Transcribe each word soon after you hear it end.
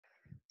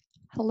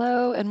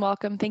Hello and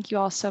welcome. Thank you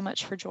all so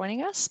much for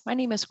joining us. My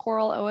name is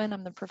Coral Owen.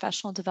 I'm the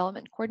Professional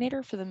Development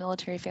Coordinator for the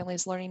Military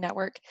Families Learning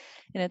Network,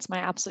 and it's my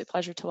absolute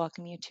pleasure to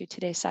welcome you to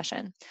today's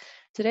session.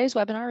 Today's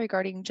webinar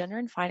regarding gender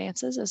and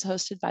finances is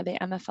hosted by the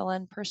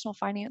MFLN Personal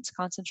Finance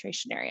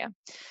Concentration Area.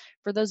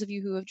 For those of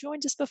you who have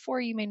joined us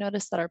before, you may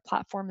notice that our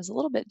platform is a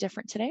little bit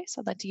different today,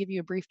 so I'd like to give you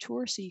a brief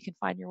tour so you can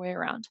find your way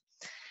around.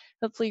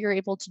 Hopefully you're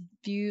able to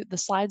view the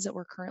slides that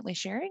we're currently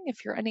sharing.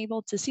 If you're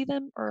unable to see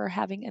them or are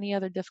having any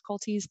other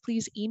difficulties,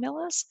 please email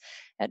us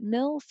at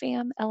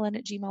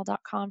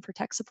milfamln@gmail.com for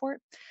tech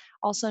support.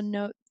 Also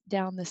note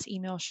down this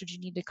email should you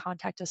need to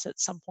contact us at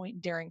some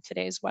point during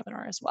today's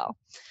webinar as well.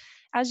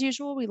 As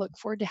usual, we look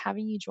forward to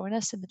having you join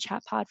us in the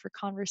chat pod for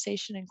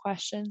conversation and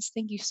questions.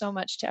 Thank you so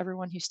much to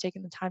everyone who's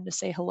taken the time to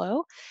say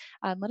hello.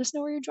 Let us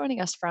know where you're joining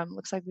us from.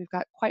 Looks like we've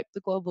got quite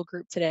the global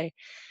group today.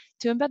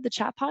 To embed the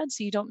chat pod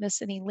so you don't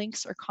miss any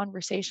links or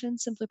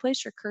conversations, simply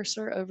place your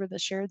cursor over the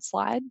shared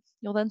slide.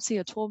 You'll then see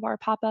a toolbar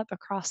pop up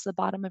across the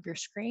bottom of your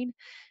screen.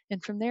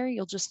 And from there,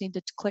 you'll just need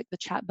to click the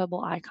chat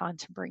bubble icon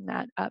to bring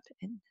that up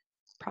and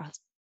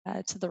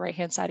to the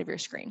right-hand side of your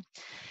screen.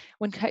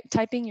 When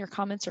typing your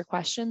comments or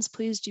questions,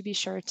 please do be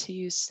sure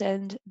to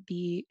send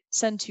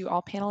to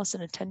all panelists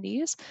and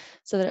attendees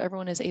so that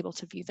everyone is able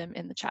to view them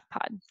in the chat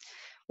pod.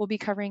 We'll be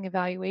covering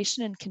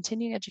evaluation and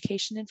continuing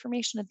education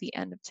information at the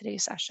end of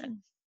today's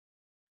session.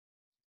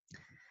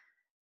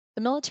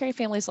 The Military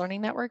Families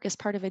Learning Network is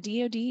part of a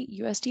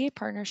DoD-USDA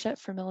partnership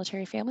for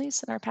military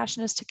families, and our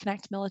passion is to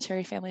connect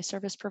military family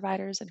service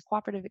providers and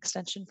cooperative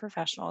extension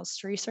professionals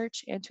to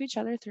research and to each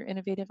other through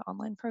innovative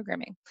online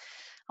programming.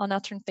 I'll now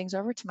turn things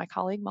over to my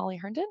colleague, Molly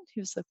Herndon,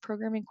 who's the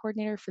Programming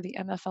Coordinator for the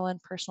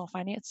MFLN Personal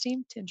Finance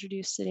team, to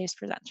introduce today's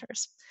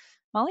presenters.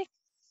 Molly?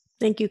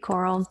 Thank you,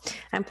 Coral.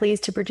 I'm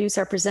pleased to produce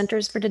our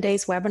presenters for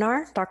today's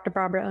webinar. Dr.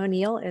 Barbara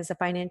O'Neill is a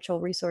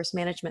Financial Resource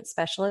Management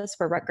Specialist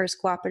for Rutgers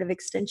Cooperative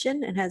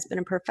Extension and has been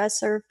a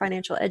professor,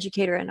 financial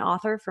educator, and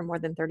author for more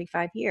than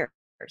 35 years.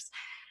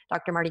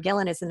 Dr. Marty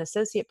Gillen is an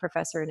Associate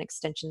Professor and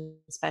Extension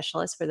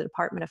Specialist for the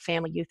Department of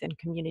Family, Youth, and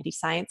Community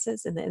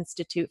Sciences in the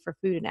Institute for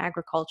Food and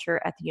Agriculture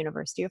at the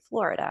University of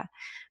Florida.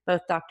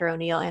 Both Dr.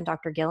 O'Neill and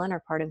Dr. Gillen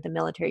are part of the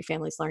Military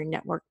Families Learning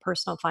Network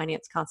Personal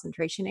Finance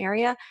Concentration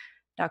Area.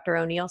 Dr.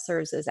 O'Neill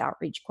serves as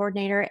Outreach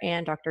Coordinator,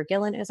 and Dr.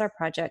 Gillen is our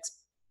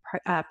project's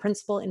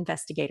Principal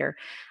Investigator.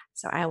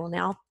 So I will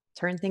now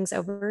turn things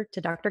over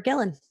to Dr.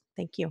 Gillen.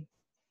 Thank you.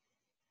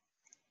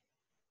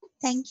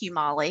 Thank you,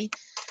 Molly.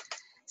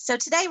 So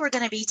today we're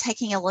going to be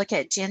taking a look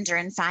at gender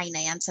and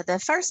finance. So the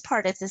first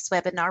part of this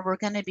webinar, we're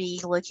going to be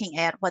looking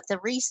at what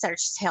the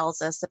research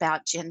tells us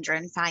about gender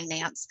and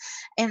finance,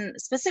 and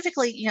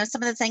specifically,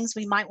 some of the things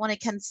we might want to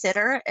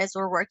consider as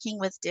we're working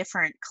with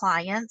different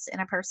clients in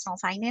a personal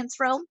finance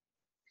role,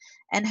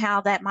 and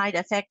how that might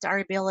affect our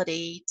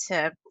ability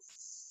to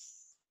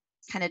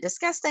kind of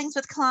discuss things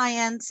with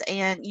clients,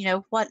 and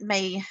what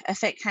may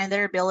affect kind of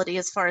their ability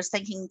as far as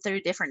thinking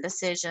through different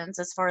decisions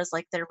as far as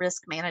like their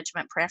risk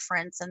management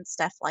preference and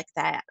stuff like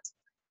that.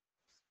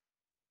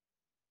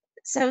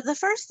 So the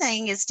first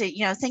thing is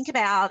to think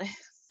about,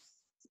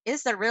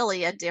 is there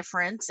really a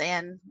difference?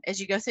 And as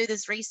you go through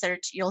this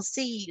research, you'll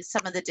see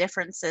some of the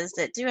differences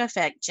that do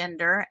affect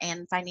gender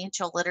and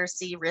financial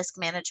literacy, risk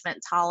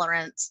management,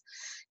 tolerance,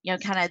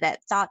 kind of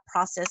that thought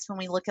process when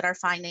we look at our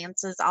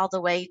finances all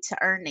the way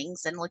to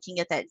earnings and looking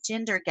at that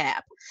gender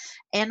gap.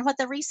 And what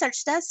the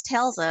research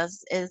tells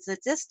us is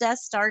that this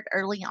does start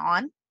early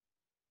on.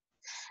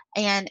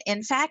 And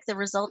in fact, the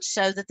results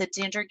show that the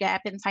gender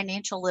gap in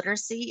financial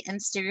literacy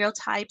and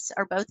stereotypes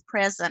are both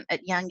present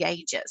at young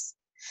ages.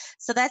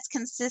 So that's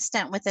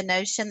consistent with the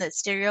notion that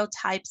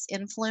stereotypes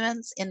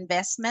influence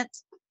investment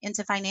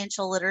into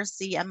financial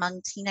literacy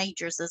among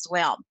teenagers as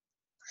well.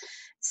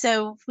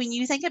 So when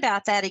you think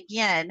about that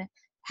again,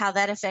 how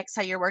that affects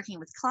how you're working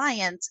with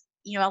clients,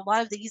 a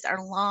lot of these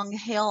are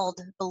long-held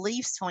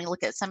beliefs when we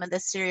look at some of the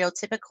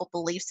stereotypical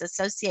beliefs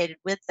associated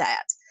with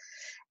that.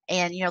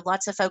 And,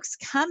 lots of folks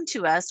come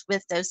to us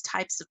with those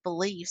types of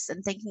beliefs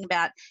and thinking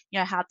about,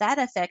 how that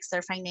affects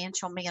their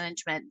financial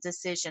management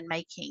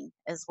decision-making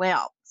as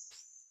well.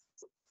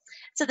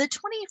 So the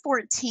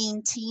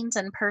 2014 Teens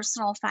and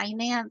Personal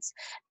Finance,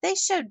 they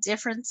showed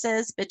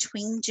differences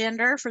between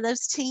gender for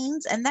those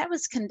teens, and that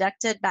was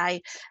conducted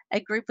by a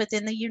group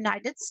within the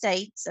United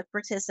States of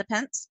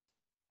participants.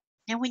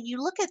 And when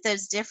you look at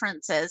those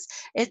differences,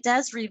 it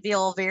does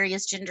reveal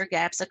various gender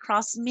gaps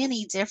across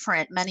many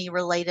different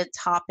money-related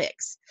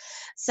topics.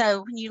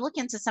 So when you look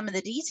into some of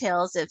the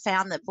details, it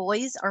found that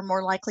boys are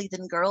more likely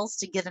than girls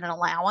to get an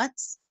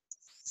allowance.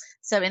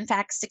 So in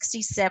fact,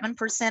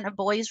 67% of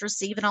boys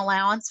receive an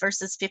allowance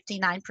versus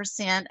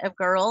 59% of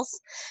girls.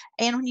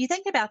 And when you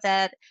think about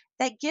that,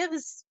 that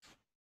gives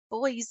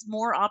boys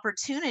more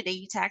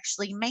opportunity to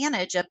actually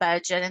manage a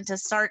budget and to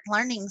start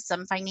learning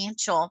some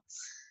financial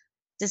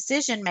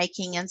decision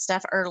making and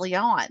stuff early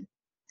on.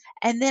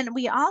 And then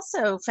we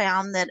also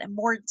found that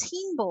more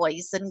teen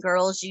boys than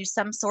girls use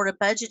some sort of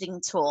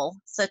budgeting tool,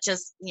 such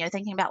as,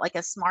 thinking about like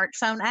a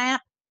smartphone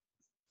app.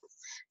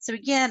 So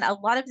again, a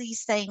lot of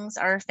these things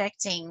are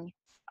affecting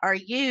our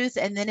youth,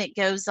 and then it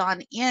goes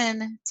on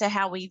in to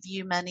how we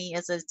view money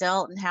as an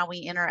adult and how we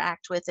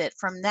interact with it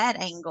from that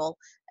angle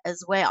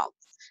as well.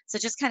 So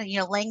just kind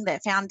of, laying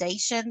that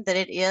foundation that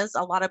it is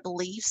a lot of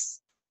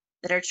beliefs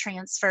that are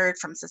transferred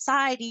from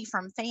society,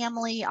 from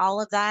family,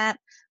 all of that,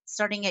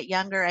 starting at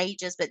younger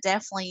ages, but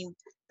definitely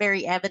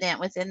very evident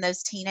within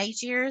those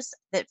teenage years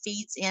that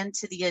feeds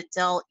into the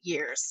adult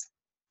years.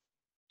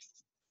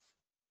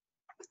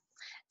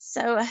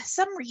 So,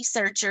 some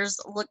researchers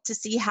looked to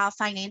see how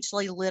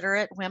financially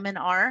literate women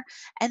are,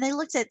 and they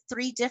looked at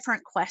 3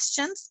 different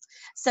questions.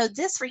 So,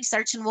 this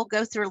research, and we'll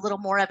go through a little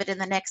more of it in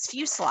the next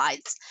few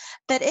slides,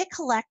 but it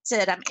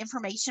collected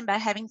information by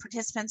having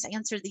participants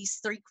answer these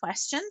 3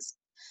 questions.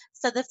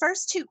 So, the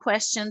first 2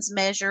 questions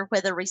measure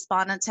whether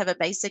respondents have a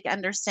basic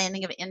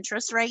understanding of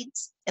interest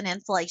rates and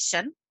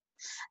inflation.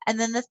 And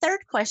then the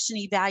third question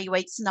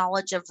evaluates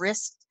knowledge of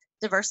risk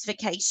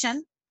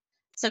diversification.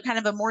 So, kind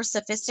of a more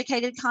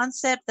sophisticated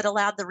concept that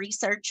allowed the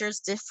researchers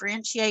to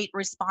differentiate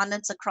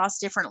respondents across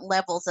different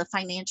levels of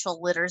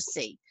financial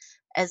literacy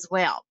as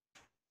well.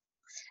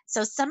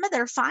 So, some of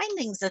their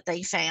findings that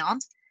they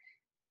found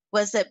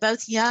was that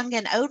both young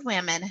and old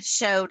women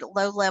showed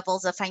low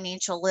levels of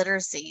financial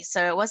literacy.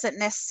 So, it wasn't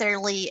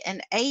necessarily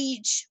an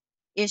age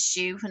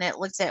issue when it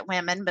looked at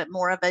women, but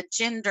more of a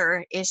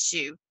gender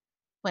issue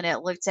when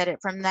it looked at it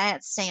from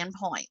that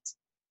standpoint.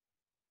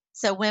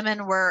 So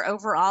women were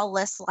overall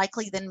less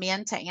likely than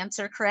men to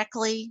answer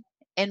correctly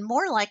and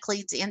more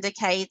likely to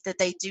indicate that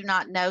they do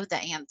not know the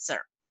answer.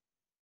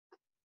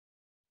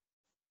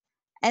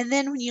 And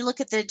then when you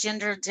look at the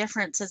gender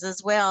differences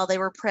as well, they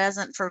were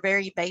present for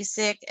very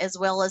basic as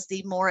well as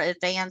the more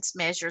advanced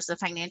measures of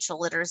financial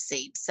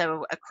literacy.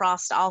 So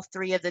across all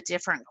 3 of the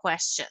different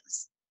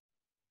questions.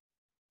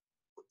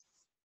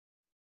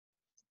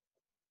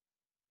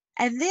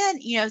 And then,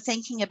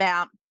 thinking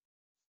about,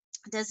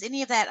 does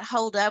any of that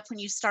hold up when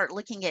you start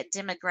looking at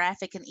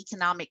demographic and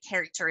economic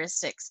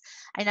characteristics?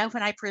 I know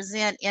when I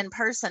present in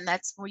person,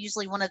 that's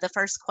usually one of the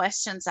first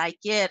questions I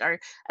get are,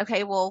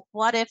 okay, well,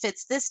 what if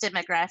it's this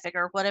demographic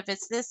or what if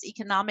it's this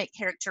economic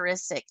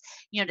characteristic?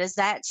 Does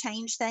that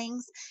change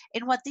things?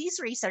 And what these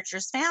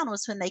researchers found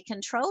was when they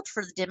controlled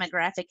for the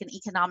demographic and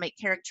economic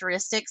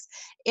characteristics,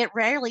 it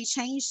rarely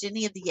changed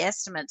any of the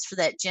estimates for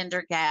that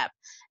gender gap.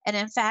 And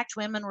in fact,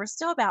 women were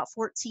still about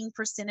 14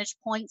 percentage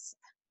points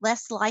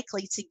less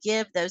likely to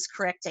give those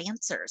correct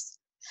answers.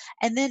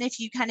 And then if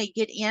you kind of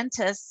get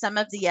into some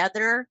of the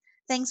other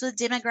things with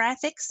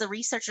demographics, the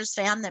researchers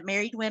found that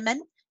married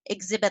women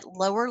exhibit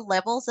lower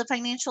levels of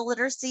financial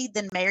literacy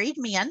than married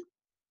men.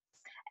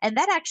 And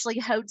that actually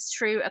holds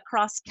true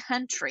across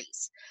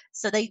countries.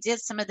 So they did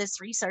some of this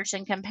research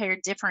and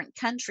compared different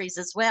countries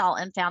as well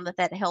and found that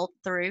that held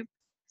through.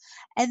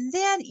 And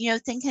then,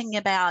 thinking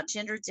about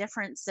gender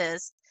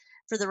differences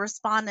for the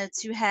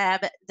respondents who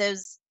have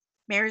those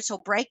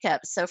marital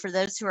breakups. So for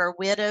those who are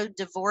widowed,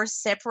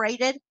 divorced,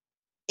 separated,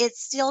 it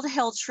still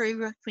held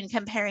true when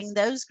comparing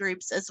those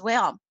groups as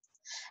well.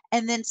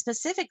 And then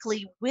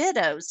specifically,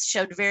 widows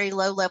showed very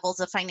low levels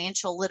of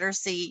financial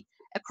literacy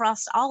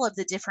across all of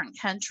the different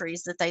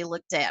countries that they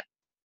looked at.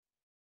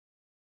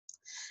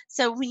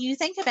 So when you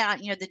think about,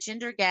 the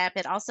gender gap,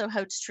 it also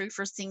holds true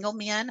for single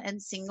men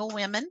and single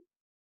women.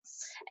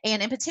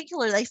 And in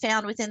particular, they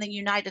found within the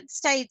United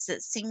States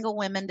that single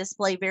women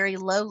display very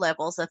low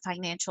levels of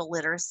financial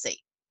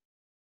literacy.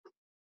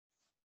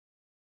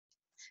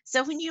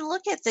 So when you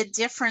look at the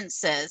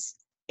differences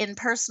in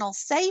personal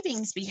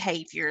savings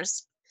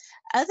behaviors,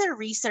 other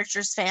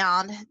researchers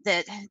found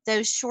that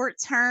those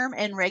short-term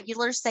and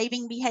regular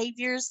saving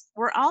behaviors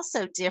were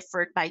also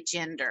differed by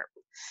gender.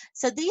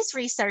 So these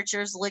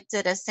researchers looked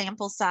at a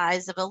sample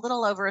size of a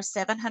little over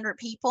 700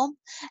 people,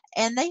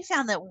 and they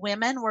found that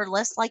women were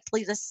less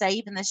likely to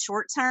save in the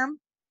short term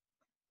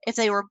if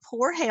they were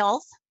poor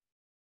health,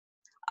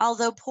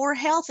 although poor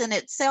health in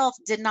itself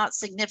did not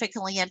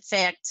significantly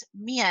affect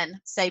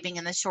men saving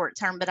in the short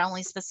term, but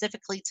only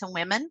specifically to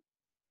women.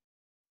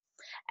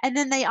 And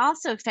then they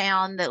also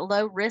found that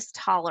low risk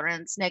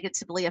tolerance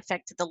negatively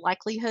affected the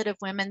likelihood of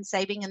women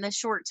saving in the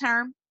short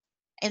term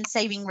and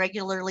saving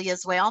regularly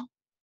as well.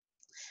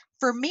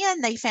 For men,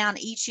 they found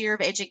each year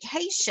of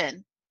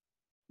education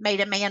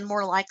made a man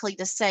more likely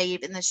to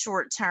save in the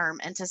short term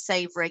and to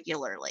save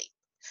regularly.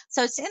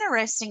 So it's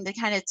interesting to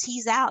kind of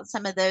tease out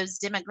some of those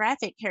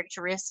demographic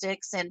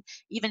characteristics and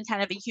even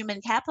kind of a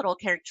human capital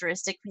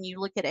characteristic when you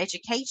look at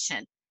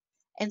education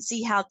and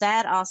see how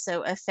that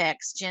also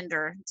affects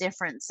gender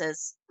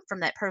differences from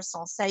that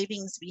personal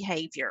savings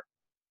behavior.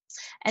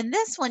 And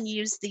this one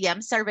used the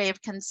Survey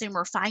of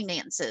Consumer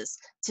Finances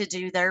to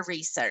do their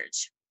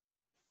research.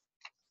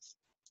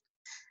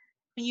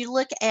 When you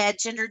look at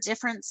gender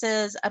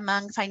differences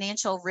among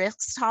financial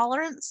risk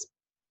tolerance,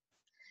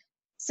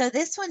 so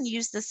this one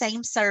used the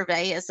same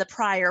survey as the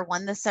prior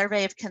one, the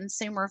Survey of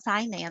Consumer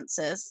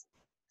Finances.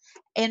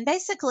 And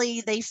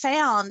basically, they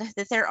found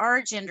that there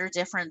are gender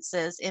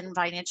differences in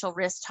financial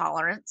risk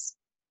tolerance,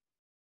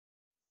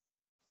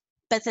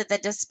 but that the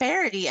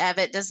disparity of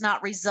it does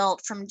not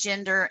result from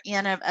gender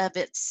in of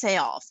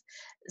itself.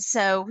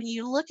 So when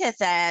you look at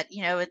that,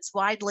 it's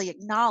widely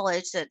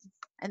acknowledged that,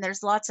 and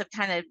there's lots of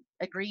kind of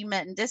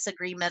agreement and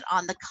disagreement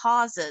on the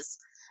causes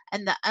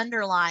and the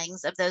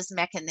underlyings of those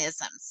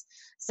mechanisms.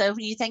 So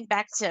when you think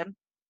back to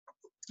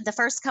the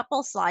first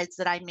couple slides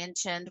that I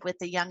mentioned with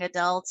the young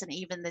adults and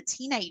even the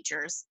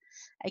teenagers,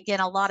 again,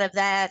 a lot of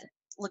that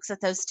looks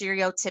at those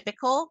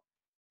stereotypical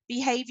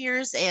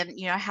behaviors and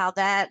how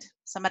that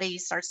somebody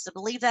starts to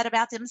believe that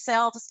about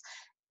themselves.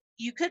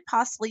 You could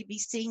possibly be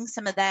seeing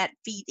some of that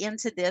feed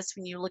into this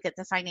when you look at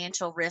the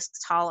financial risk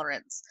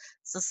tolerance.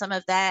 So some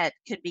of that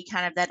could be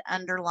kind of that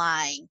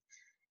underlying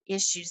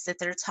issues that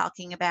they're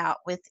talking about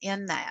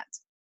within that.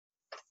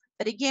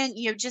 But again,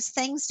 just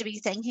things to be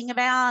thinking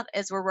about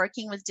as we're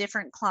working with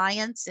different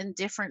clients in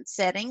different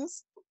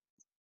settings.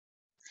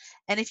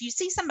 And if you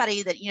see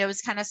somebody that,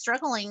 is kind of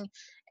struggling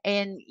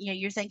and,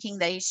 you're thinking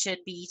they should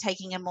be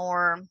taking a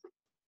more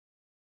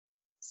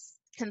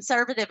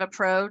conservative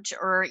approach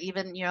or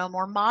even,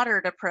 more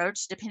moderate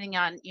approach, depending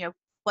on,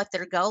 what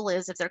their goal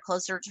is, if they're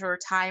closer to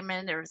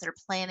retirement or if they're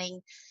planning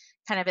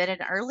kind of at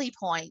an early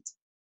point,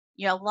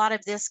 a lot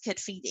of this could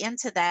feed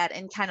into that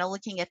and kind of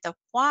looking at the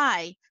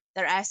why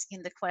they're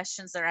asking the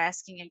questions they're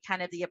asking and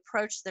kind of the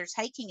approach they're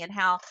taking and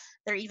how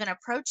they're even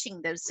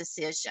approaching those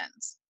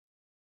decisions.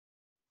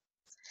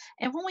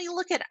 And when we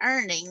look at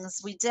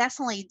earnings, we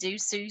definitely do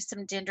see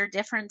some gender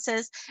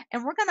differences.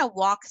 And we're going to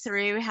walk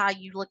through how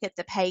you look at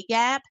the pay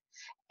gap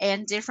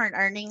and different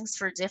earnings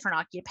for different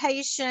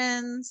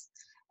occupations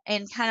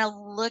and kind of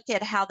look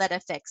at how that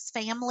affects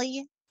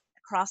family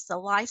across the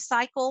life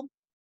cycle,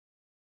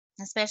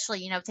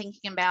 especially,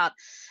 thinking about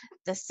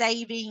the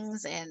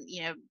savings and,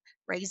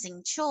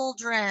 raising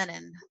children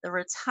and the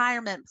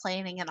retirement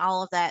planning and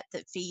all of that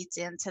that feeds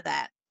into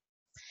that.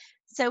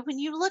 So when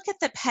you look at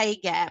the pay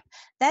gap,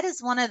 that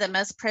is one of the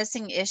most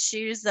pressing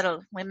issues that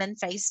women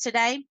face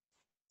today.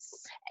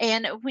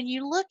 And when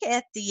you look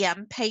at the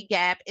pay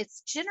gap,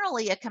 it's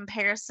generally a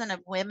comparison of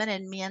women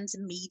and men's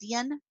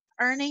median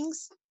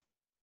earnings.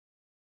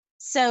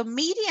 So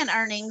median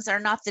earnings are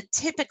not the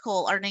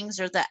typical earnings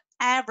or the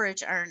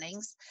average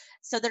earnings.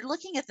 So they're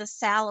looking at the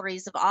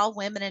salaries of all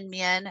women and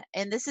men.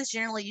 And this is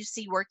generally you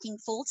see working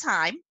full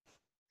time.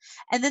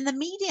 And then the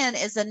median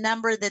is a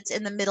number that's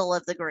in the middle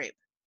of the group.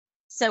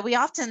 So we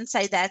often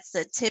say that's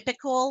the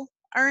typical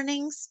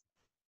earnings.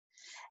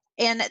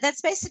 And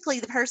that's basically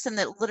the person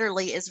that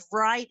literally is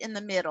right in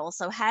the middle.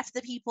 So half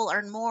the people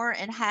earn more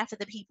and half of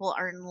the people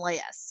earn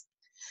less.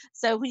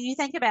 So when you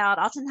think about,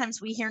 oftentimes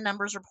we hear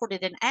numbers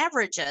reported in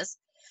averages,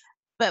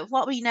 but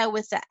what we know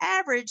with the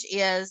average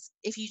is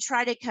if you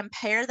try to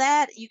compare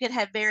that, you could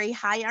have very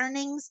high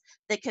earnings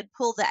that could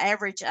pull the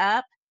average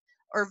up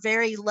or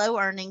very low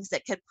earnings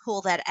that could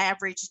pull that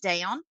average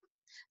down.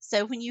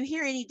 So when you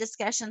hear any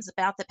discussions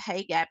about the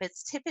pay gap,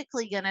 it's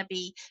typically going to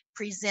be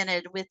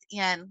presented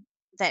within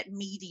that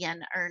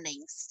median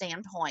earnings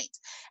standpoint.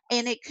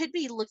 And it could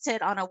be looked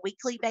at on a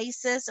weekly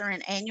basis or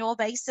an annual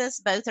basis.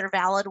 Both are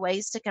valid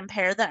ways to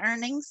compare the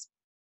earnings.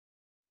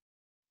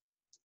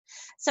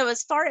 So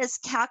as far as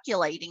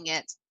calculating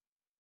it,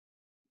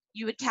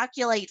 you would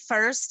calculate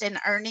first an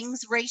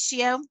earnings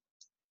ratio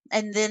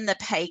and then the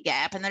pay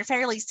gap. And they're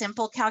fairly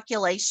simple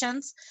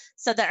calculations.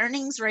 So the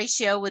earnings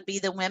ratio would be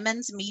the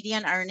women's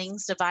median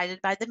earnings divided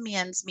by the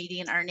men's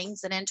median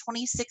earnings. And in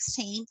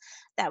 2016,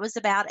 that was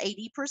about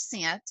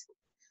 80%.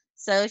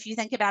 So if you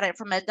think about it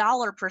from a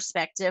dollar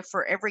perspective,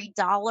 for every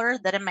dollar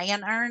that a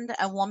man earned,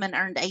 a woman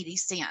earned 80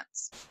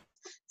 cents.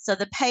 So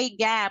the pay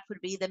gap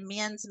would be the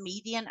men's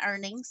median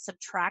earnings,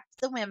 subtract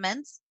the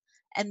women's,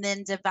 and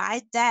then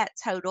divide that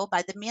total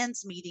by the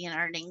men's median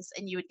earnings,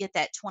 and you would get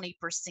that 20%.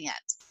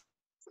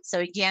 So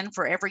again,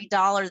 for every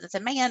dollar that the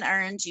man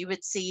earns, you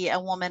would see a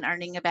woman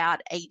earning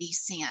about 80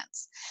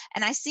 cents.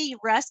 And I see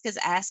Rusk is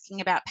asking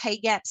about pay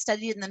gap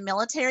studied in the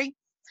military.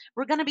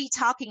 We're going to be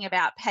talking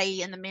about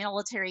pay in the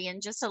military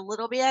in just a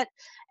little bit.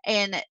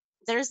 And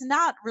there's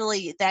not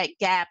really that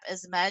gap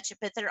as much,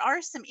 but there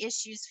are some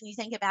issues when you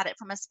think about it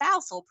from a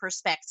spousal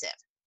perspective.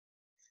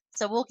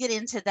 So we'll get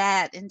into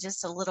that in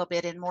just a little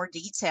bit in more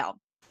detail.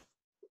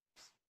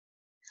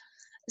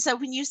 So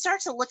when you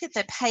start to look at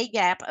the pay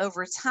gap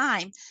over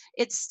time,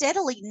 it's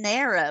steadily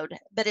narrowed,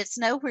 but it's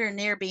nowhere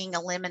near being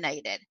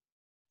eliminated.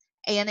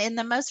 And in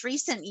the most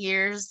recent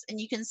years,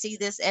 and you can see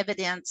this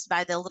evidenced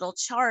by the little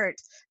chart,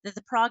 that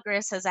the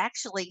progress has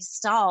actually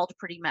stalled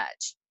pretty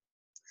much.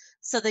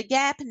 So the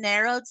gap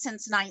narrowed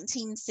since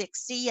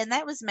 1960, and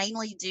that was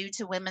mainly due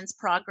to women's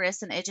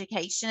progress in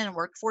education and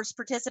workforce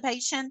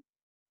participation,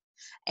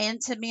 and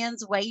to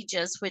men's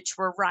wages, which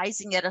were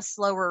rising at a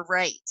slower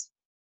rate.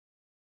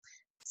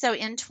 So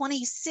in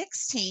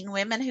 2016,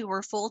 women who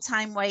were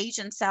full-time wage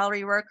and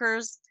salary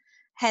workers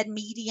had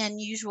median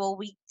usual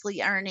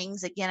weekly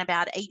earnings, again,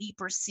 about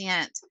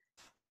 80%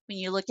 when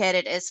you look at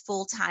it as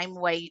full-time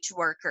wage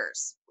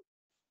workers.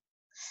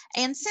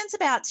 And since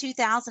about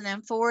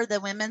 2004, the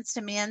women's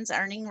to men's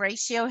earning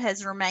ratio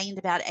has remained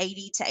about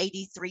 80 to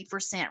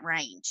 83%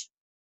 range.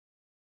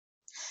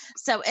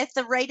 So at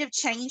the rate of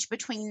change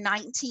between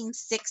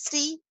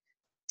 1960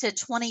 to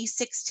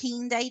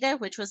 2016 data,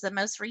 which was the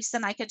most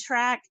recent I could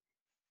track,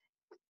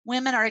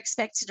 women are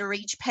expected to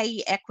reach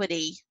pay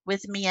equity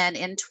with men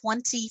in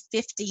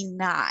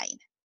 2059.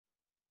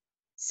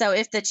 So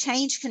if the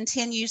change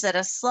continues at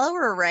a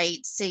slower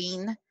rate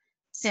seen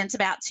since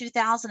about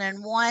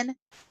 2001,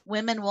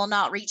 women will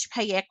not reach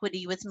pay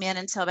equity with men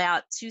until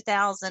about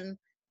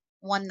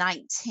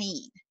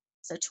 2119.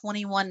 So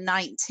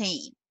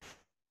 2119.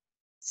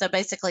 So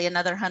basically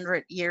another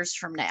 100 years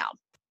from now.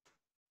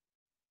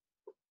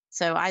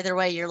 So either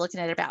way, you're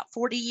looking at about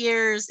 40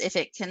 years. If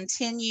it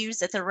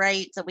continues at the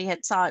rate that we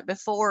had saw it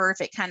before, or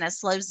if it kind of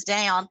slows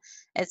down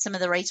at some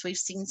of the rates we've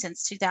seen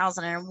since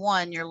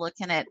 2001, you're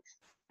looking at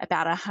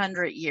about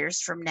 100 years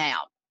from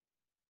now.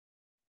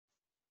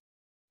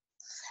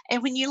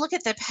 And when you look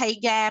at the pay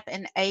gap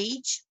in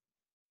age,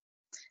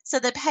 so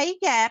the pay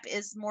gap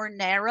is more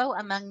narrow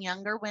among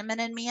younger women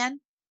and men,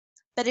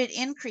 but it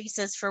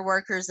increases for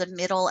workers of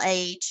middle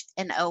age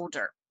and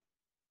older.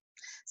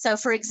 So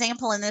for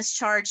example, in this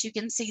chart, you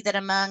can see that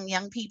among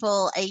young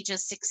people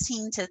ages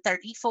 16 to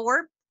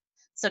 34,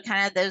 so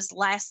kind of those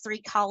last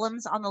three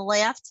columns on the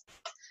left,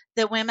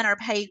 that women are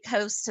paid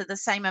close to the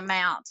same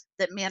amount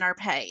that men are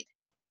paid.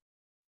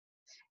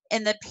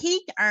 In the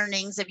peak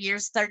earnings of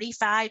years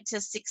 35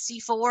 to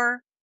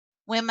 64,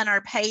 women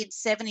are paid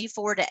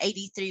 74 to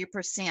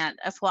 83%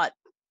 of what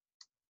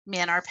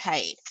men are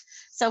paid.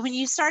 So when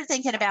you start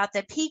thinking about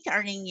the peak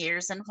earning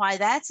years and why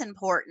that's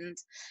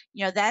important,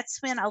 that's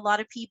when a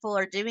lot of people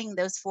are doing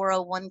those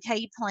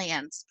 401k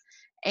plans.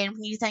 And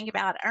when you think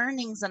about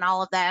earnings and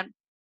all of that,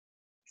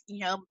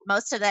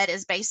 most of that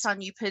is based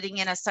on you putting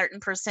in a certain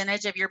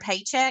percentage of your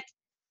paycheck,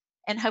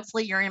 and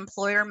hopefully your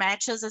employer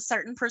matches a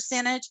certain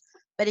percentage.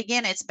 But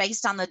again, it's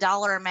based on the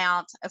dollar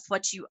amount of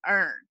what you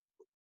earn.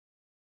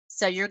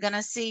 So you're going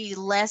to see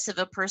less of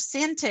a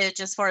percentage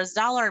as far as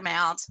dollar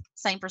amount,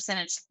 same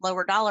percentage,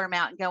 lower dollar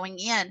amount going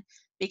in,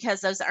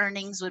 because those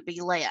earnings would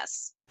be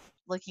less,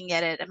 looking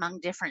at it among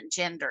different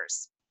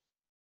genders.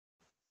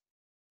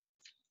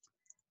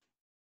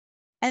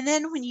 And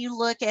then when you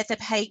look at the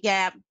pay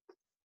gap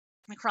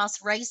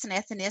across race and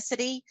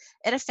ethnicity,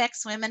 it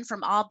affects women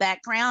from all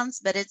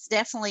backgrounds, but it's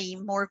definitely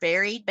more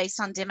varied based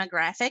on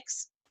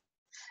demographics.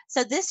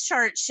 So this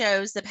chart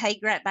shows the pay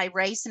gap by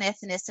race and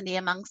ethnicity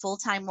among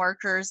full-time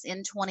workers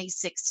in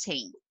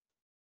 2016.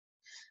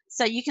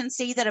 So you can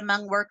see that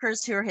among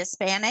workers who are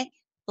Hispanic,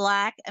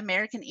 Black,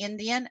 American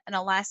Indian, and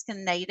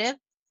Alaskan Native,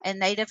 and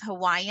Native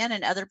Hawaiian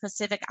and other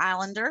Pacific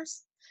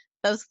Islanders,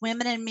 both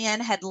women and men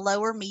had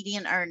lower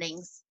median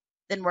earnings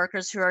than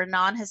workers who are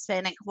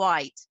non-Hispanic,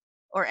 white,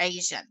 or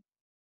Asian.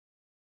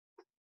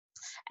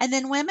 And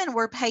then women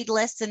were paid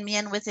less than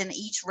men within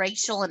each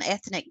racial and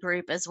ethnic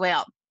group as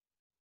well.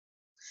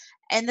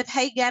 And the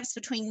pay gaps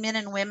between men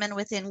and women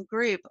within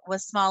group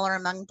was smaller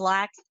among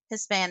Black,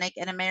 Hispanic,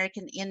 and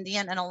American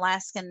Indian and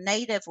Alaskan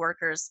Native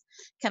workers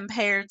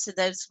compared to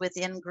those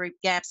within group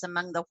gaps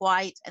among the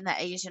white and the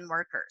Asian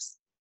workers.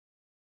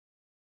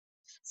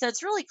 So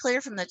it's really clear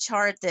from the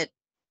chart that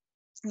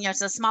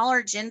it's a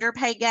smaller gender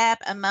pay gap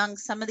among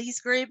some of these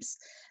groups,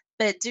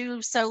 but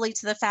due solely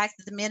to the fact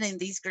that the men in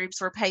these groups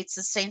were paid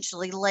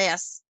substantially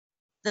less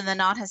than the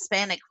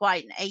non-Hispanic,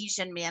 white, and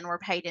Asian men were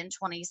paid in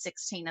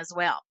 2016 as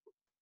well.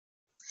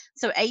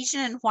 So Asian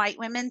and white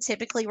women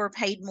typically were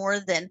paid more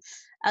than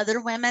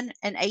other women,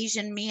 and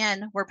Asian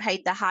men were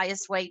paid the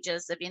highest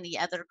wages of any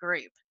other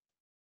group.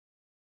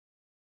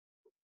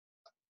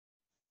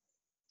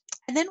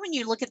 And then when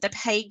you look at the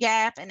pay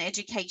gap in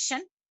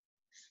education,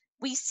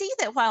 we see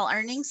that while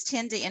earnings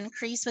tend to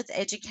increase with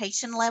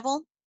education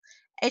level,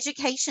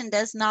 education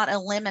does not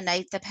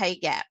eliminate the pay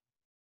gap.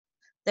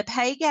 The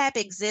pay gap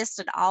exists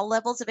at all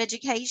levels of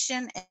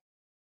education,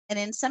 and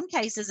in some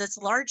cases, it's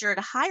larger at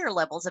higher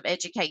levels of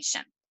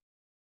education.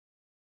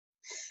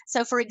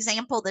 So for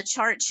example, the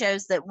chart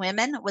shows that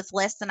women with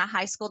less than a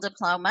high school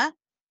diploma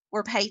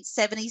were paid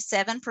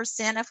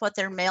 77% of what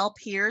their male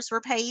peers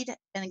were paid.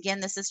 And again,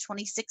 this is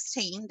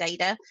 2016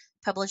 data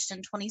published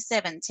in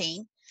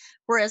 2017,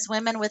 whereas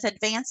women with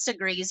advanced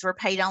degrees were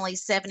paid only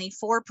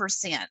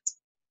 74%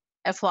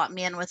 of what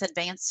men with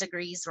advanced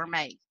degrees were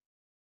made.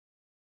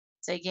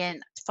 So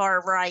again,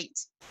 far right,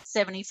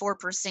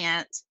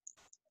 74%,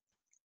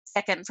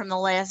 second from the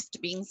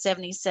left being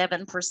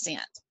 77%.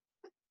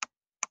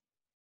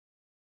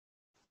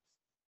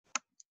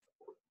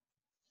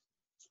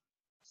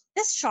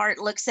 This chart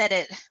looks at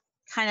it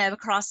kind of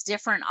across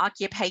different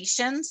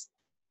occupations.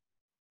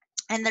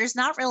 And there's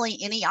not really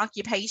any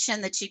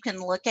occupation that you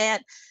can look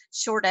at,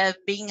 short of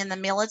being in the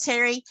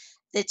military,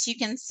 that you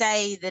can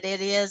say that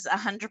it is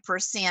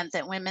 100%,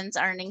 that women's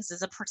earnings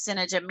as a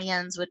percentage of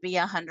men's would be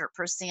 100%.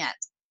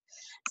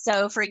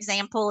 So for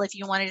example, if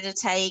you wanted to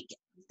take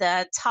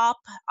the top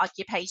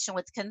occupation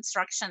with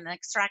construction and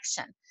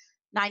extraction,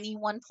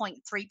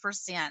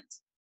 91.3%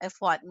 of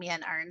what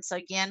men earn. So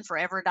again, for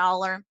every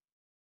dollar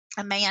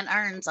a man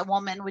earns, a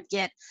woman would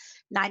get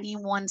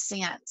 91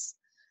 cents.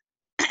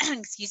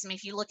 Excuse me.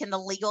 If you look in the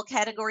legal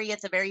category at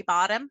the very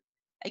bottom,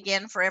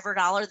 again, for every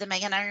dollar the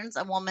man earns,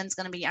 a woman's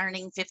going to be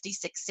earning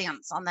 56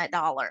 cents on that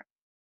dollar.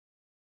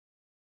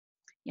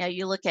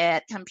 You look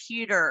at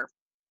computer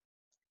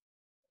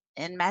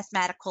and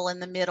mathematical in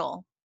the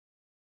middle,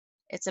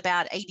 it's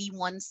about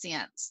 81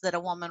 cents that a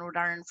woman would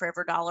earn for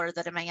every dollar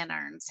that a man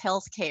earns.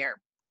 Healthcare,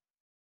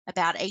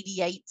 about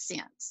 88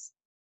 cents.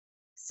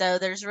 So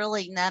there's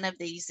really none of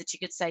these that you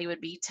could say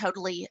would be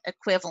totally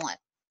equivalent.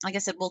 Like I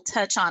said, we'll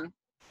touch on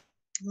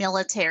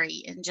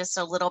military in just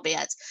a little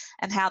bit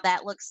and how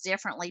that looks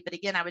differently. But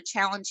again, I would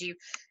challenge you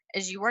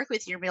as you work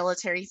with your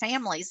military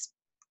families,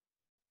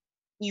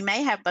 you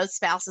may have both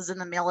spouses in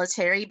the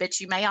military, but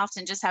you may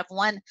often just have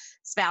one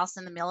spouse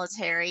in the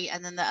military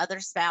and then the other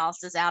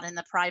spouse is out in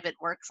the private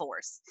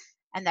workforce.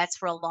 And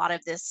that's where a lot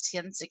of this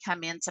tends to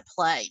come into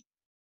play.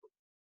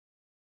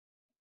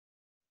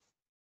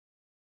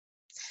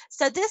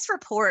 So this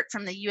report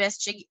from the U.S.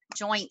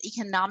 Joint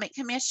Economic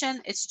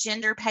Commission, it's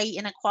Gender Pay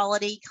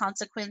Inequality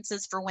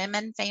Consequences for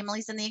Women,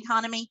 Families, and the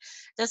Economy,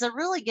 does a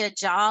really good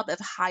job of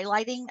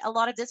highlighting a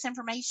lot of this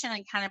information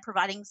and kind of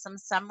providing some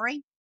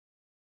summary.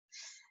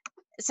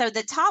 So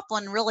the top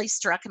one really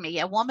struck me.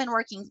 A woman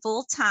working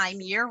full-time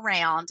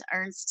year-round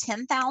earns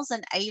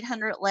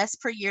 $10,800 less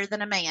per year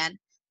than a man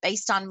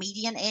based on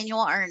median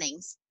annual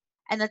earnings,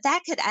 and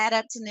that could add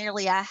up to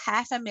nearly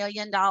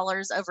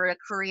 $500,000 over a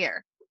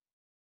career.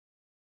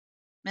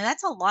 I mean,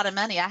 that's a lot of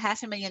money,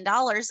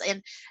 $500,000.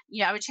 And,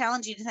 I would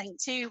challenge you to think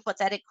too what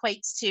that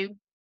equates to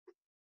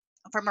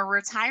from a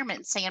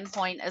retirement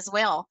standpoint as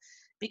well.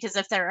 Because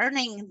if they're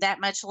earning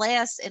that much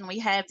less and we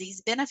have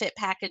these benefit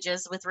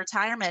packages with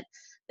retirement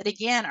that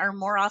again are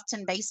more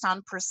often based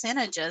on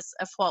percentages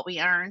of what we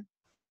earn,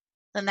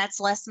 then that's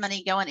less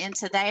money going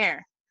into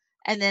there.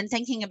 And then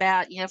thinking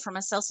about, from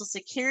a Social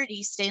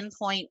Security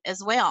standpoint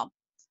as well,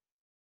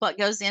 what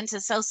goes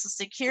into Social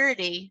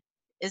Security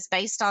is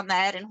based on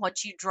that, and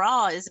what you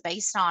draw is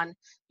based on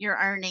your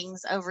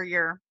earnings over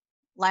your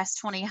last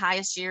 20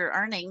 highest year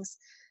earnings.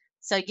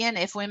 So again,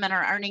 if women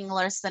are earning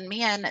less than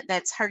men,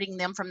 that's hurting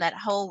them from that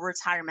whole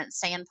retirement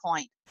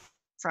standpoint,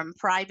 from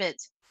private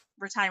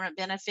retirement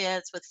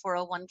benefits with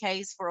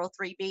 401ks,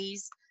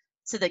 403bs,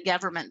 to the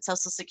government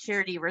Social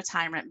Security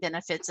retirement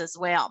benefits as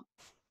well.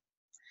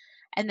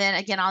 And then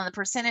again, on the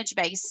percentage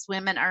base,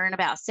 women earn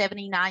about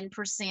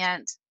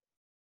 79%.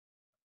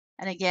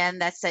 And again,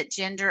 that's that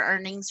gender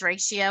earnings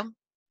ratio.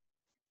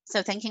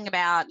 So thinking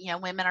about,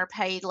 women are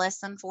paid less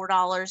than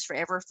 $4 for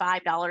every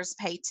 $5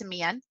 paid to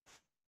men.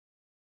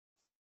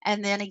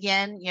 And then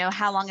again,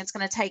 how long it's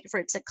going to take for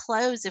it to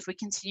close if we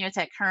continue at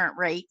that current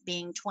rate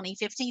being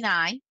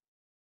 2059.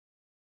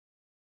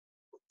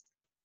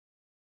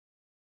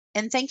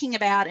 And thinking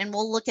about, and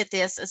we'll look at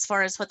this as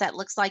far as what that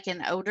looks like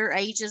in older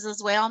ages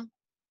as well,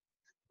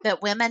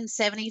 that women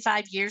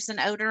 75 years and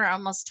older are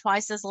almost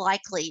twice as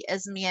likely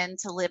as men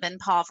to live in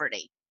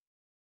poverty.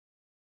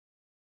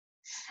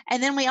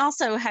 And then we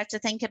also have to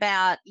think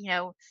about,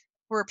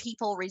 where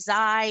people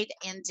reside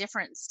in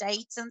different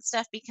states and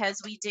stuff, because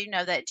we do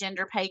know that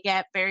gender pay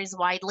gap varies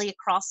widely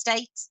across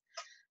states,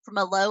 from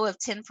a low of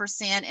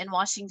 10% in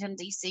Washington,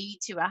 D.C.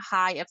 to a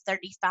high of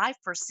 35%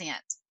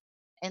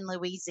 in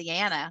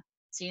Louisiana.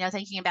 So,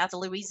 thinking about the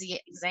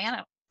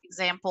Louisiana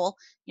example,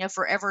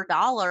 for every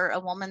dollar, a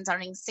woman's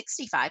earning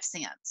 65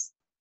 cents.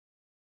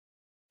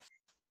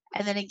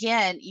 And then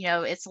again,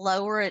 it's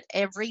lower at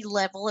every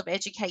level of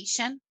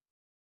education.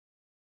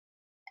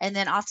 And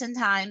then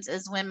oftentimes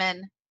as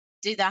women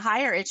do the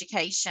higher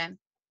education,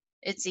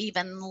 it's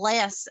even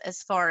less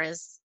as far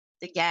as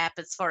the gap,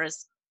 as far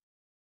as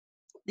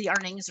the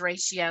earnings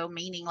ratio,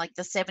 meaning like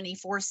the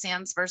 74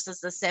 cents versus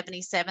the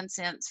 77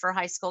 cents for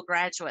high school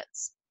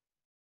graduates.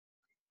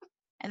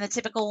 And the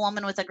typical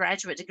woman with a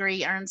graduate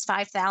degree earns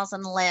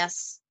 $5,000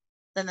 less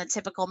than the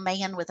typical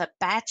man with a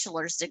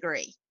bachelor's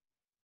degree.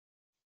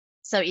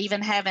 So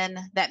even having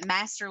that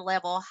master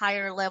level,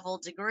 higher level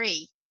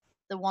degree,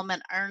 the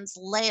woman earns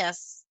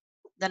less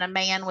than a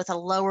man with a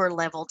lower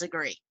level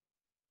degree.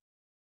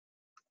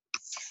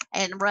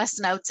 And Russ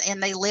notes,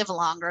 and they live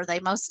longer.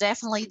 They most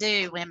definitely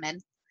do, women.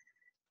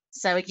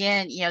 So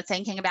again,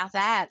 thinking about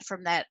that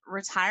from that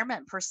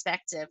retirement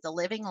perspective, the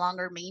living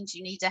longer means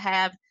you need to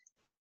have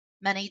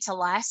money to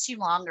last you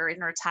longer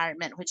in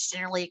retirement, which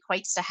generally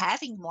equates to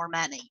having more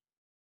money.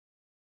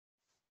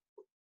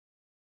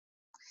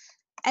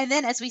 And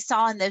then as we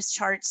saw in those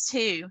charts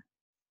too,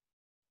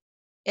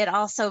 it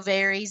also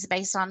varies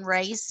based on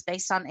race,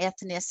 based on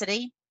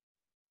ethnicity.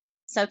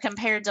 So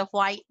compared to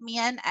white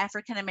men,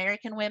 African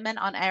American women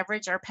on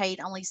average are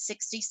paid only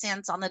 60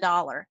 cents on the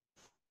dollar.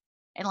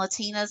 And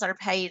Latinas are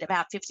paid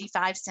about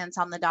 55 cents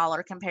on the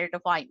dollar compared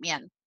to white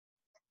men.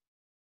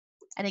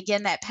 And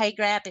again, that pay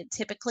gap, it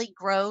typically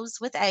grows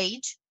with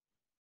age.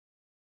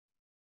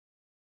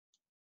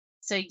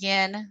 So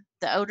again,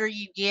 the older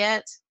you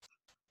get,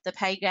 the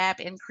pay gap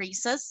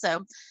increases.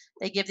 So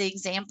they give the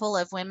example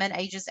of women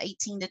ages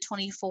 18 to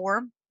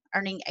 24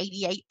 earning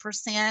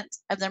 88%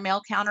 of their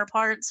male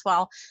counterparts,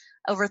 while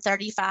over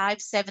 35,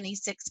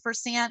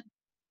 76%.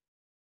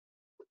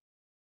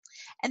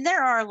 And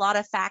there are a lot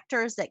of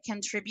factors that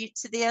contribute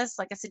to this.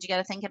 Like I said, you got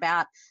to think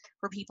about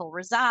where people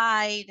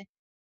reside.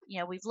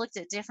 We've looked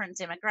at different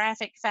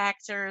demographic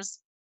factors.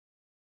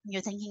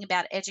 You're thinking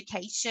about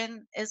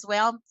education as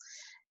well.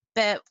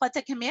 But what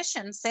the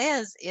commission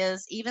says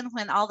is even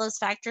when all those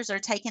factors are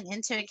taken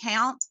into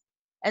account,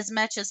 as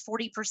much as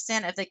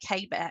 40% of the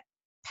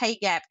pay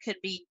gap could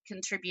be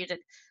contributed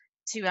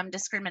to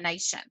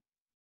discrimination.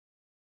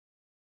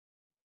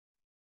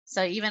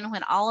 So even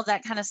when all of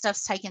that kind of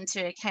stuff's taken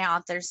into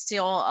account, there's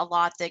still a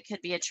lot that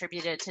could be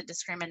attributed to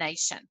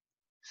discrimination.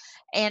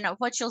 And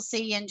what you'll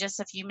see in just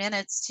a few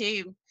minutes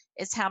too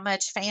is how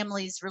much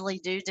families really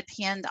do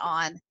depend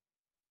on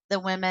the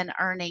women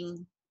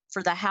earning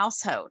for the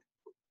household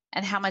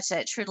and how much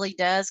that truly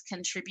does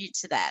contribute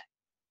to that.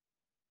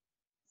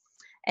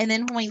 And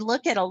then when we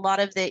look at a lot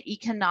of the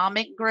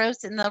economic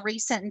growth in the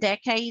recent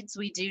decades,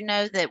 we do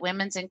know that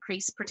women's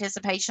increased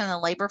participation in the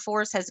labor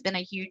force has been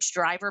a huge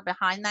driver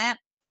behind that.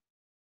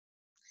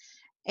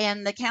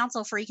 And the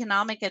Council for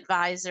Economic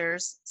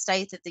Advisors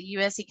state that the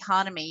US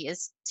economy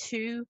is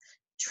 2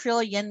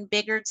 trillion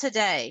bigger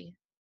today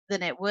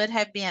than it would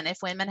have been if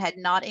women had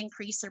not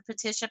increased their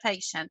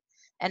participation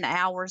in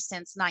hours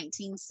since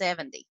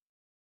 1970.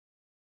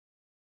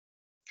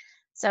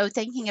 So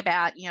thinking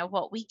about,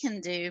 what we can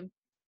do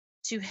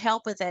to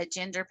help with that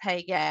gender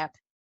pay gap,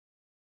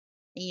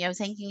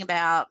 thinking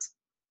about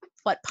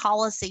what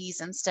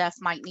policies and stuff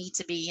might need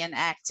to be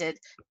enacted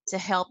to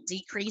help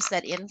decrease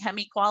that income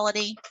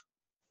equality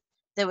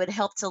that would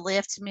help to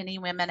lift many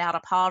women out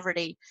of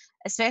poverty,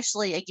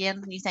 especially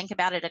again when you think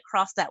about it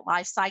across that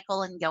life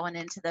cycle and going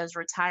into those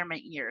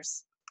retirement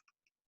years.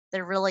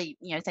 They're really,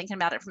 thinking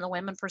about it from the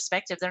women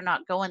perspective, they're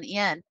not going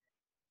in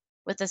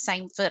with the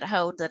same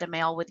foothold that a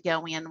male would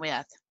go in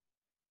with.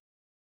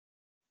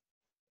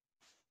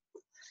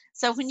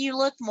 So when you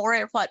look more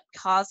at what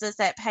causes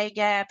that pay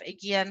gap,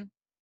 again,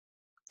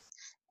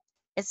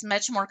 it's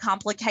much more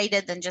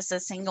complicated than just a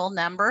single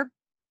number,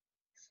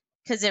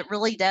 because it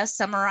really does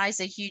summarize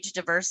a huge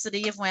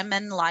diversity of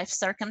women life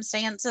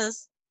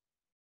circumstances.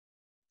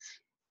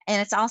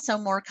 And it's also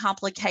more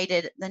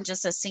complicated than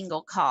just a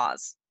single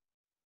cause.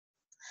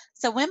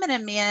 So women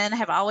and men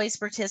have always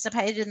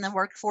participated in the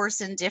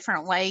workforce in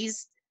different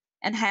ways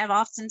and have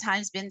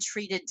oftentimes been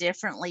treated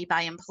differently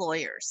by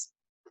employers.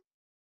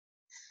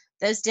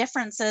 Those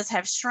differences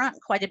have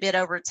shrunk quite a bit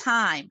over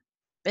time,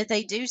 but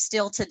they do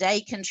still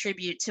today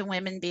contribute to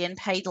women being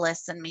paid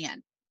less than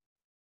men.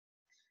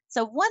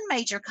 So one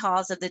major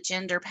cause of the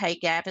gender pay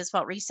gap is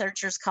what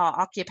researchers call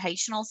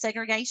occupational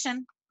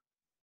segregation.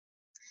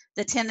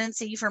 The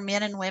tendency for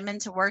men and women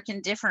to work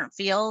in different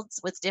fields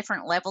with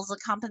different levels of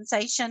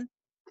compensation.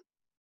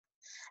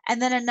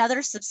 And then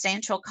another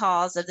substantial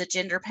cause of the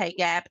gender pay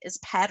gap is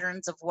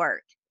patterns of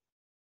work.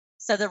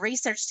 So the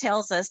research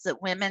tells us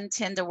that women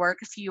tend to work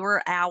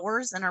fewer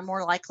hours and are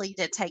more likely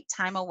to take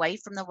time away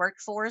from the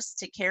workforce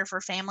to care for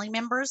family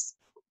members.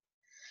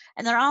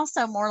 And they're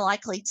also more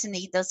likely to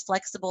need those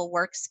flexible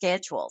work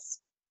schedules.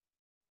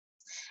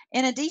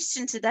 In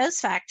addition to those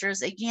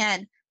factors,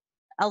 again,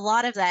 a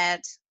lot of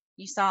that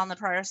you saw on the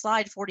prior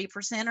slide,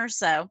 40% or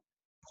so,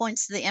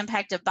 points to the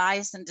impact of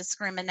bias and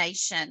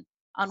discrimination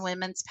on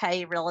women's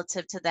pay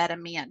relative to that of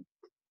men.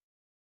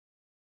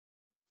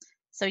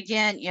 So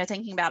again,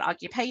 thinking about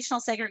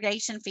occupational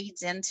segregation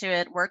feeds into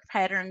it, work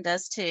pattern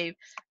does too,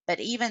 but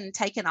even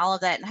taking all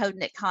of that and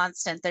holding it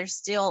constant, there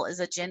still is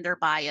a gender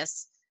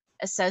bias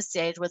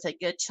associated with a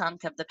good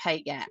chunk of the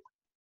pay gap.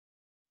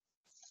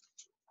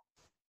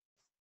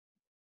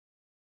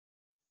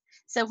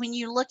 So when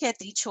you look at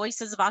the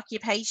choices of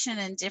occupation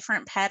and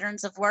different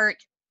patterns of work,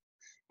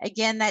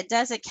 again, that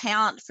does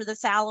account for the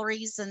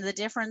salaries and the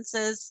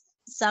differences,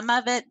 some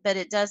of it, but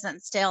it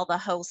doesn't tell the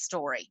whole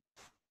story.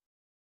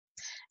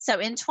 So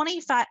in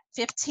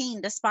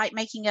 2015, despite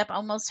making up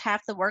almost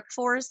half the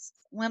workforce,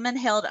 women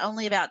held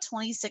only about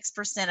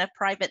 26% of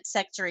private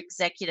sector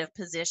executive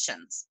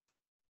positions,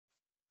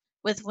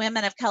 with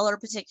women of color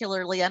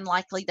particularly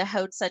unlikely to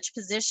hold such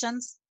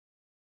positions.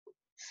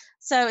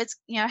 So it's,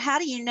 how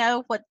do you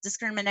know what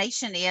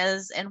discrimination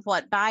is and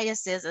what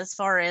bias is as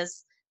far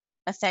as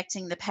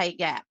affecting the pay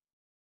gap?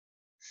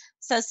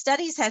 So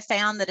studies have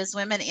found that as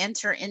women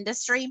enter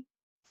industry,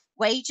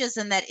 wages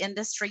in that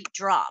industry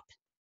drop,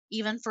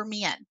 even for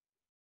men.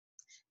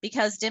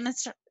 Because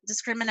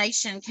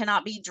discrimination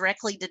cannot be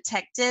directly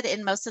detected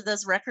in most of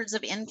those records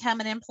of income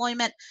and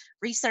employment,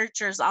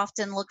 researchers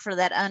often look for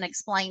that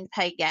unexplained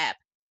pay gap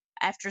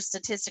after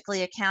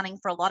statistically accounting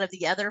for a lot of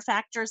the other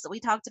factors that we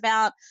talked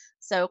about.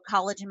 So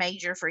college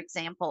major, for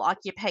example,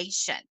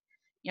 occupation,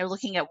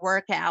 looking at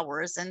work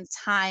hours and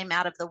time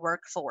out of the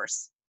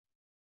workforce.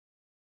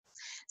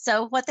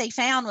 So what they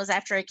found was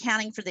after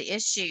accounting for the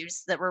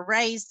issues that were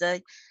raised,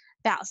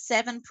 about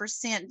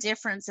 7%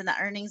 difference in the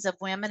earnings of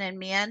women and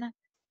men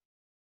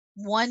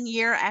 1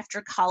 year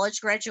after college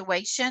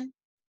graduation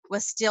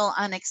was still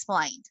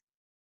unexplained.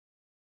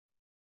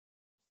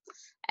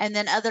 And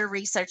then other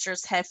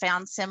researchers have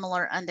found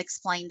similar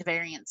unexplained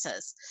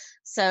variances.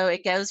 So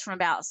it goes from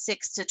about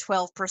 6 to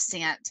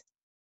 12%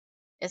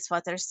 is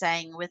what they're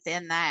saying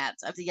within that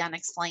of the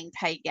unexplained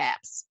pay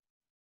gaps.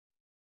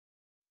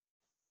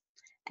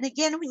 And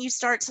again, when you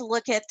start to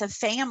look at the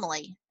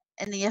family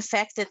and the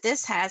effect that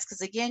this has,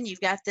 because again,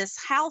 you've got this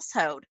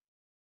household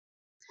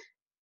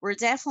we're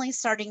definitely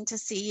starting to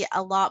see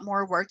a lot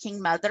more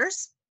working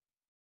mothers.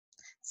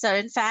 So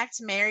in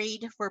fact,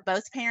 married where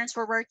both parents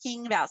were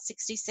working, about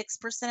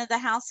 66% of the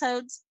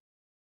households.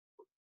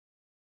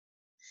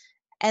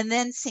 And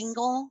then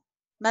single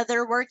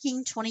mother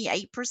working,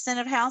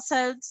 28% of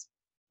households.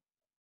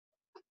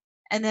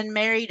 And then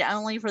married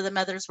only for the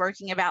mothers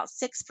working, about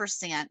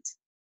 6%.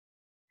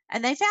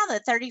 And they found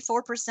that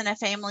 34% of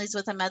families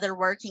with a mother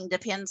working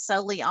depend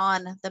solely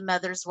on the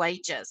mother's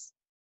wages.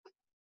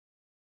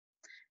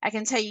 I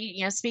can tell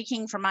you,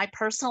 speaking from my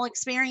personal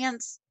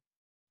experience,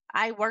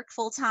 I work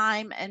full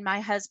time and my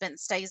husband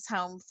stays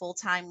home full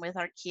time with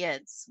our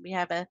kids. We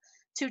have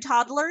two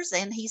toddlers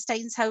and he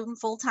stays home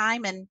full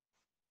time, and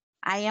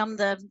I am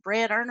the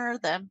bread earner,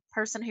 the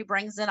person who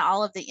brings in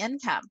all of the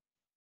income.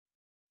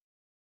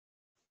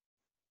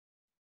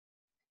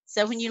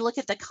 So when you look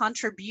at the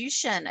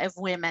contribution of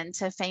women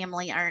to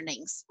family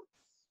earnings,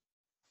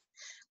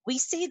 we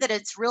see that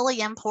it's really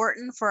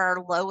important for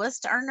our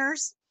lowest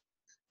earners.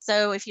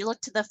 So if you look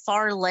to the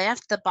far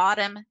left, the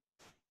bottom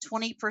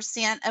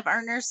 20% of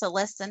earners, so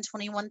less than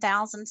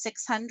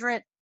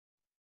 21,600,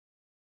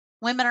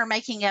 women are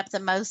making up the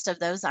most of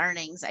those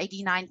earnings,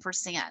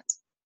 89%.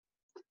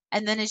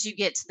 And then as you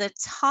get to the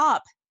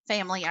top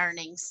family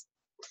earnings,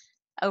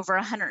 over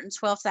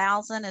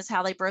 112,000 is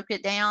how they broke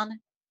it down.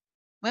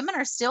 Women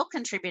are still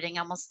contributing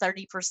almost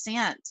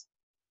 30%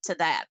 to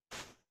that.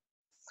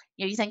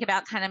 You think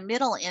about kind of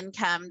middle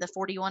income, the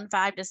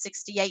 41.5 to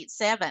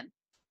 68.7.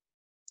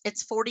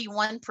 It's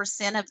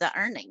 41% of the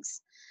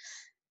earnings.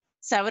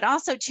 So I would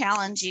also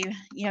challenge you,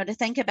 to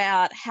think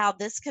about how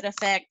this could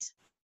affect,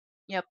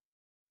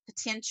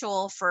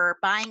 potential for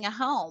buying a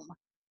home,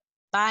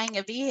 buying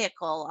a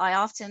vehicle. I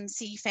often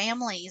see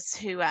families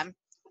who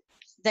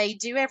they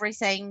do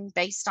everything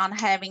based on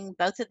having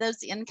both of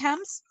those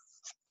incomes.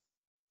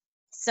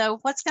 So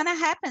what's going to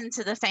happen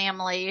to the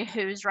family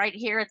who's right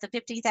here at the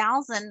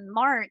 50,000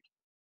 mark,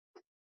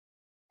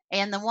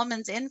 and the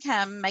woman's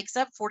income makes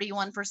up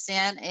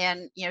 41%,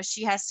 and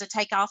she has to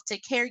take off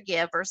to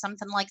caregive or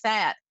something like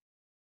that,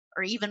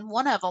 or even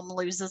one of them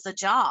loses a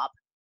job?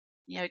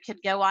 It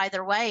could go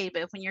either way,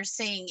 but when you're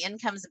seeing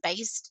incomes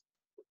based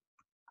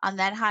on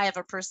that high of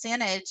a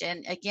percentage,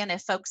 and again,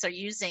 if folks are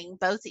using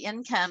both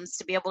incomes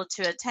to be able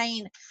to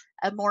attain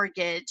a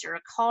mortgage or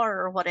a car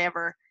or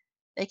whatever,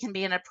 they can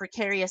be in a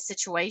precarious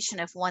situation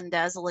if one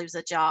does lose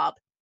a job.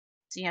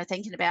 So,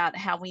 thinking about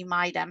how we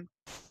might,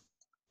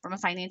 from a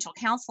financial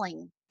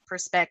counseling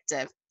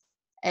perspective,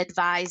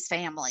 advise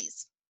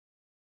families,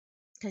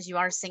 because you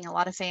are seeing a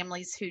lot of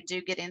families who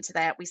do get into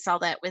that. We saw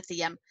that with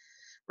the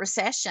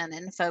recession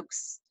and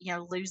folks,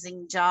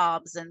 losing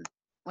jobs and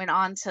went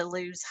on to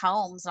lose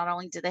homes. Not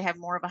only did they have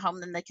more of a home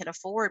than they could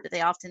afford, but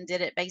they often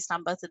did it based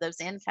on both of those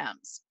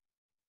incomes.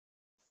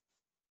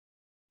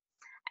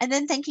 And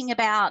then thinking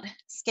about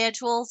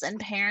schedules and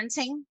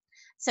parenting.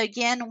 So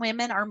again,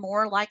 women are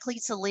more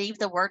likely to leave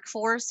the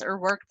workforce or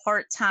work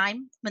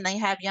part-time when they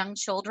have young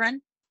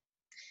children.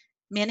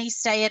 Many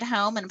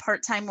stay-at-home and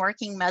part-time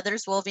working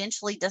mothers will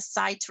eventually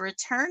decide to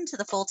return to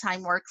the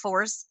full-time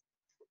workforce.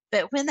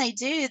 But when they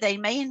do, they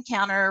may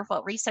encounter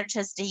what research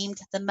has deemed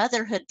the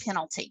motherhood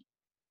penalty.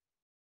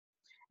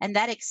 And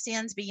that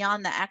extends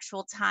beyond the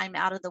actual time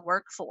out of the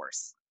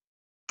workforce.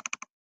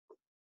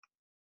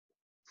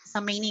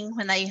 So meaning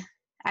when they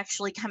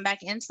actually come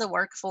back into the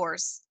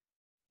workforce,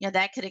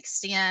 that could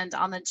extend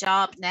on the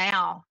job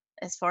now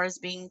as far as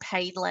being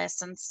paid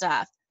less and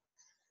stuff.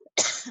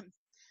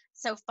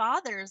 So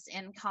fathers,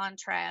 in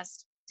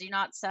contrast, do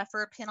not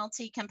suffer a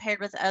penalty compared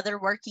with other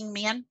working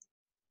men.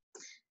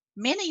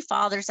 Many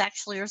fathers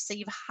actually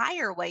receive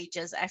higher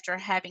wages after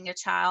having a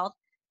child,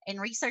 and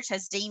research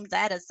has deemed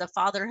that as the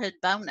fatherhood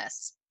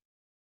bonus.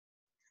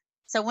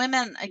 So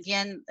women,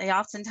 again, they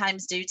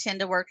oftentimes do tend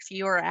to work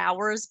fewer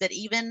hours, but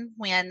even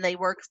when they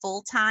work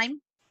full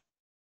time,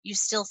 you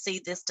still see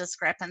this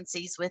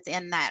discrepancies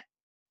within that.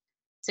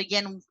 So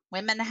again,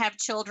 women have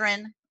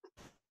children,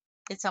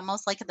 it's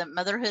almost like the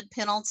motherhood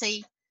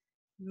penalty.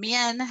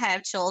 Men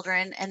have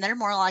children, and they're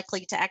more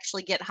likely to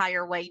actually get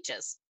higher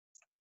wages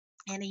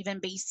and even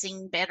be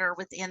seen better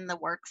within the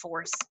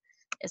workforce,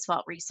 is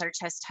what research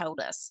has told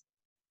us.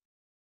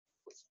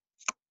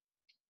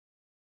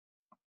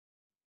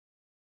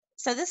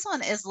 So this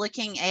one is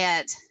looking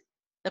at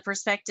the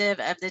perspective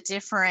of the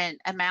different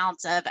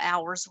amounts of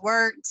hours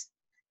worked,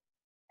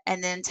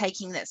 and then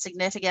taking that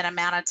significant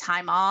amount of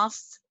time off,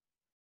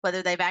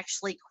 whether they've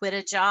actually quit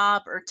a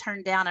job or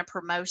turned down a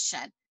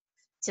promotion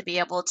to be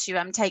able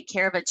to take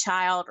care of a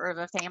child or of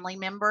a family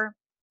member.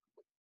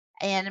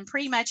 And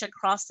pretty much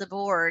across the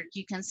board,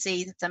 you can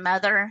see that the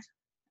mother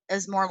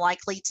is more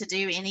likely to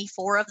do any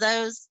four of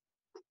those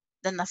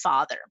than the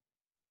father.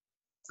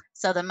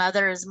 So the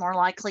mother is more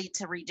likely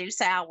to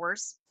reduce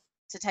hours,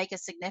 to take a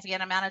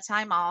significant amount of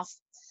time off,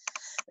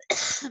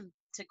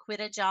 to quit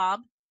a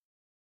job,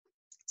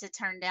 to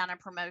turn down a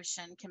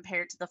promotion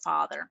compared to the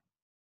father.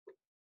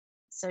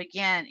 So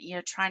again,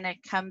 trying to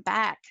come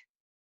back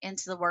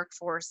into the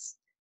workforce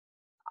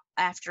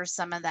after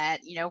some of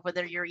that,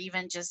 whether you're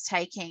even just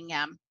taking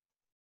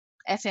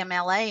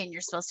FMLA and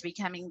you're supposed to be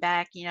coming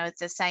back, at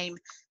the same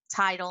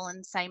title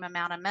and same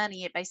amount of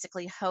money, it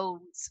basically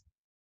holds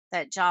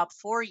that job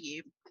for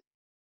you.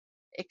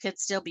 It could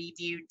still be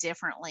viewed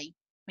differently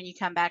when you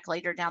come back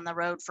later down the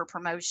road for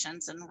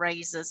promotions and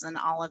raises and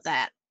all of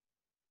that.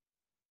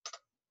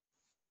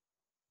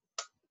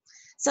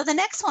 So the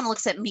next one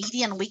looks at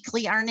median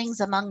weekly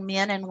earnings among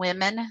men and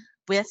women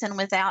with and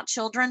without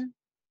children.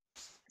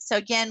 So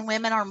again,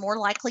 women are more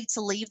likely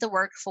to leave the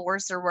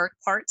workforce or work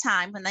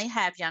part-time when they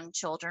have young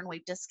children.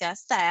 We've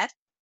discussed that.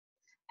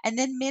 And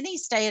then many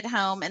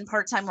stay-at-home and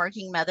part-time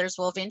working mothers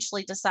will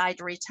eventually decide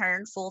to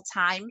return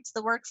full-time to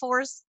the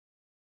workforce.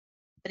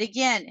 But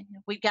again,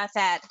 we've got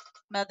that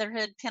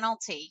motherhood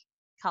penalty,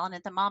 calling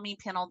it the mommy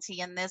penalty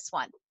in this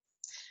one.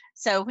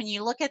 So when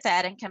you look at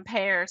that and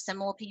compare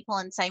similar people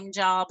in same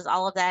jobs,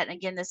 all of that, and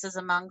again, this is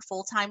among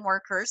full-time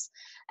workers,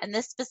 and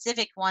this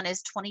specific one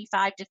is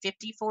 25 to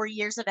 54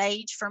 years of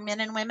age for men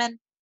and women.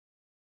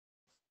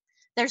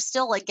 There's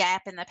still a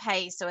gap in the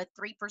pay, so a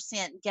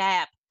 3%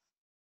 gap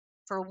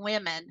for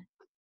women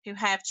who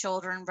have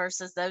children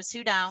versus those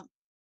who don't.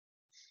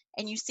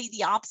 And you see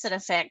the opposite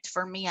effect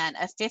for men,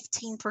 a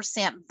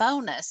 15%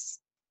 bonus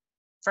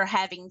for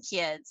having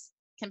kids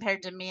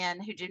compared to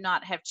men who do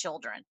not have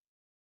children.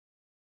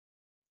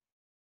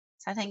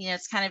 So I think,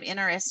 it's kind of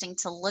interesting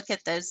to look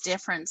at those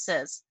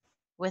differences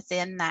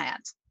within that.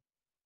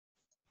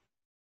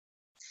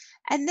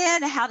 And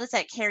then how does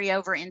that carry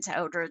over into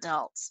older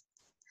adults?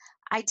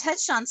 I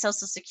touched on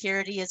Social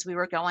Security as we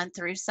were going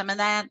through some of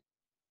that.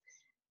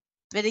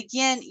 But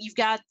again, you've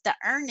got the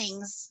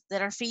earnings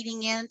that are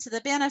feeding into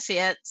the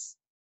benefits,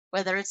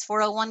 whether it's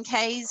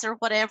 401ks or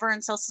whatever,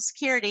 and Social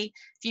Security.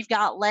 If you've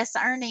got less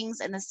earnings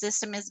and the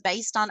system is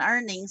based on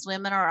earnings,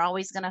 women are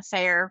always going to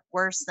fare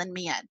worse than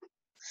men.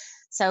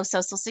 So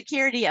Social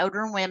Security,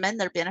 older women,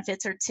 their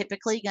benefits are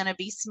typically going to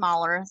be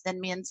smaller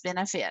than men's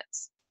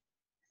benefits.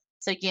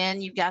 So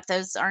again, you've got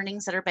those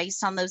earnings that are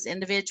based on those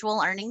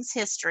individual earnings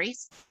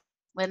histories.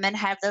 Women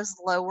have those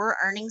lower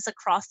earnings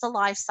across the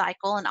life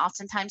cycle and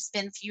oftentimes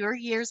spend fewer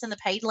years in the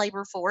paid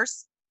labor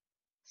force.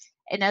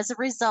 And as a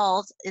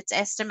result, it's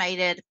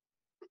estimated,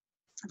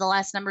 the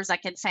last numbers I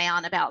could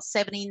find, about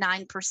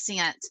 79%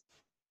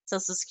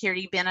 Social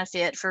Security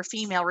benefit for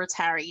female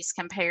retirees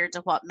compared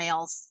to what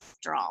males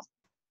draw.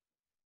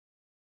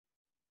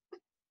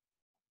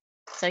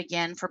 So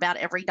again, for about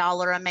every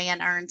dollar a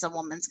man earns, a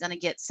woman's going to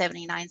get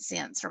 79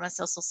 cents from a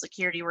Social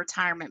Security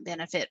retirement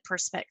benefit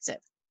perspective.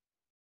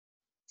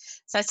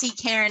 So I see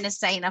Karen is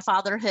saying a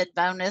fatherhood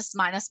bonus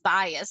minus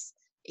bias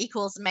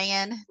equals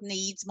man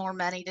needs more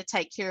money to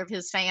take care of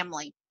his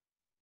family.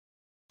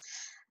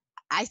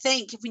 I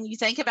think when you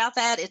think about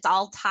that, it's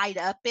all tied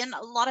up in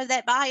a lot of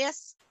that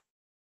bias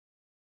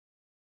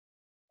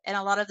and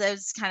a lot of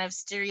those kind of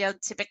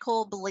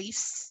stereotypical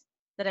beliefs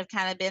that have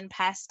kind of been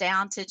passed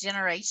down to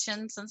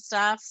generations and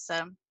stuff.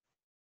 So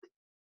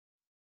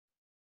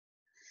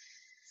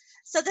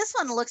this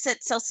one looks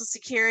at Social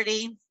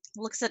Security,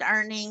 looks at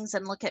earnings,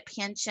 and look at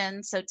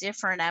pensions, so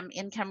different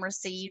income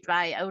received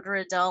by older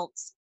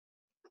adults.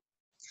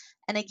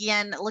 And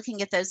again,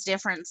 looking at those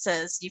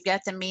differences, you've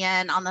got the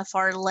men on the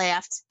far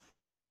left,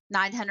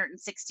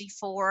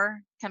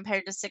 964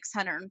 compared to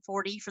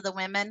 640 for the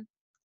women.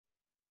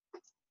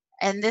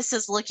 And this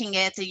is looking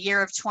at the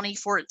year of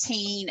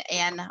 2014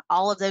 and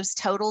all of those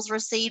totals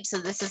received. So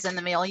this is in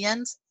the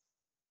millions.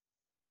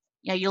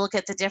 You look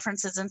at the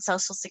differences in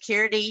Social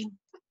Security,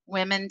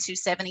 women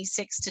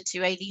 276 to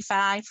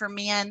 285 for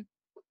men.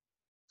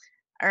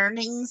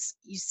 Earnings,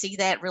 you see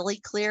that really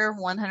clear,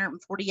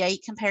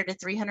 148 compared to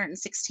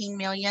 316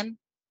 million.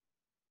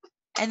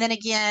 And then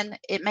again,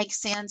 it makes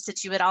sense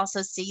that you would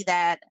also see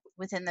that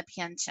within the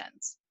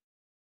pensions.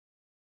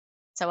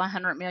 So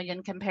 100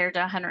 million compared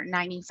to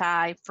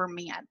 195 for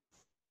men.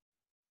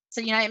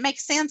 So, it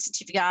makes sense that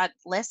you've got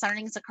less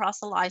earnings across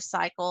the life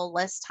cycle,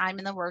 less time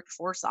in the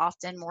workforce,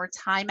 often more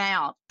time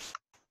out,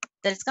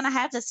 that it's going to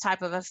have this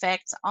type of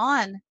effect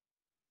on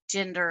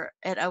gender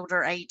at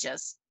older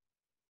ages.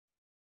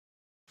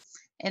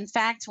 In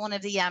fact, one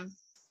of the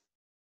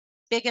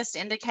biggest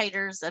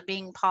indicators of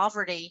being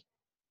poverty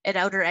at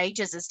older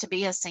ages is to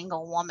be a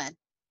single woman.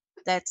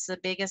 That's the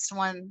biggest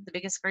one, the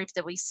biggest group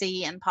that we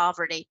see in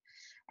poverty.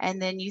 And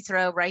then you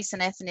throw race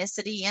and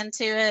ethnicity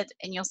into it,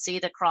 and you'll see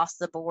it across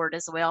the board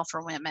as well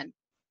for women.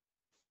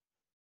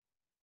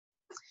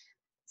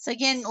 So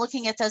again,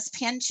 looking at those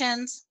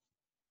pensions,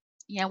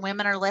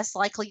 women are less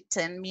likely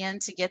than men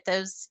to get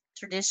those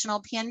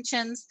traditional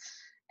pensions.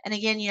 And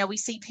again, we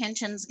see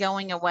pensions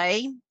going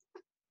away,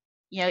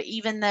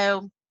 even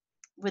though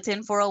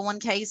within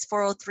 401ks,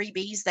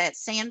 403bs, that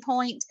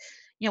standpoint,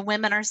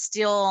 women are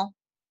still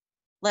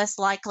less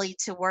likely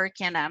to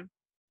work in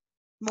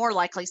more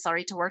likely,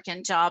 to work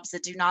in jobs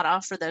that do not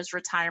offer those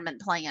retirement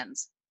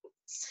plans.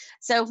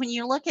 So when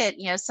you look at,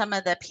 some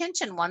of the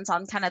pension ones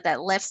on kind of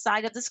that left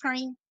side of the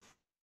screen,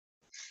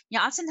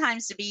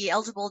 Oftentimes to be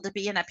eligible to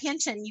be in a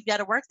pension, you've got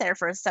to work there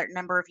for a certain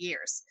number of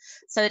years.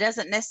 So it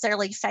doesn't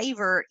necessarily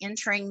favor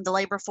entering the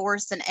labor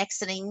force and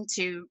exiting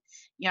to,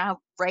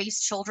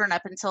 raise children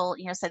up until,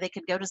 say they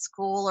could go to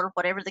school or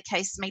whatever the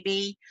case may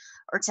be,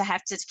 or to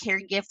have to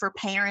caregive for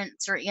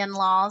parents or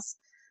in-laws.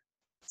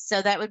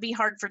 So that would be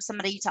hard for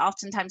somebody to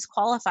oftentimes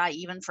qualify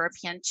even for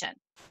a pension.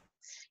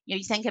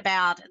 You think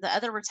about the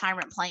other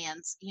retirement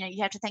plans,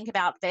 you have to think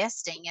about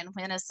vesting and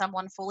when is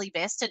someone fully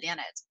vested in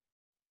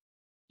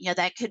it.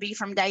 That could be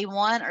from day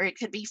one or it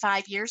could be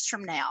 5 years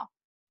from now.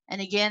 And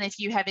again, if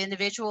you have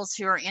individuals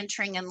who are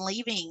entering and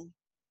leaving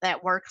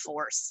that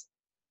workforce,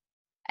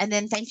 and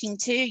then thinking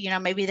too,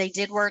 maybe they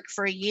did work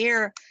for a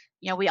year,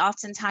 we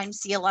oftentimes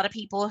see a lot of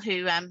people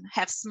who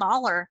have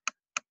smaller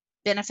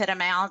benefit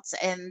amounts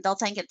and they'll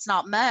think it's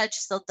not much.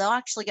 So they'll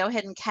actually go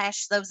ahead and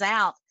cash those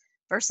out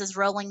versus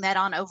rolling that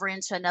on over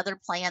into another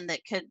plan that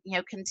could,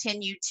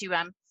 continue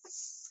to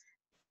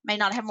may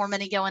not have more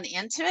money going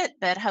into it,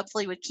 but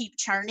hopefully would keep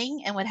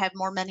churning and would have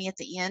more money at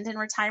the end in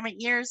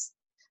retirement years.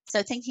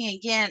 So thinking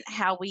again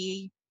how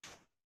we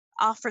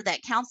offer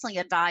that counseling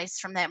advice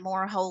from that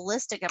more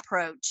holistic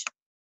approach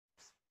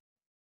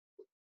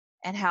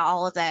and how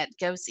all of that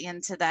goes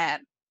into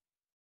that.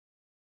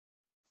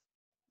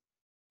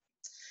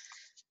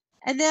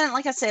 And then,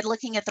 like I said,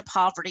 looking at the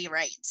poverty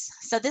rates.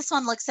 So this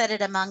one looks at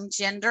it among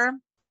gender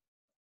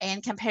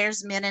and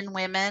compares men and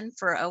women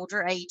for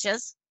older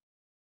ages.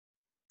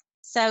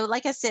 So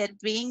like I said,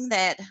 being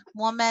that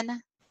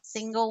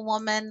single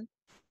woman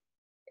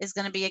is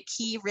going to be a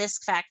key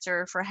risk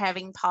factor for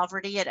having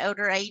poverty at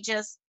older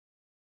ages.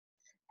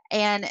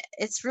 And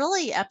it's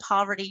really a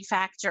poverty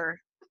factor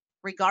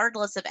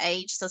regardless of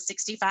age. So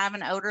 65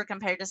 and older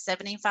compared to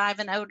 75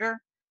 and older.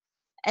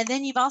 And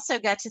then you've also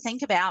got to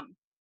think about,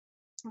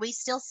 we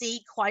still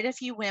see quite a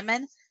few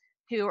women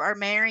who are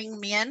marrying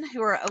men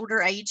who are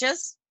older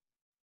ages.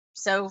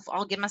 So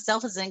I'll give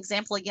myself as an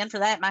example again for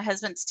that. My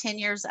husband's 10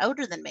 years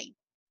older than me.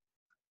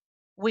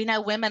 We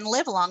know women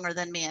live longer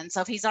than men.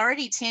 So if he's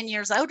already 10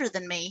 years older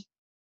than me,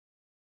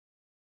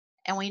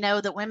 and we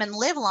know that women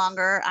live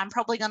longer, I'm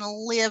probably going to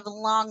live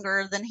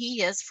longer than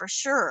he is for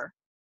sure.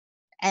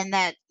 And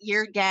that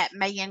year gap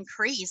may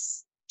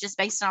increase just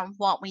based on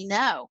what we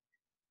know.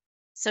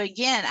 So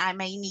again, I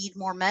may need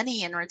more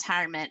money in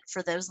retirement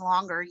for those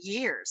longer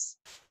years.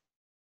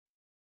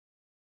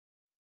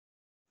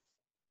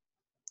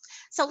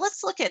 So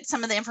let's look at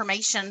some of the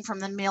information from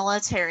the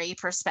military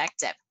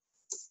perspective.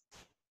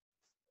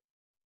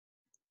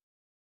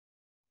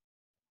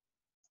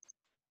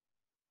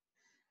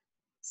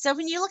 So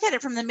when you look at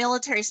it from the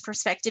military's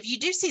perspective, you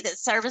do see that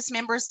service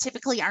members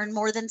typically earn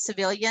more than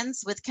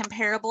civilians with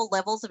comparable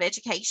levels of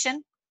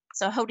education.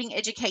 So holding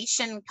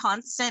education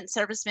constant,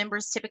 service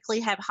members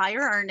typically have higher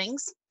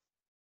earnings.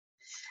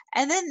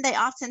 And then they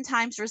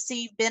oftentimes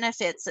receive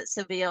benefits that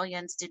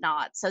civilians do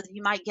not. So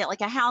you might get like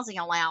a housing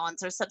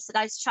allowance or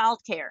subsidized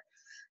childcare,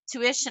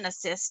 tuition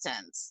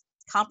assistance,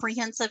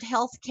 comprehensive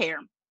health care,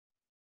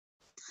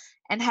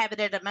 and have it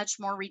at a much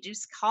more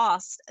reduced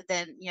cost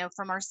than,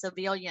 from our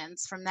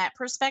civilians from that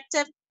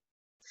perspective.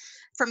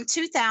 From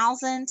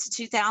 2000 to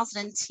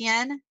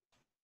 2010,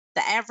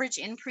 the average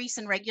increase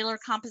in regular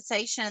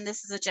compensation, and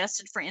this is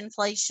adjusted for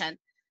inflation,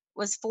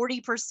 was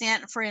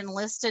 40% for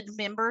enlisted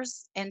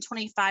members and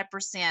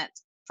 25%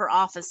 for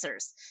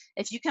officers.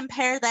 If you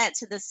compare that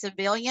to the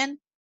civilian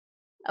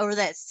over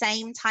that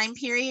same time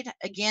period,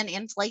 again,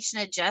 inflation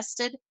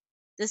adjusted,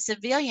 the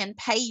civilian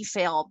pay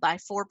fell by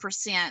 4%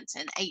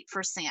 and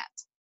 8%.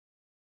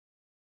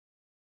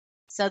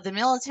 So the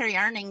military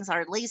earnings are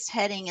at least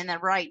heading in the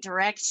right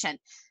direction.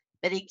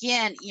 But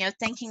again,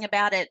 thinking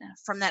about it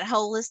from that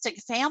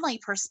holistic family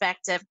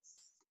perspective,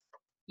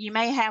 you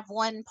may have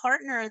one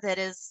partner that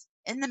is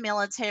in the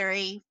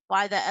military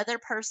while the other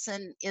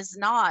person is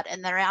not,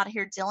 and they're out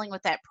here dealing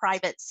with that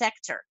private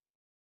sector.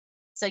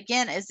 So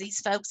again, as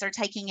these folks are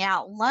taking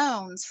out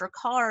loans for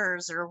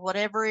cars or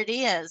whatever it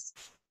is,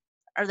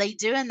 are they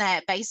doing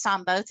that based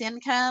on both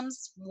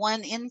incomes,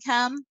 one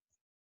income?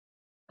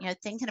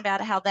 Thinking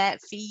about how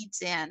that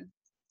feeds in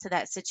to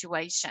that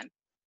situation.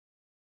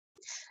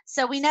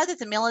 So we know that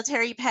the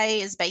military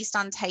pay is based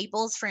on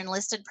tables for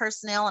enlisted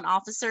personnel and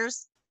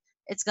officers.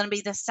 It's going to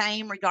be the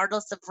same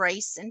regardless of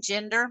race and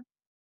gender.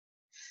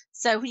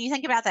 So when you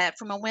think about that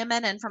from a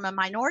women and from a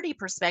minority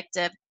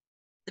perspective,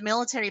 the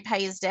military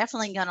pay is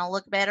definitely going to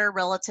look better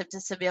relative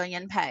to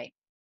civilian pay.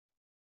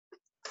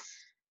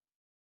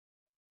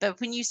 But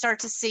when you start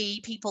to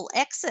see people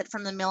exit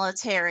from the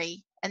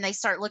military and they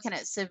start looking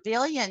at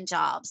civilian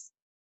jobs,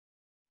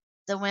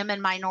 the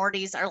women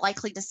minorities are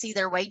likely to see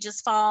their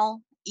wages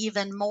fall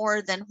even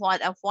more than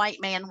what a white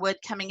man would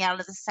coming out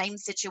of the same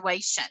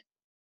situation.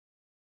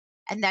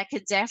 And that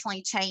could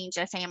definitely change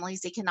a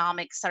family's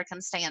economic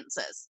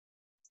circumstances.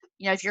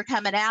 If you're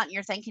coming out and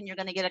you're thinking you're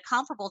going to get a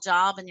comparable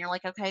job and you're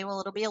like, okay, well,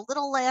 it'll be a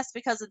little less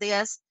because of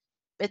this,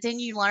 but then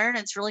you learn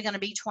it's really going to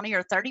be 20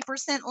 or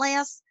 30%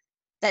 less,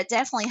 that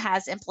definitely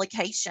has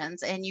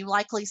implications, and you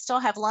likely still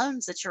have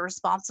loans that you're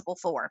responsible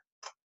for.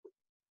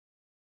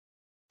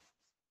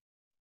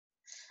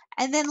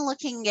 And then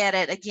looking at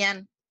it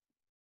again,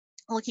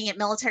 looking at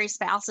military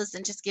spouses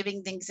and just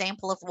giving the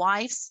example of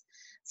wives.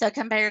 So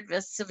compared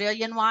with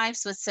civilian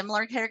wives with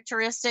similar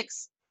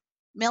characteristics,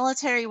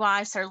 military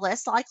wives are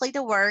less likely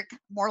to work,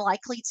 more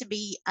likely to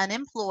be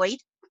unemployed,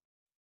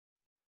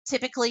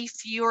 typically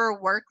fewer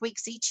work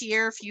weeks each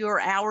year, fewer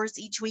hours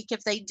each week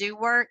if they do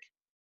work.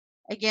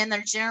 Again,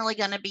 they're generally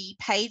going to be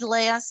paid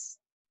less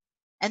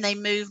and they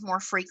move more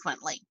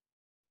frequently.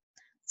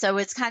 So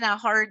it's kind of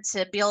hard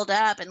to build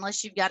up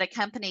unless you've got a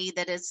company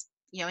that is,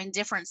 in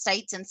different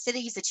states and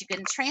cities that you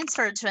can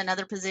transfer to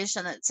another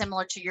position that's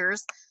similar to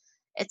yours.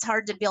 It's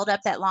hard to build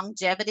up that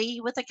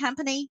longevity with a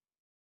company,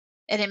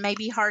 and it may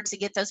be hard to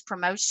get those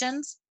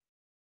promotions.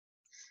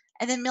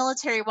 And then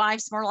military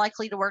wives more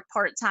likely to work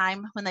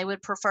part-time when they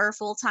would prefer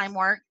full-time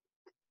work.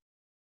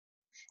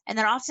 And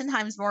they're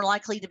oftentimes more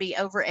likely to be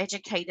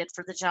overeducated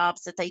for the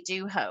jobs that they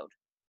do hold.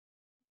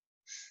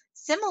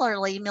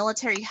 Similarly,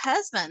 military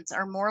husbands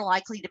are more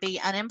likely to be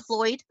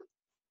unemployed,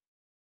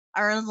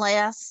 earn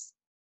less,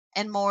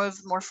 and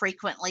more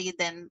frequently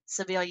than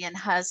civilian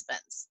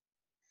husbands.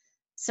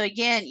 So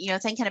again,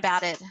 thinking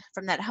about it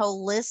from that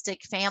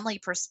holistic family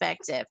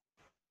perspective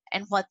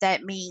and what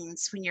that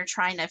means when you're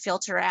trying to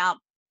filter out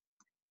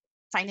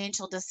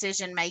financial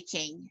decision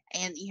making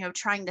and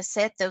trying to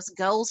set those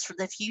goals for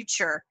the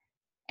future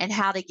and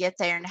how to get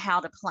there and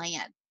how to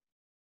plan.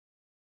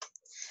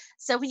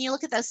 So when you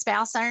look at those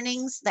spouse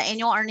earnings, the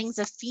annual earnings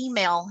of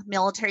female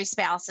military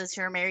spouses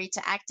who are married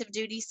to active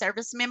duty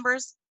service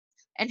members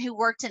and who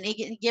worked in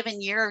a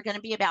given year are going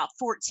to be about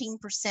 14%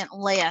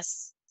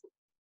 less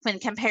when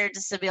compared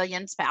to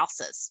civilian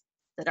spouses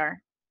that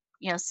are,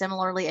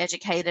 similarly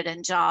educated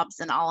in jobs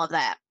and all of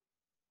that.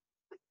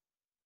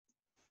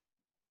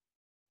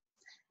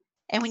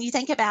 And when you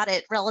think about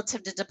it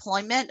relative to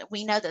deployment,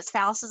 we know that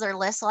spouses are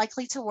less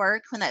likely to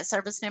work when that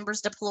service member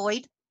is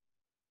deployed.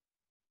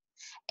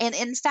 And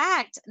in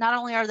fact, not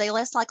only are they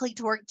less likely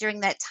to work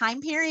during that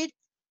time period,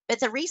 but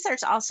the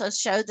research also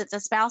showed that the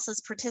spouse's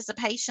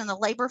participation in the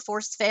labor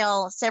force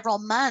fell several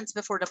months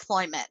before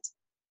deployment.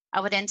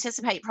 I would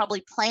anticipate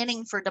probably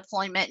planning for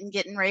deployment and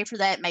getting ready for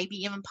that, maybe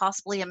even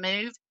possibly a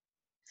move.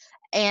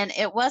 And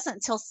it wasn't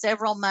until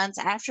several months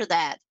after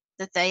that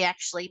that they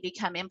actually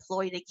become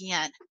employed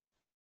again.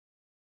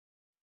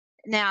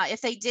 Now, if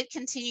they did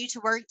continue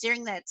to work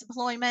during that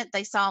deployment,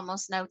 they saw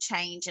almost no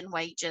change in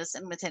wages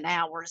and within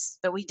hours.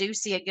 But we do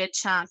see a good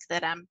chunk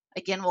that,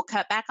 again, will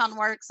cut back on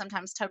work,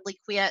 sometimes totally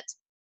quit,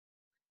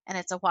 and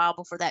it's a while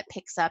before that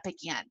picks up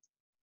again.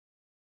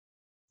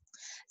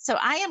 So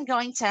I am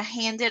going to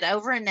hand it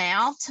over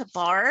now to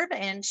Barb,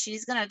 and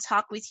she's going to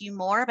talk with you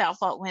more about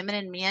what women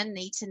and men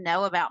need to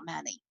know about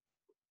money.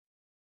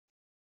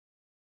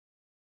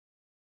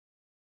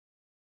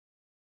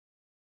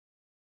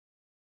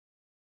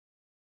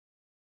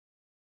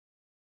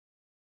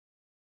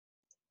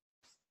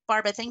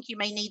 Barb, I think you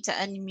may need to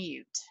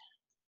unmute.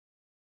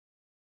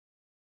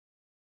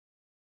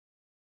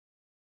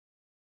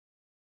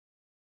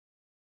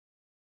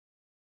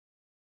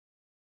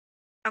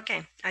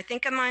 Okay, I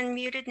think I'm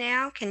unmuted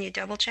now. Can you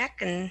double check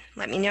and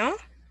let me know?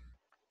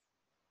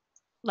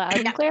 Loud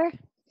and Yeah. clear.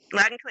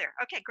 Loud and clear.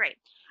 Okay, great.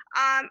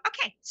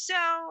 Okay, so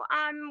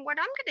what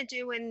I'm going to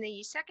do in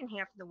the second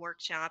half of the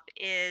workshop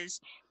is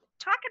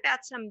talk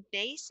about some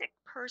basic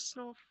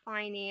personal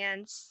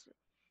finance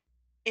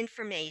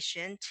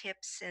information,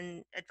 tips,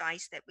 and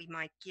advice that we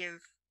might give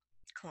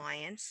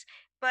clients,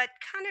 but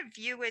kind of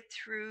view it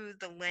through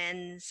the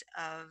lens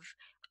of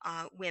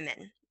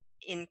women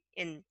in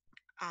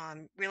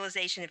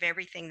realization of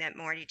everything that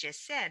Marty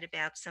just said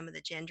about some of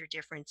the gender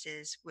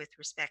differences with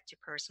respect to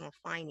personal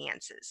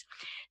finances.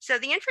 So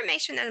the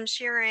information that I'm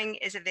sharing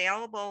is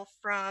available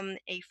from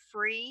a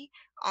free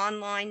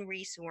online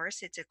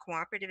resource. It's a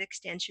cooperative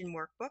extension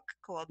workbook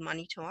called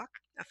Money Talk,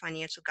 a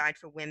financial guide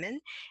for women,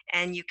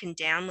 and you can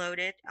download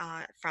it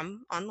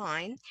from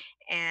online.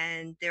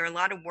 And there are a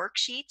lot of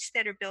worksheets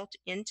that are built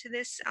into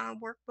this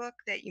workbook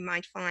that you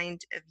might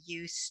find of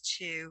use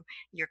to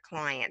your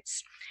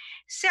clients.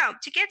 So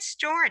to get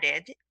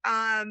started,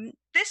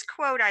 this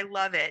quote, I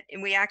love it,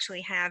 and we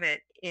actually have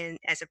it in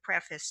as a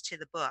preface to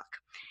the book.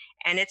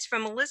 And it's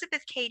from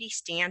Elizabeth Cady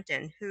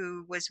Stanton,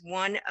 who was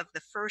one of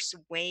the first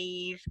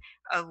wave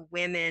of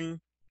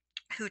women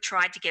who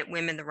tried to get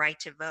women the right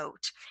to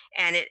vote.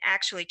 And it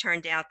actually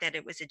turned out that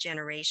it was a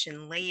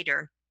generation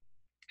later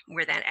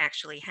where that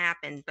actually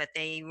happened, but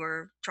they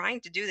were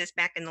trying to do this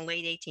back in the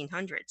late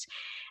 1800s.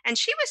 And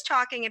she was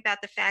talking about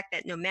the fact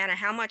that no matter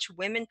how much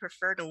women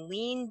prefer to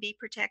lean, be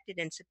protected,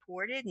 and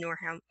supported, nor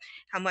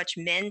how much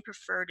men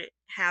prefer to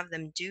have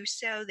them do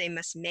so, they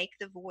must make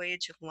the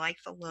voyage of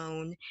life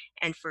alone.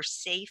 And for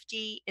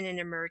safety in an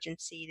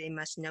emergency, they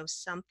must know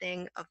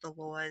something of the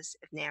laws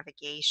of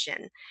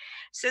navigation.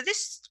 So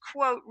this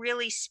quote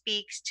really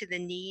speaks to the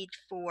need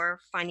for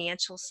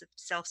financial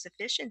self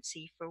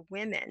sufficiency for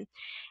women.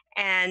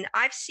 And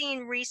I've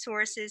seen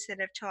resources that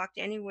have talked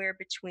anywhere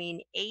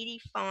between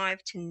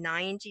 85 to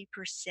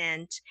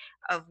 90%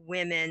 of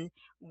women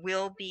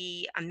will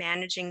be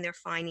managing their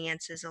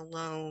finances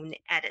alone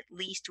at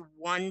least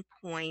one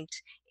point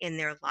in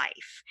their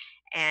life.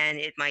 And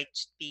it might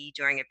be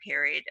during a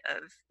period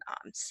of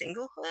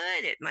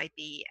singlehood, it might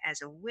be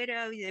as a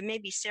widow. There may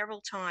be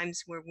several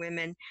times where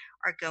women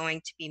are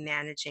going to be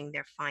managing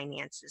their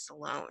finances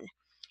alone.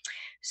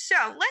 So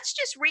let's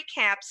just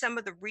recap some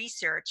of the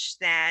research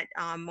that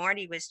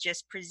Marty was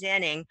just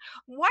presenting.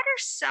 What are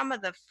some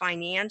of the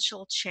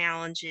financial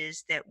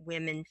challenges that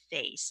women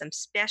face? Some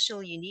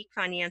special, unique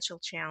financial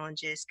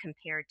challenges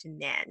compared to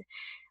men.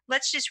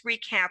 Let's just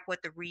recap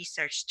what the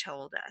research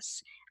told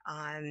us.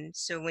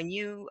 So, when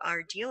you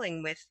are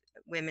dealing with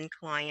women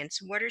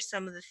clients, what are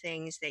some of the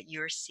things that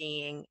you're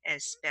seeing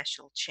as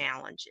special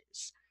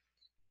challenges?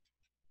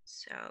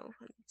 So,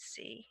 let's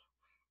see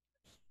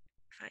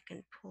if I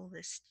can pull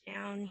this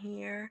down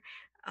here.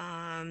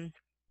 Um,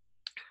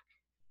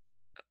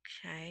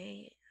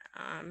 Okay.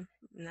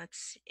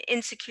 That's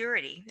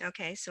insecurity.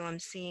 Okay, so I'm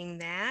seeing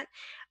that.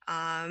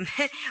 Um,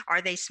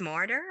 are they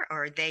smarter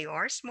or they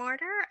are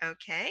smarter?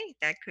 Okay,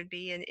 that could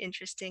be an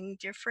interesting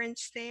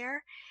difference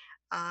there.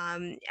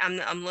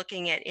 I'm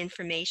looking at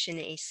information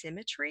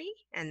asymmetry,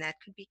 and that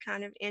could be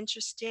kind of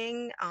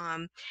interesting,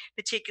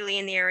 particularly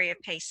in the area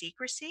of pay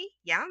secrecy.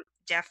 Yeah,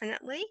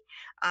 definitely.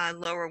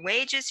 Lower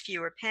wages,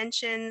 fewer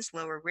pensions,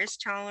 lower risk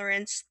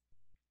tolerance.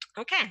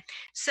 Okay,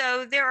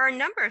 so there are a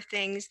number of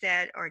things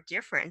that are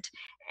different,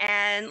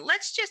 and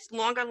let's just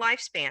longer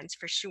lifespans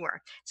for sure.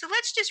 So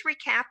let's just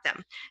recap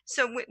them.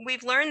 So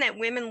we've learned that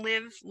women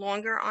live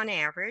longer on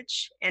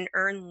average and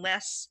earn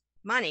less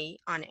money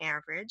on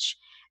average.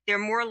 They're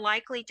more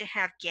likely to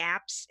have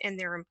gaps in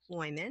their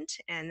employment,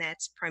 and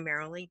that's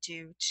primarily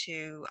due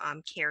to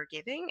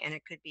caregiving, and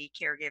it could be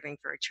caregiving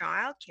for a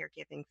child,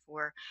 caregiving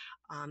for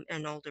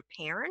an older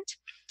parent,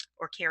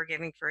 or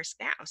caregiving for a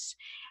spouse.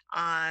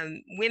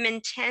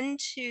 Women tend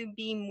to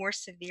be more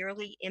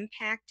severely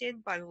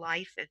impacted by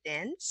life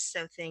events,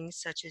 so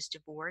things such as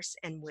divorce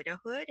and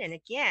widowhood. And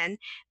again,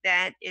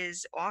 that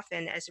is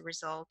often as a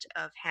result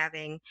of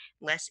having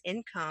less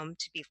income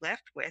to be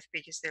left with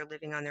because they're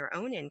living on their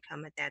own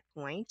income at that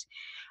point.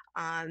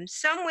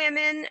 Some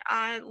women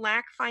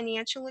lack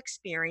financial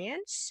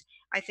experience.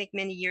 I think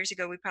many years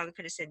ago we probably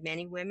could have said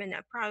many women.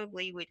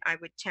 I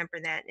would temper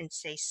that and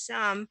say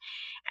some.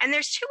 And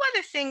there's two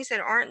other things that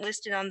aren't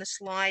listed on the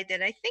slide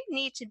that I think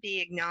need to be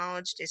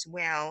acknowledged as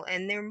well.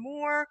 And they're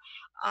more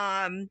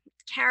um,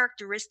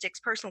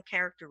 characteristics, personal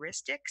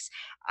characteristics.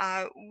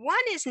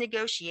 One is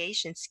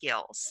negotiation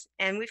skills,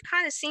 and we've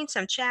kind of seen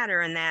some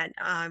chatter in that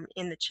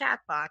in the chat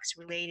box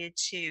related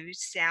to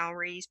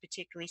salaries,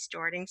 particularly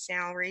starting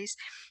salaries.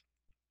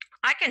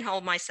 I can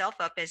hold myself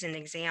up as an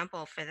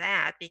example for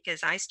that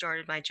because I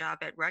started my job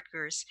at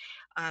Rutgers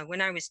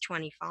when I was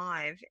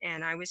 25,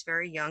 and I was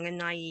very young and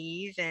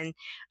naive and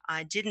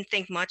didn't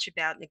think much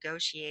about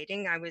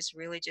negotiating. I was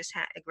really just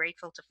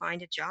grateful to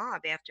find a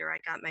job after I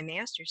got my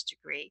master's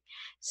degree.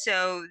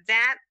 So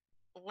that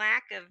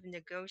lack of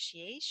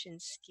negotiation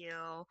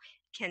skill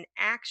can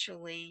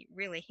actually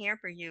really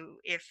hamper you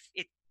if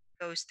it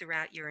goes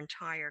throughout your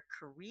entire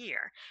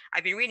career.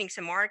 I've been reading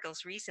some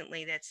articles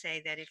recently that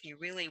say that if you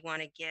really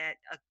want to get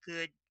a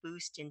good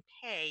boost in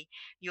pay,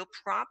 you'll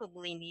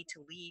probably need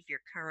to leave your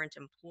current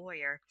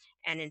employer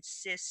and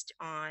insist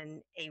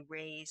on a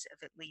raise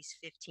of at least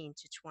 15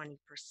 to 20%.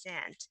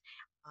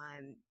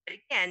 But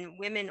again,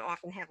 women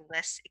often have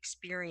less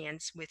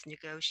experience with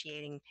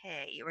negotiating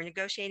pay or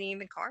negotiating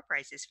even car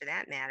prices for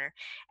that matter,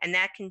 and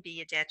that can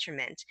be a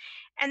detriment.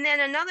 And then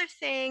another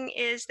thing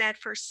is that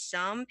for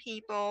some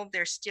people,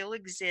 there still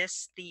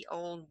exists the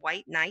old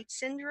white knight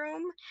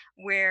syndrome,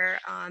 where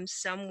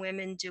some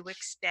women do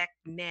expect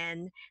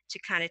men to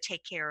kind of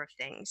take care of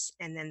things,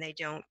 and then they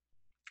don't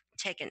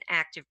take an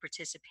active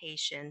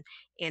participation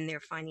in their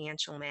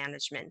financial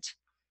management.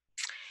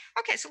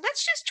 Okay, so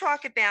let's just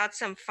talk about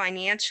some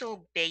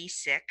financial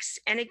basics.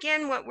 And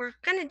again, what we're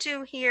going to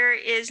do here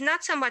is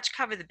not so much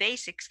cover the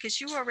basics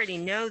because you already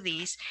know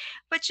these,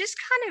 but just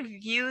kind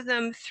of view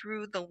them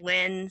through the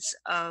lens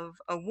of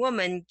a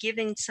woman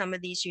given some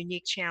of these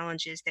unique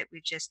challenges that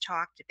we've just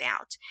talked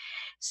about.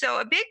 So,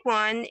 a big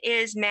one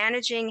is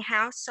managing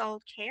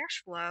household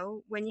cash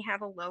flow when you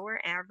have a lower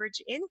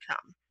average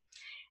income.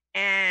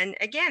 And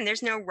again,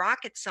 there's no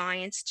rocket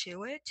science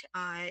to it.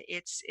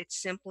 It's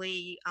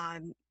simply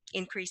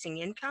increasing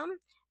income,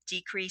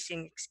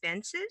 decreasing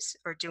expenses,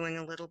 or doing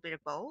a little bit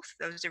of both.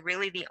 Those are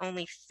really the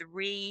only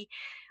three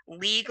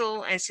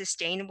legal and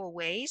sustainable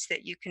ways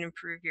that you can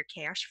improve your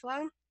cash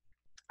flow.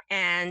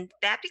 And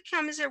that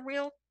becomes a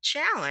real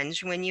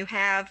challenge when you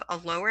have a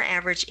lower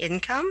average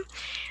income.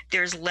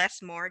 There's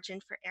less margin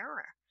for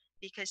error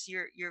because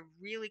you're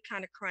really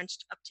kind of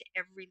crunched up to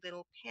every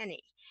little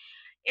penny.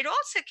 It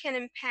also can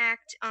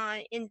impact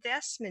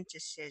investment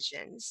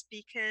decisions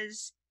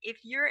because if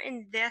you're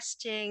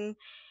investing,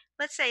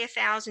 let's say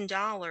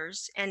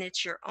 $1,000 and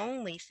it's your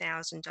only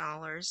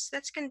 $1,000,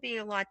 that's going to be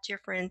a lot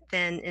different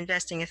than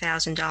investing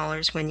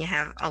 $1,000 when you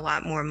have a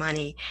lot more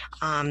money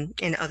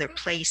in other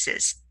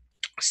places.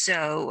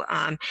 So,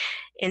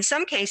 in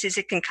some cases,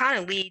 it can kind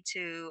of lead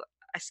to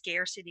a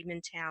scarcity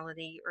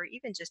mentality or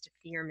even just a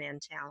fear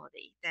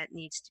mentality that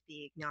needs to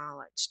be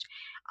acknowledged.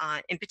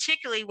 And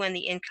particularly when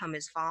the income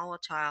is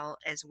volatile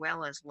as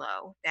well as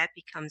low, that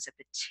becomes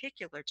a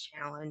particular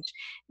challenge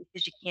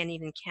because you can't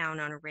even count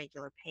on a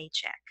regular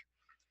paycheck.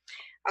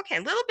 Okay,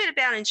 a little bit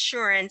about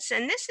insurance,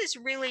 and this is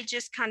really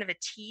just kind of a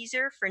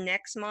teaser for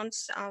next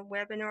month's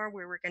webinar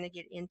where we're going to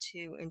get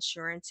into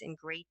insurance in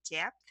great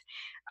depth.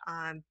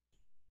 Um,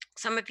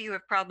 some of you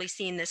have probably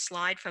seen this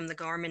slide from the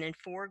Garmin and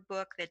Ford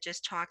book that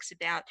just talks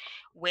about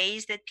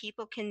ways that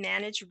people can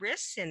manage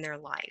risks in their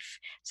life.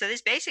 So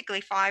there's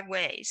basically 5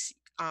 ways.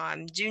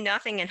 Do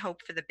nothing and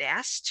hope for the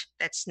best.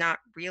 That's not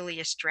really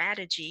a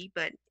strategy,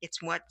 but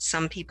it's what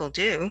some people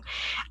do.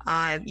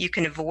 You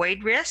can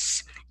avoid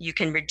risks. You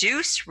can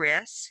reduce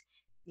risks.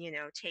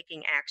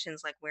 Taking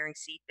actions like wearing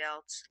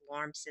seatbelts,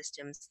 alarm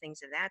systems, things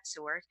of that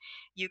sort.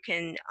 You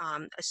can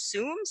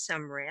assume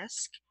some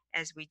risk,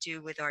 as we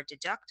do with our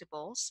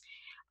deductibles,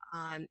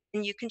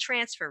 and you can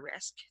transfer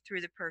risk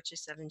through the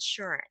purchase of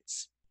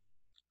insurance.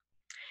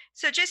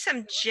 So just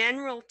some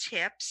general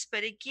tips,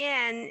 but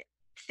again,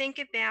 think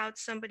about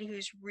somebody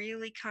who's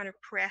really kind of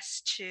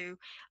pressed to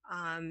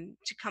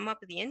come up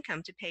with the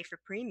income to pay for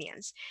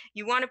premiums.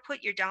 You want to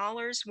put your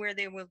dollars where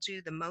they will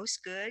do the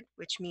most good,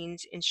 which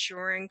means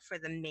insuring for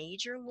the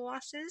major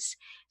losses.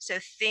 So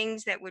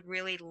things that would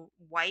really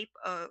wipe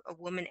a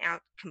woman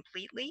out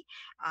completely,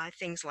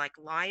 things like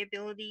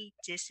liability,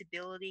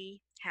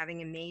 disability,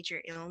 having a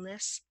major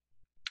illness.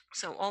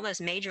 So all those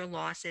major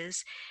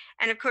losses.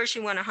 And of course,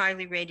 you want a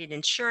highly rated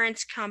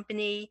insurance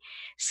company,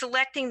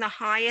 selecting the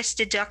highest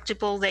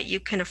deductible that you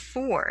can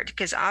afford,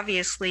 because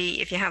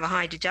obviously if you have a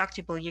high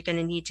deductible, you're going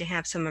to need to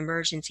have some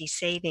emergency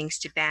savings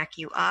to back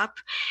you up.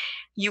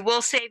 You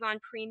will save on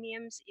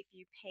premiums if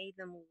you pay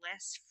them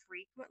less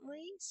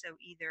frequently, so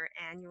either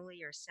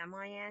annually or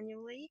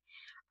semi-annually.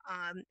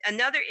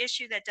 Another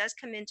issue that does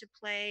come into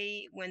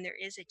play when there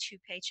is a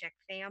two-paycheck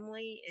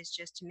family is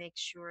just to make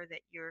sure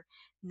that you're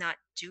not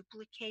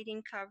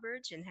duplicating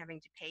coverage and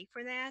having to pay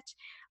for that.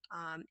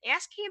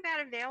 Asking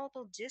about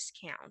available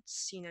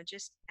discounts,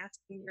 just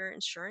asking your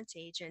insurance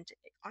agent,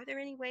 are there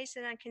any ways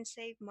that I can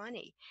save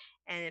money?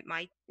 And it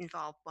might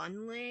involve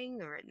bundling,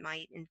 or it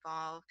might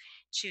involve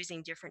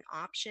choosing different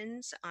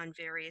options on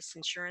various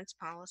insurance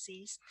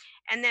policies.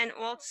 And then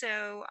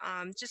also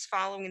just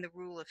following the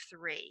rule of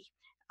three,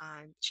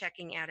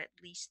 checking out at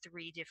least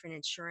 3 different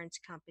insurance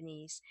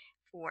companies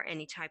for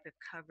any type of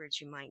coverage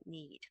you might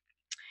need.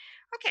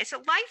 Okay, so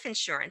life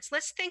insurance.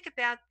 Let's think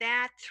about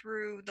that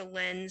through the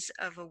lens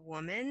of a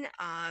woman.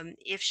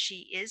 If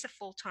she is a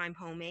full time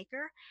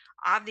homemaker,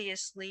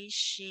 obviously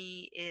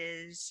she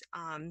is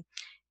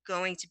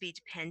going to be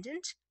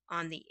dependent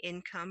on the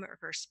income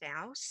of her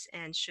spouse.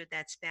 And should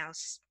that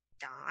spouse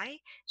die,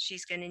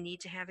 she's going to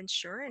need to have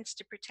insurance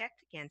to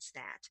protect against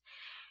that.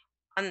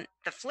 On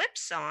the flip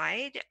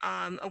side,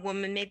 a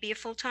woman may be a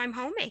full time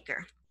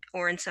homemaker.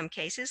 Or in some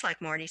cases,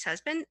 like Marty's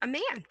husband, a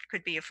man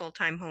could be a full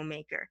time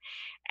homemaker.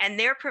 And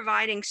they're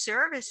providing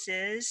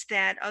services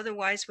that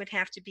otherwise would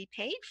have to be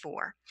paid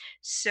for.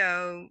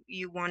 So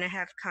you want to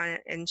have kind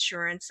of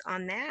insurance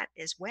on that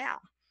as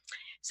well.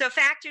 So,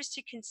 factors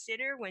to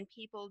consider when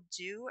people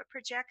do a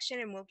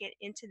projection, and we'll get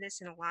into this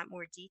in a lot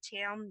more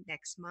detail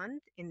next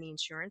month in the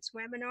insurance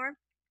webinar.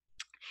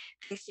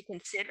 Things to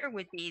consider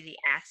would be the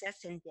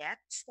assets and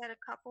debts that a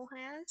couple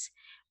has,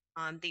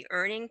 the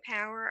earning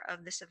power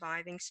of the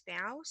surviving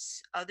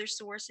spouse, other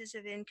sources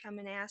of income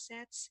and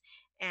assets,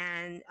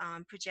 and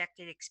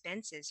projected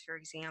expenses. For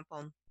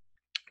example,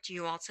 do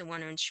you also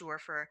want to insure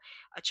for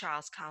a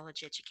child's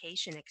college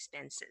education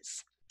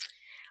expenses?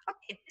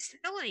 Okay,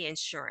 disability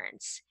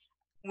insurance.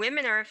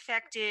 Women are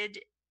affected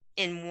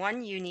in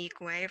one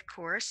unique way, of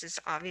course, is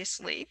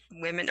obviously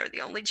women are the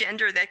only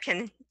gender that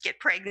can get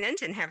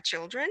pregnant and have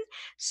children.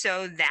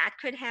 So that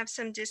could have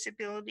some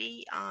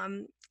disability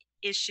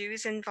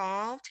issues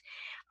involved.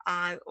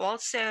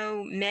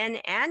 Also, men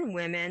and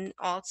women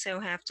also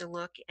have to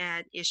look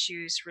at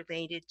issues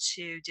related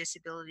to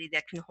disability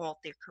that can halt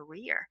their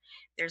career.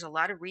 There's a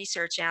lot of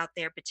research out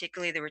there,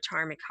 particularly the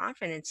Retirement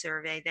Confidence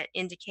Survey, that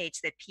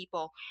indicates that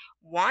people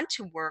want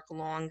to work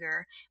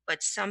longer,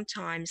 but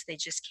sometimes they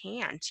just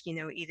can't,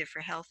 either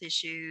for health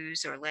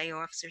issues or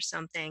layoffs or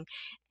something.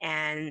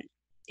 And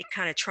it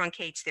kind of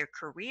truncates their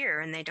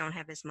career and they don't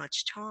have as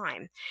much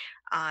time.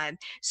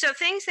 So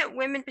things that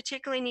women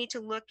particularly need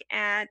to look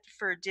at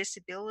for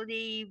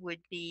disability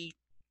would be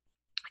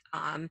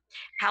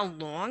how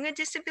long a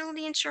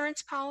disability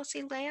insurance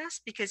policy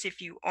lasts, because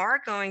if you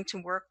are going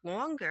to work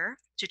longer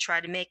to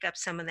try to make up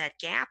some of that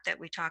gap that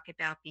we talked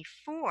about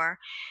before,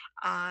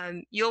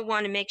 you'll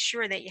want to make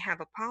sure that you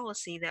have a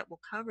policy that will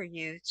cover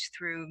you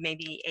through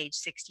maybe age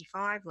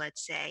 65,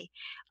 let's say,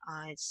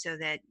 so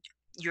that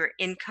your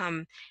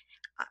income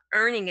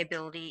earning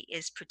ability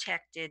is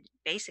protected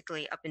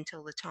basically up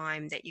until the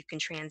time that you can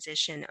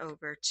transition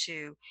over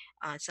to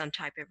some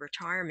type of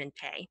retirement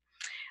pay.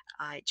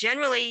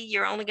 Generally,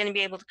 you're only going to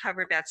be able to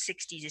cover about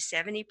 60 to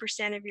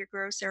 70% of your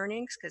gross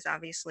earnings because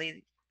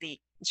obviously the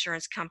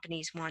insurance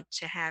companies want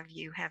to have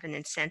you have an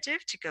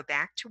incentive to go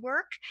back to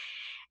work.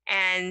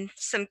 And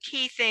some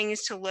key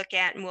things to look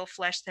at, and we'll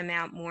flesh them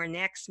out more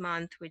next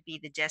month, would be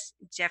the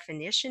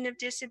definition of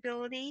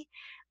disability,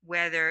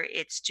 whether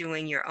it's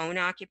doing your own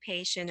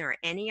occupation or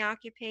any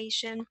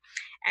occupation,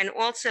 and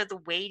also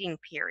the waiting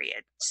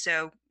period.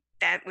 So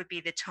that would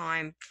be the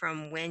time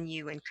from when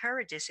you incur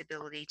a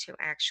disability to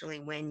actually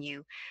when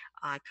you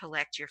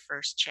collect your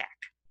first check.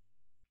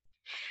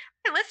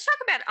 Okay, let's talk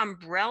about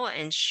umbrella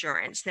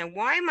insurance. Now,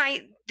 why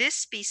might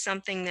this be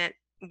something that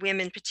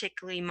women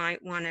particularly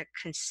might want to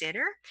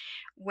consider?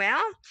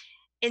 Well,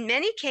 in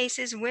many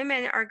cases,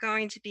 women are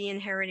going to be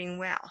inheriting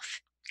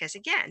wealth because,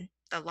 again,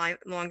 the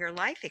longer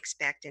life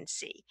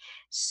expectancy.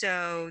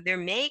 So there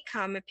may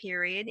come a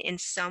period in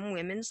some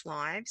women's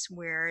lives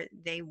where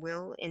they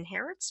will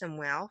inherit some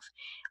wealth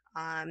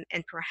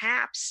and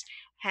perhaps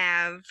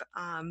have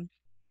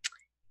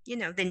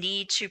the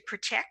need to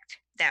protect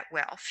that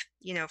wealth,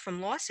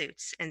 from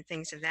lawsuits and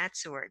things of that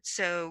sort.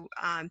 So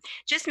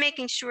just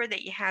making sure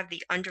that you have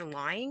the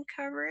underlying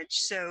coverage.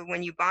 So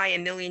when you buy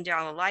 $1 million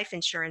life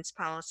insurance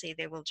policy,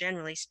 they will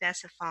generally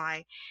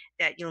specify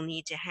that you'll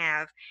need to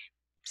have,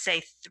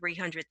 say,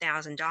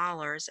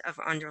 $300,000 of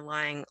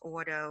underlying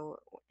auto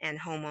and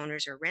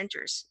homeowners or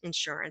renters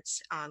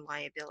insurance on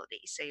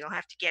liability. So you'll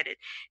have to get it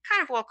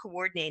kind of all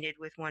coordinated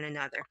with one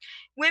another.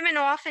 Women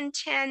often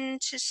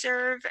tend to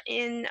serve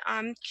in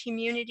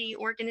community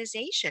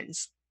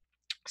organizations.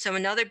 So,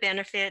 another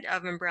benefit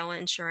of umbrella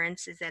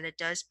insurance is that it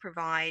does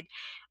provide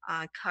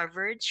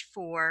coverage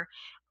for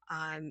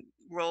um,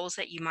 roles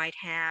that you might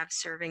have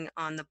serving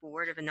on the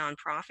board of a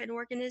nonprofit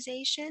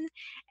organization,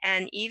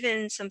 and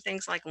even some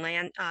things like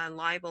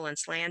libel and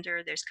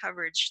slander. There's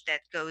coverage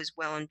that goes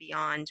well and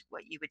beyond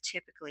what you would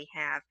typically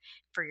have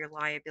for your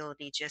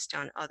liability just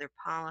on other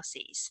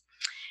policies.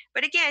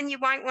 But again, you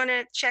might want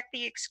to check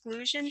the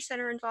exclusions that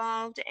are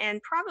involved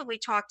and probably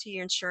talk to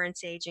your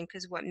insurance agent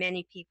because what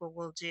many people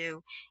will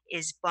do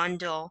is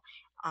bundle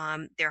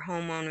their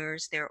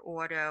homeowners, their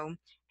auto,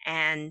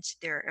 and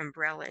their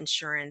umbrella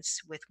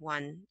insurance with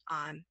one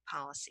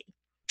policy.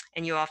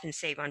 And you often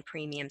save on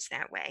premiums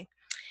that way.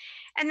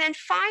 And then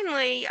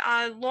finally,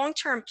 long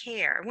term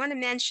care. I want to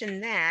mention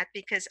that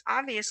because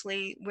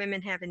obviously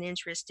women have an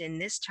interest in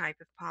this type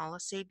of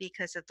policy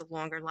because of the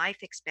longer life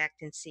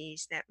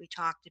expectancies that we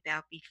talked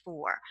about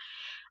before.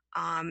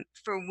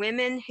 For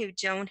women who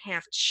don't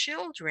have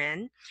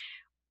children,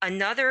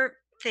 another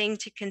thing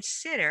to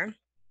consider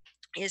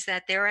is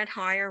that they're at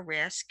higher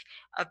risk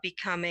of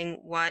becoming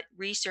what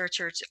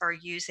researchers are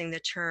using the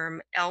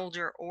term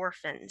elder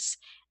orphans.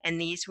 And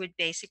these would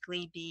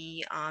basically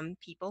be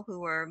people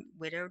who are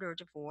widowed or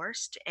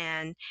divorced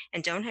and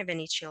don't have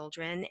any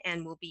children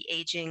and will be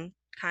aging.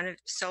 Kind of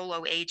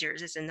solo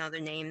agers is another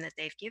name that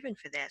they've given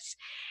for this.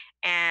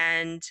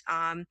 And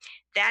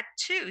that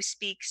too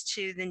speaks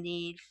to the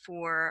need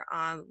for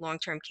long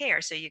term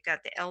care. So you've got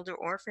the elder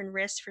orphan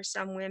risk for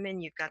some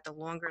women, you've got the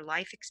longer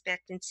life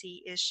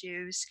expectancy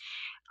issues.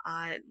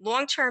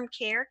 Long term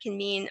care can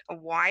mean a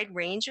wide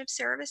range of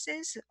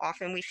services.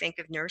 Often we think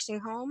of nursing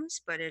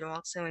homes, but it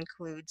also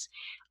includes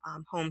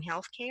home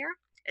health care,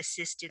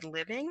 assisted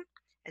living,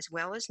 as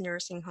well as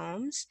nursing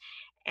homes.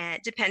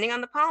 And depending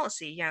on the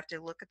policy, you have to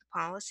look at the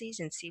policies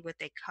and see what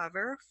they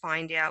cover,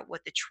 find out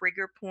what the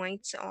trigger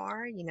points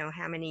are,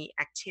 how many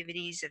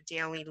activities of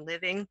daily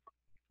living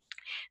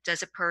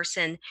does a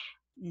person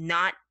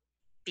not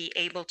be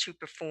able to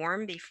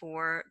perform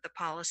before the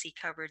policy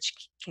coverage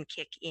can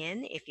kick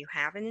in if you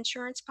have an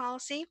insurance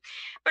policy.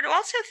 But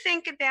also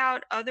think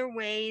about other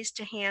ways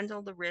to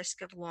handle the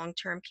risk of long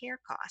term care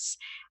costs.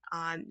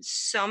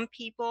 Some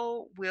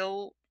people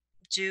will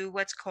do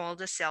what's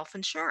called a self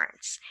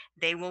insurance.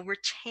 They will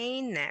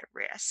retain that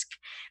risk.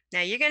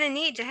 Now, you're going to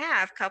need to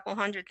have a couple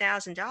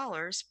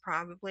 $100,000,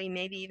 probably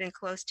maybe even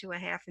close to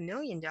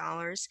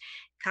 $500,000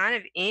 kind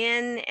of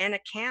in an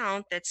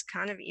account that's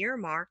kind of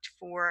earmarked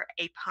for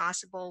a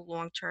possible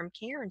long-term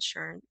care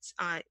insurance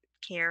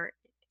care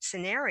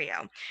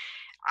scenario.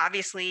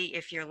 Obviously,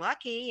 if you're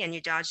lucky and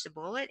you dodge the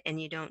bullet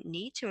and you don't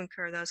need to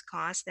incur those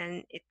costs,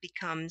 then it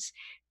becomes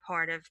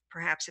part of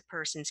perhaps a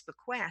person's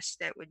bequest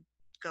that would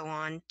go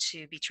on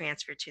to be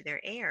transferred to their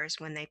heirs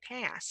when they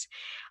pass.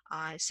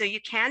 So you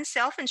can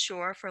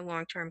self-insure for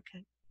long-term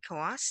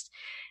costs.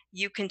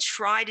 You can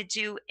try to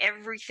do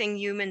everything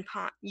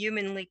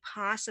humanly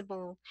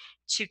possible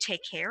to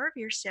take care of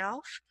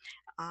yourself.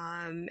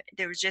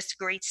 There was just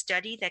a great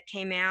study that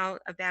came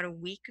out about a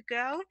week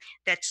ago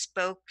that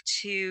spoke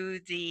to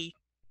the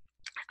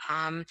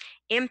um,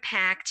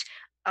 impact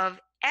of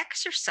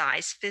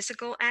exercise,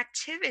 physical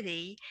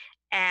activity,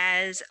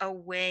 as a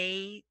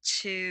way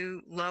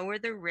to lower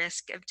the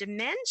risk of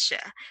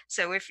dementia.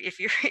 So if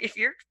you're if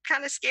you're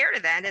kind of scared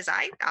of that, as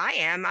I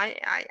am,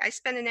 I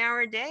spend an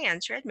hour a day on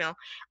treadmill,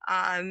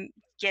 um,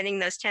 getting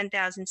those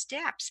 10,000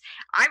 steps.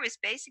 I was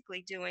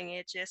basically doing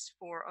it just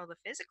for all the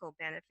physical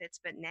benefits,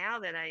 but now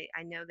that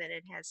I know that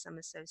it has some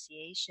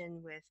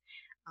association with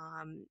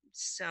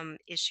some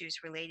issues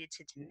related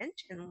to dementia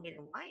in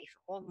later life,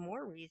 all the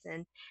more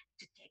reason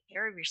to take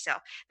care of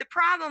yourself. The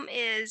problem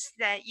is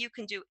that you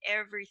can do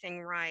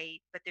everything right,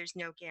 but there's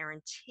no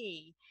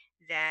guarantee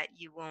that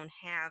you won't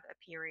have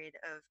a period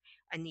of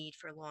a need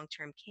for long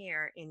term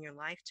care in your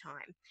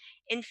lifetime.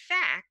 In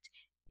fact,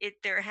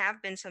 there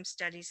have been some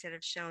studies that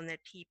have shown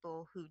that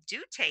people who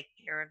do take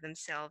care of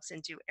themselves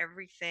and do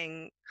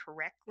everything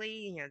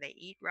correctly, they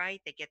eat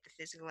right, they get the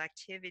physical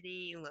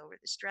activity, lower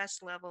the stress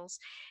levels,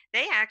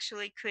 they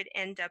actually could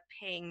end up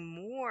paying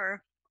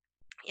more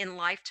in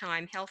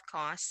lifetime health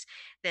costs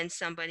than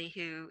somebody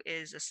who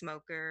is a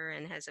smoker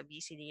and has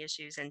obesity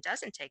issues and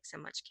doesn't take so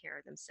much care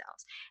of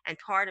themselves. And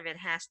part of it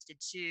has to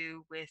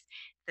do with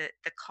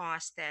the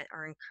costs that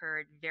are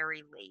incurred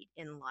very late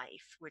in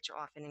life, which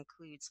often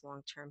includes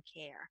long term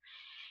care.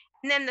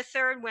 And then the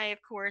third way, of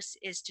course,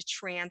 is to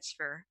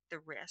transfer the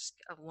risk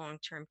of long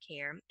term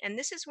care. And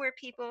this is where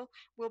people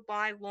will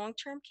buy long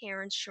term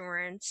care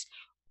insurance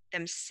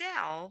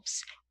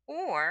themselves,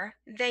 or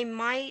they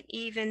might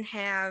even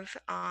have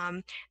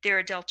their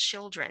adult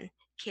children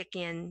kick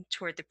in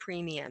toward the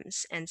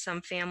premiums. And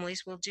some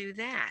families will do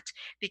that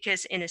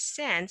because, in a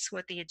sense,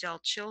 what the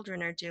adult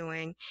children are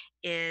doing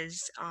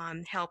is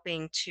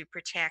helping to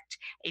protect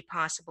a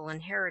possible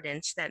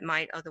inheritance that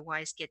might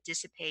otherwise get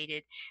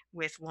dissipated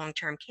with long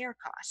term care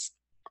costs.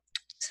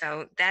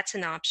 So that's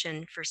an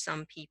option for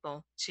some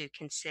people to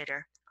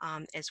consider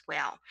as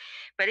well.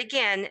 But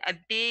again, a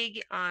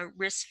big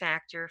risk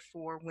factor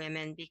for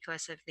women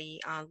because of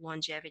the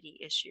longevity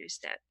issues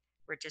that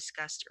were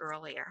discussed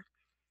earlier.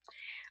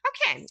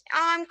 Okay,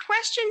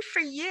 question for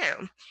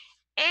you.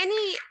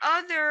 Any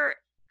other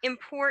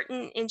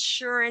important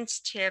insurance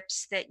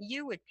tips that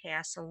you would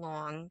pass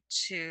along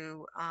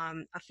to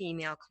a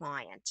female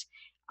client,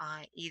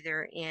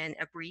 either in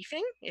a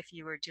briefing, if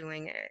you were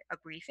doing a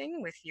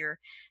briefing with your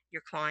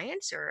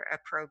clients, or a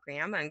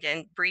program?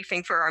 Again,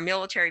 briefing for our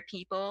military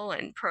people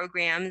and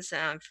programs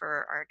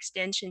for our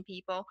extension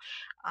people.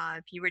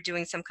 If you were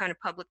doing some kind of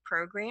public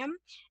program,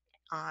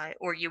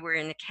 or you were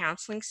in a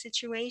counseling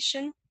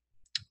situation,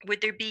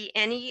 would there be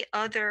any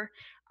other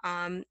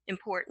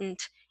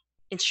important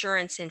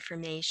insurance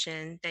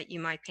information that you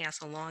might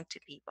pass along to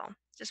people?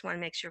 Just want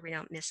to make sure we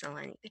don't miss on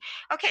anything.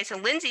 Okay, so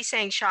Lindsay's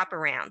saying shop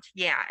around.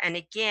 Yeah, and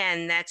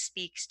again, that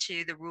speaks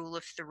to the rule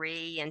of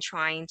three and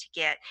trying to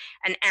get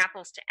an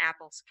apples to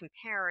apples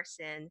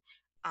comparison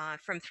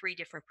from three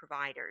different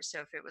providers. So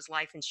if it was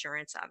life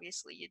insurance,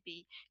 obviously you'd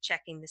be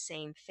checking the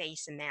same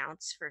face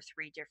amounts for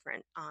three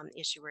different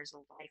issuers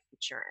of life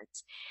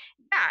insurance.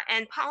 Yeah,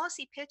 and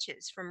policy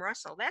pitches from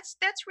Russell. That's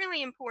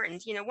really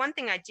important. One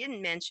thing I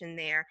didn't mention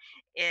there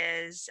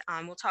is,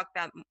 we'll talk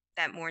about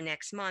that more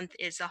next month,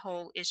 is the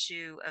whole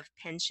issue of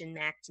pension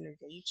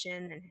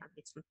maximization and how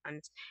they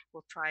sometimes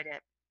will try to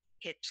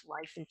pitch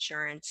life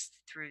insurance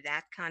through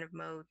that kind of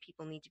mode.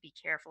 People need to be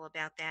careful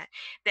about that.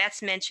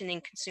 That's mentioned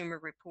in Consumer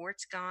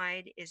Reports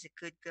Guide, is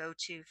a good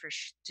go-to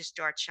to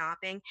start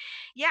shopping.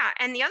 Yeah,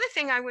 and the other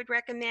thing I would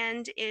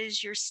recommend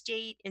is your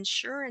state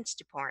insurance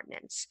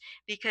departments,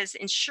 because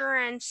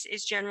insurance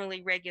is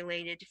generally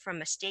regulated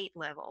from a state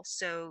level.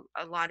 So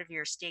a lot of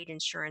your state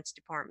insurance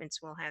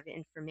departments will have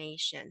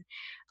information.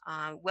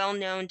 Well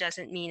known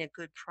doesn't mean a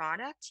good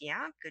product.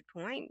 Yeah, good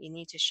point. You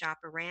need to shop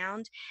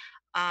around.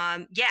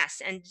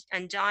 Yes,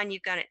 and Don,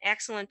 you've got an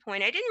excellent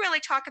point. I didn't really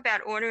talk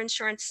about auto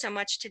insurance so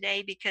much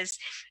today because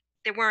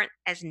there weren't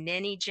as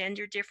many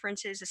gender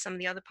differences as some of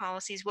the other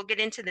policies. We'll get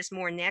into this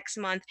more next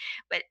month,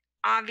 but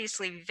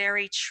obviously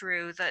very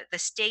true. The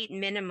state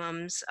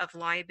minimums of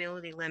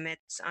liability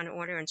limits on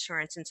auto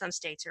insurance in some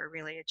states are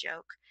really a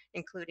joke,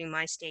 including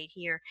my state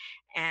here,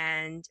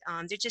 and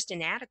they're just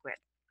inadequate.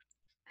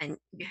 And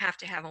you have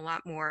to have a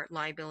lot more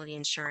liability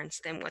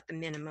insurance than what the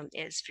minimum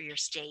is for your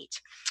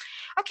state.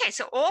 Okay,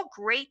 so all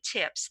great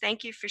tips.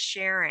 Thank you for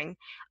sharing.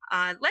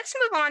 Let's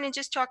move on and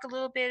just talk a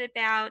little bit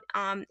about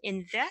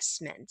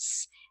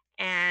investments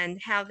and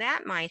how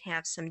that might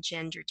have some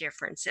gender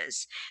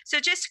differences. So,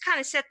 just to kind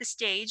of set the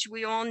stage,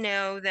 we all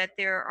know that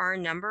there are a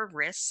number of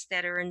risks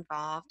that are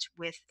involved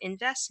with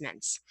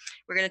investments.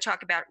 We're going to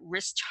talk about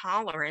risk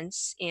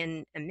tolerance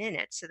in a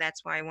minute. So,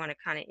 that's why I want to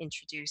kind of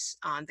introduce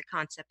the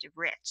concept of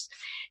risk.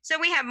 So,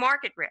 we have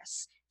market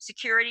risks.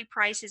 Security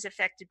prices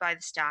affected by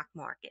the stock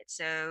market.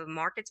 So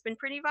market's been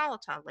pretty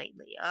volatile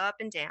lately, up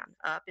and down,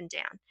 up and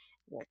down.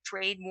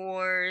 Trade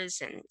wars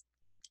and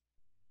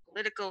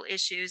political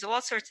issues,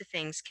 all sorts of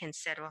things can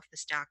set off the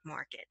stock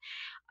market.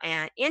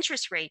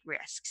 Interest rate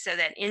risk, so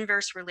that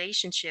inverse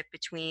relationship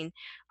between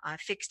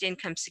fixed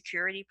income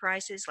security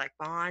prices like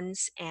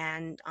bonds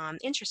and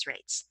interest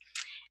rates.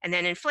 And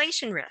then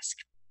inflation risk.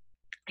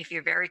 If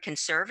you're very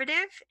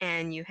conservative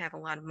and you have a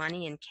lot of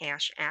money in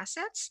cash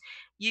assets,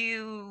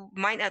 you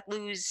might not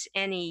lose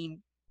any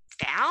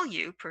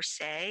value per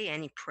se,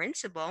 any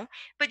principal,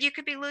 but you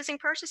could be losing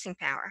purchasing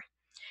power.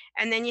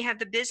 And then you have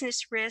the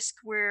business risk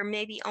where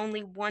maybe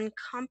only one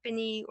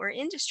company or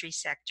industry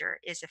sector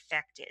is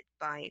affected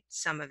by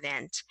some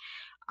event.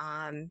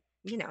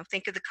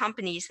 Think of the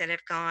companies that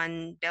have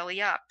gone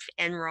belly up,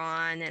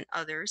 Enron and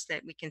others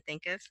that we can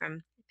think of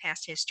from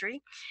past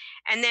history.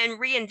 And then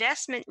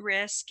reinvestment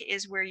risk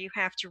is where you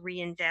have to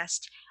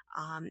reinvest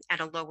at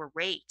a lower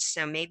rate.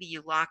 So maybe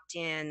you locked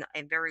in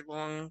a very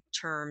long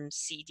term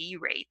CD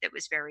rate that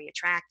was very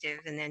attractive,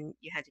 and then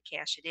you had to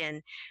cash it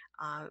in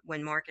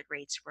when market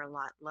rates were a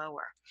lot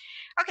lower.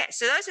 Okay,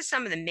 so those are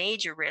some of the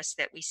major risks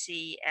that we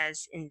see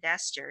as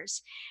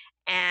investors.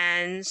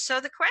 And so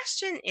the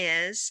question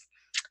is,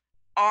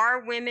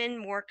 are women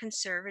more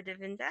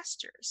conservative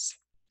investors?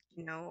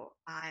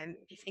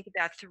 If you think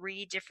about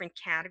three different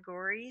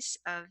categories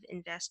of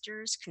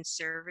investors: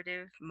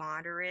 conservative,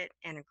 moderate,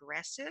 and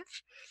aggressive.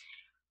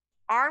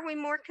 Are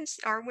women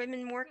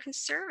more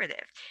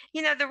conservative?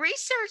 The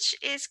research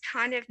is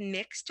kind of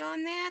mixed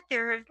on that.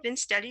 There have been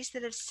studies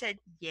that have said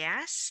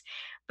yes,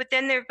 but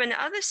then there have been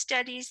other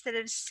studies that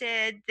have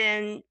said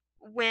then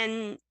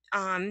when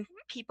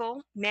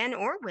people, men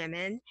or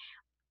women,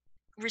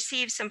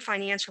 receive some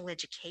financial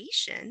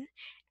education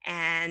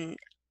and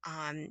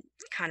um,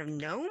 kind of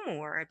know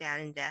more about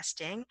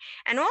investing,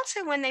 and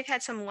also when they've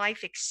had some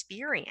life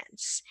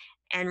experience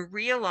and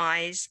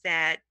realize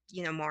that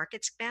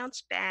markets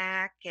bounce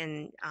back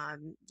and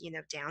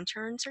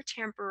downturns are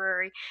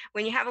temporary.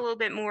 When you have a little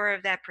bit more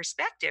of that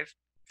perspective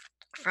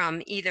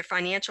from either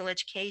financial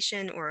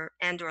education or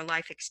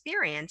life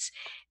experience,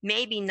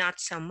 maybe not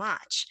so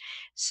much.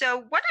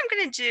 So what I'm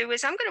going to do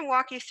is I'm going to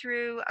walk you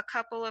through a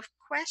couple of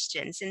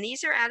questions, and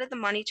these are out of the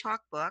Money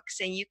Talk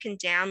books, and you can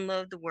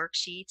download the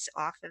worksheets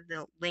off of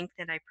the link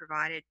that I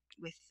provided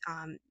with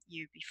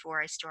you before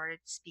I started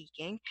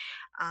speaking,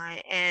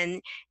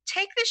 and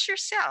take this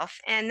yourself,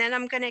 and then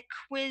I'm going to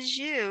quiz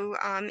you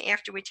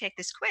after we take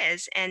this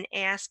quiz and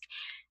ask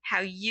how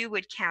you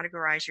would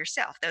categorize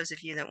yourself, those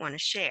of you that want to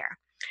share.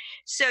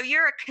 So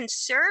you're a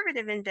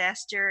conservative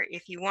investor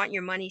if you want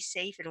your money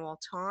safe at all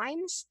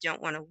times,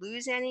 don't want to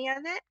lose any of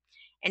it.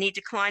 Any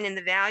decline in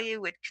the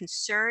value would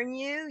concern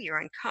you. You're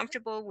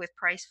uncomfortable with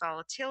price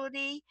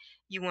volatility.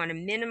 You want to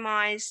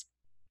minimize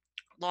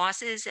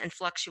losses and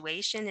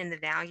fluctuation in the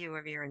value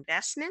of your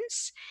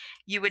investments.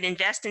 You would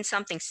invest in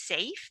something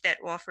safe that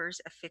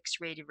offers a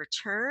fixed rate of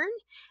return.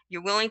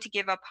 You're willing to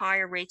give up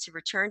higher rates of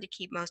return to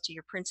keep most of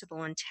your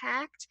principal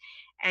intact.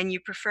 And you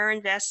prefer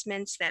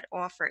investments that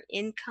offer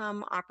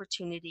income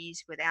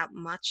opportunities without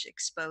much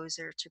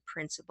exposure to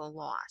principal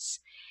loss.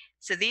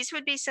 So these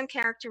would be some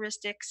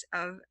characteristics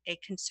of a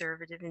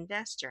conservative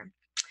investor.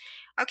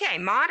 Okay,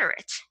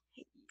 moderate.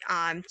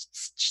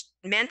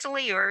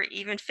 Mentally or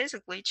even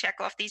physically check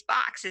off these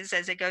boxes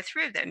as I go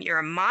through them. You're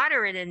a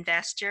moderate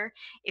investor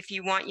if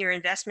you want your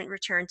investment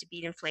return to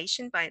beat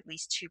inflation by at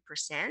least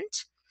 2%,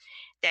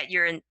 that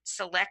you're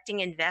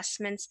selecting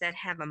investments that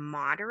have a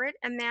moderate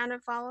amount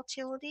of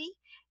volatility,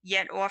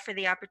 yet offer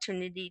the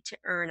opportunity to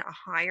earn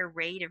a higher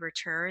rate of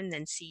return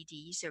than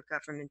CDs or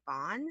government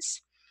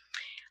bonds.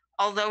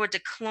 Although a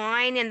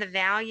decline in the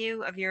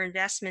value of your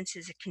investments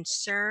is a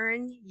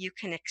concern, you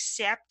can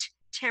accept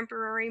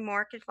temporary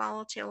market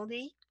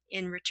volatility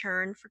in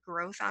return for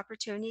growth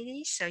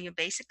opportunities. So you're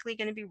basically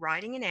going to be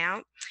riding it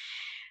out.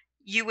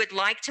 You would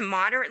like to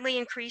moderately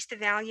increase the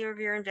value of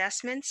your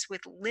investments with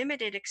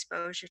limited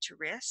exposure to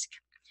risk.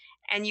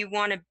 And you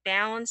want a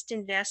balanced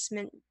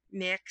investment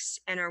mix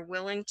and are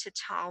willing to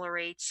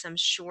tolerate some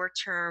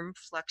short-term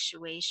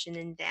fluctuation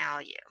in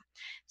value.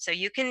 So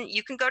you can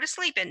go to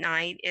sleep at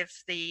night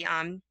if the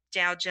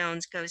Dow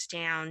Jones goes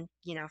down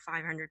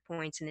 500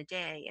 points in a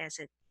day, as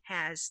it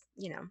has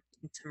in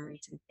some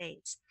recent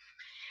days.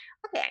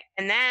 Okay,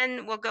 and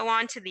then we'll go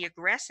on to the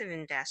aggressive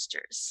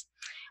investors.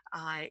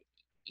 Uh,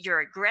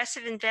 you're an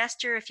aggressive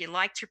investor if you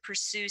like to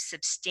pursue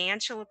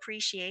substantial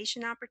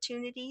appreciation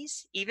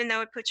opportunities, even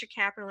though it puts your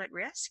capital at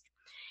risk.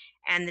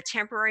 And the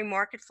temporary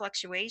market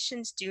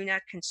fluctuations do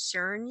not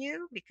concern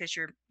you because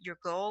your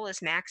goal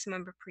is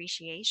maximum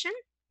appreciation.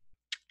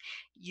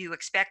 You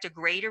expect a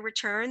greater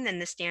return than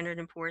the Standard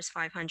 & Poor's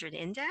 500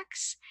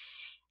 index,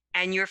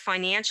 and you're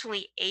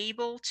financially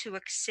able to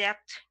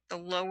accept the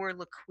lower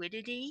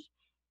liquidity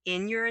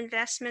in your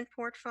investment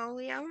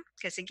portfolio,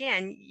 because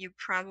again, you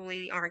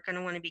probably aren't going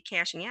to want to be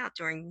cashing out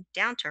during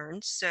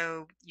downturns,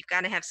 so you've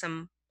got to have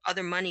some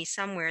other money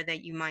somewhere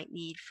that you might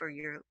need for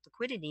your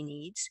liquidity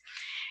needs.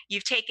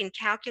 You've taken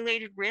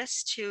calculated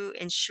risks to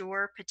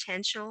ensure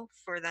potential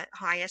for the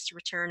highest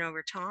return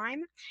over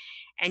time,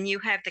 and you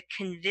have the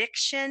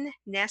conviction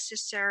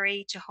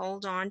necessary to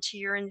hold on to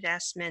your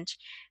investment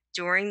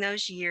during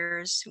those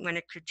years when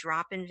it could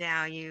drop in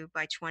value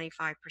by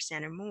 25%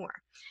 or more.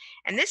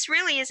 And this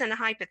really isn't a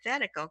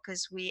hypothetical,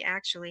 because we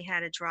actually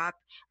had a drop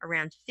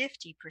around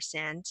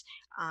 50%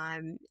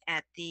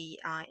 at the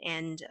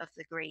end of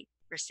the Great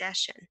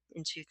Recession in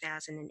in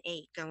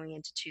 2008, going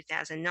into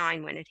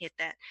 2009 when it hit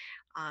that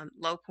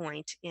low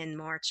point in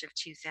March of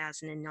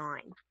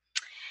 2009.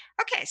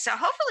 Okay, so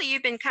hopefully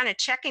you've been kind of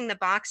checking the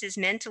boxes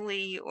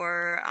mentally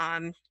or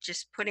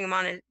just putting them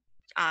on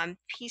a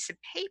piece of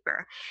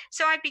paper.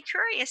 So I'd be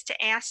curious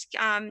to ask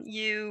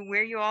you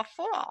where you all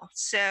fall.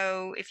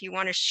 So if you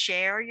want to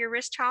share your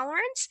risk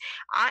tolerance,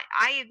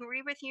 I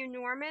agree with you,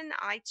 Norman.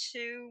 I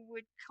too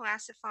would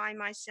classify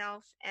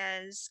myself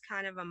as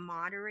kind of a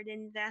moderate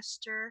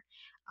investor.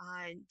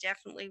 I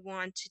definitely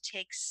want to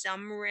take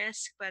some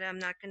risk, but I'm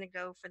not going to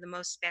go for the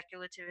most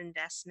speculative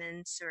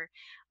investments or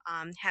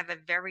have a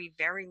very,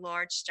 very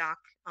large stock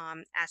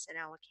asset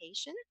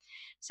allocation.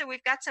 So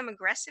we've got some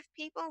aggressive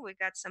people, we've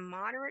got some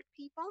moderate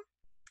people.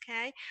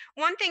 Okay.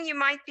 One thing you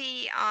might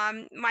be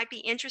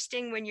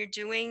interesting when you're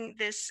doing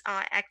this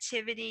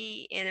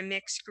activity in a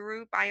mixed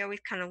group. I always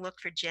kind of look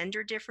for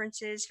gender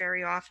differences.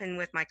 Very often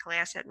with my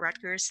class at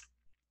Rutgers,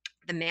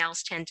 the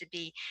males tend to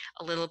be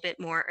a little bit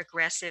more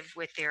aggressive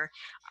with their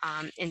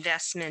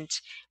investment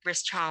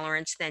risk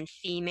tolerance than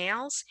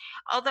females.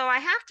 Although I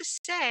have to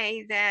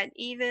say that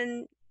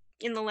even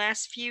in the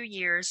last few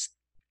years,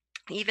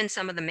 even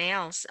some of the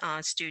males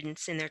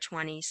students in their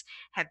 20s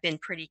have been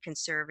pretty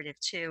conservative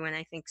too. And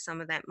I think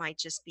some of that might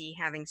just be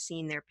having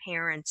seen their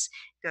parents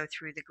go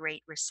through the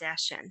Great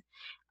Recession.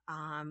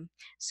 Um,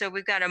 so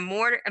we've got a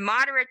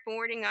moderate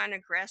boarding on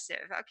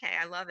aggressive. Okay,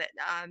 I love it.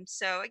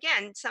 So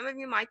again, some of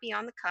you might be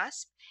on the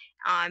cusp.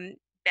 Um,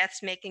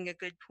 Beth's making a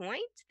good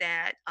point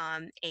that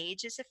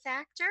age is a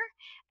factor,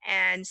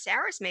 and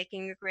Sarah's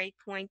making a great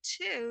point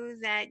too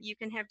that you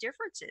can have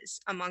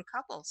differences among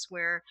couples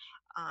where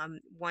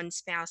one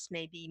spouse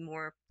may be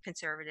more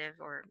conservative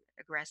or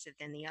aggressive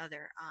than the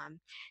other.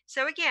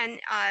 So again,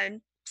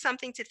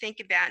 something to think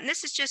about. And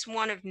this is just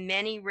one of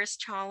many risk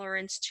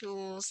tolerance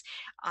tools.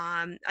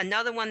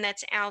 Another one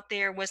that's out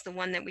there was the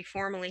one that we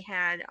formerly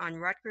had on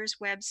Rutgers'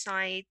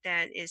 website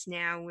that is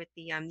now with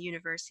the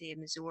University of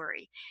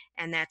Missouri.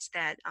 And that's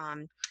that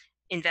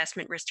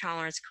investment risk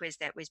tolerance quiz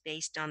that was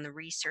based on the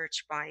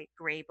research by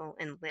Grable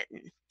and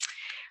Litton.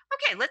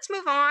 Okay, let's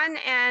move on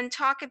and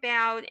talk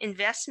about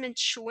investment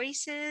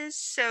choices.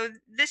 So,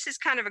 this is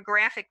kind of a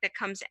graphic that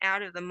comes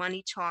out of the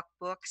Money Talk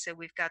book. So,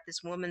 we've got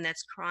this woman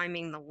that's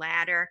climbing the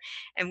ladder,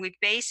 and we've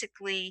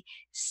basically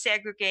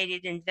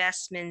segregated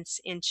investments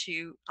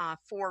into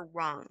 4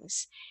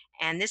 rungs.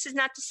 And this is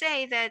not to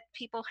say that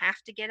people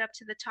have to get up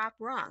to the top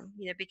rung,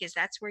 because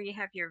that's where you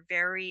have your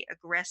very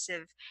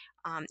aggressive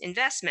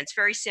investments,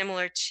 very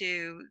similar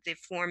to the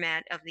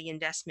format of the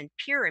investment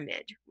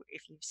pyramid,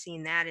 if you've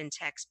seen that in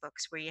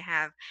textbooks, where you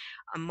have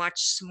a much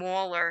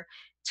smaller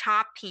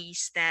top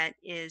piece that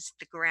is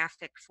the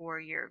graphic for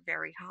your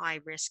very high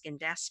risk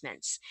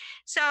investments.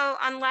 So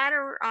on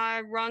ladder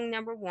rung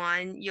number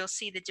 1, you'll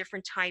see the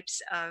different types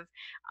of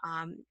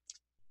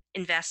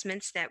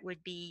investments that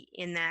would be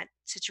in that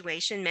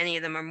situation. Many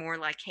of them are more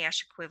like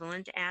cash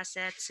equivalent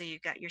assets. So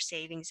you've got your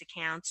savings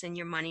accounts and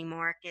your money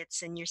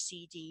markets and your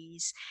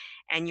CDs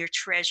and your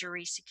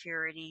treasury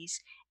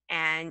securities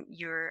and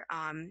your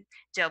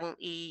double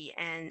E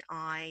and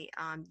I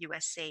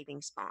US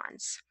savings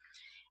bonds.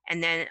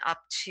 And then up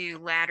to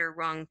ladder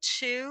rung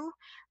 2,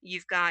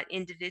 you've got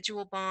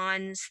individual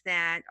bonds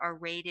that are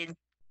rated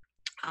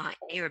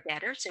A or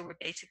better. So we're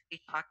basically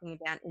talking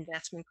about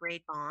investment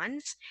grade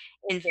bonds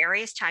in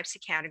various types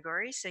of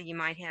categories. So you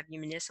might have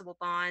your municipal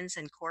bonds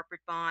and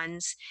corporate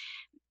bonds,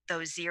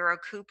 those zero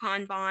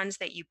coupon bonds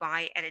that you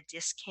buy at a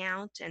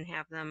discount and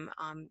have them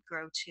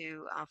grow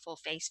to full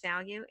face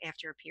value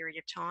after a period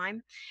of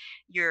time.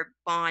 Your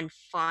bond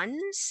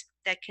funds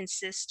that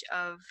consist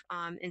of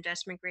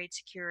investment grade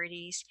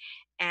securities,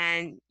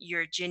 and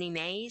your Ginnie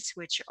Maes,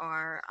 which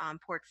are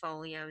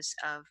portfolios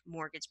of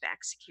mortgage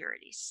backed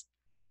securities.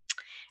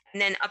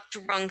 And then up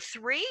to rung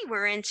 3,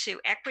 we're into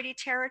equity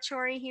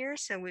territory here.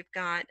 So we've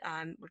got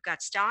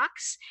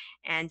stocks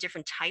and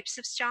different types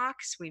of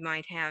stocks. We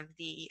might have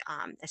the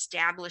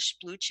established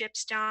blue chip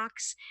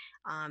stocks,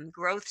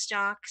 growth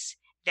stocks,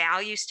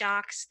 value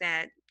stocks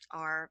that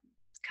are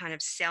kind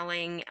of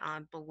selling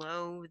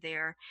below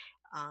their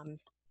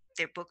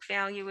book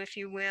value, if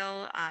you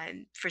will.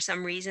 For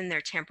some reason,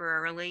 they're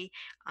temporarily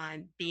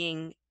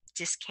being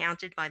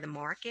discounted by the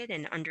market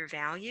and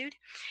undervalued.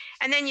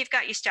 And then you've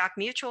got your stock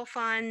mutual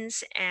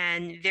funds,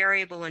 and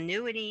variable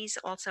annuities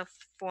also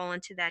fall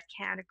into that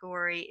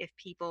category if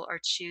people are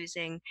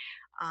choosing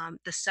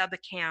the sub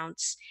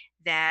accounts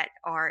that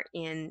are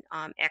in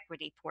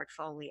equity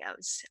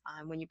portfolios.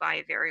 When you buy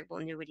a variable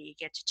annuity, you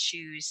get to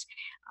choose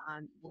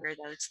where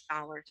those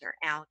dollars are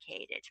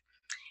allocated.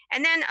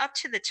 And then up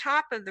to the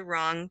top of the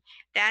rung,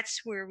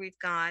 that's where we've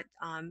got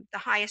the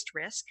highest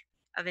risk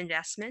of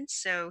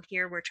investments. So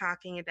here we're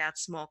talking about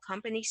small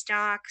company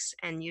stocks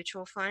and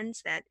mutual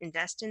funds that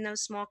invest in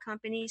those small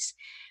companies.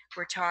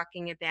 We're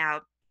talking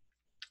about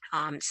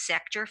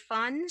sector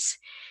funds,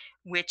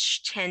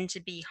 which tend to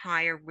be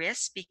higher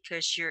risk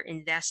because you're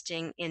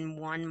investing in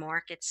one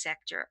market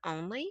sector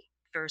only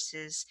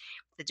versus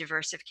the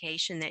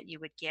diversification that you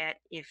would get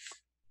if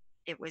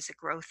it was a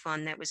growth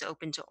fund that was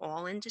open to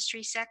all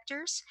industry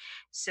sectors.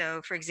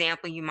 So, for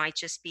example, you might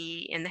just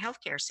be in the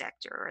healthcare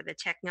sector or the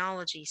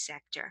technology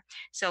sector.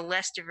 So,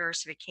 less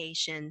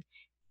diversification,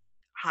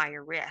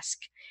 higher risk.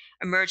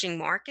 Emerging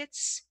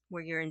markets,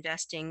 where you're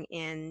investing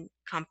in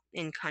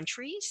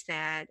countries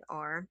that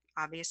are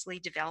obviously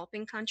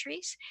developing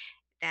countries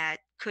that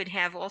could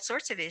have all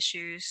sorts of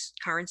issues,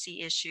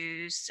 currency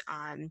issues,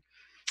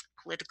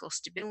 political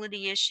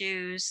stability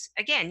issues.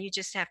 Again, you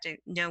just have to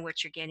know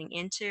what you're getting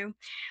into.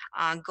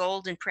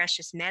 Gold and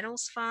precious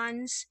metals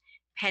funds,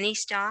 penny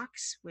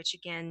stocks, which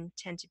again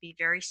tend to be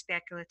very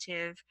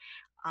speculative,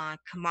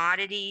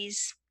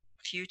 commodities,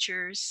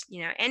 futures,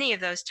 any of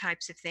those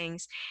types of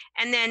things.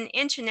 And then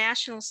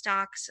international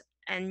stocks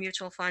and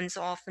mutual funds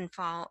often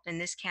fall in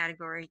this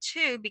category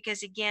too,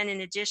 because again,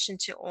 in addition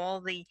to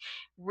all the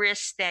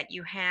risks that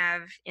you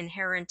have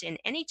inherent in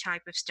any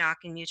type of stock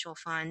and mutual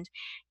fund,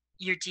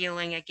 you're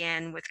dealing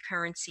again with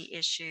currency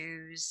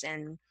issues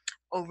and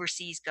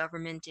overseas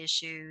government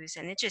issues,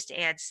 and it just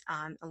adds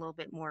a little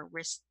bit more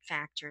risk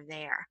factor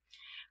there.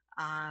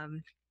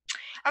 Um,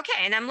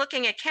 Okay, and I'm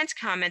looking at Kent's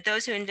comment.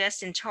 Those who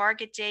invest in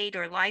target date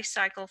or life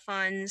cycle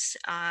funds,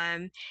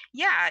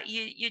 yeah,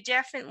 you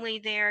definitely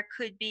there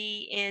could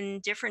be in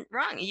different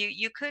rung.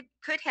 You could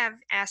have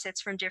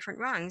assets from different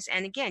rungs,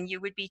 and again, you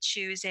would be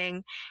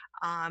choosing,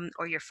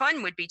 or your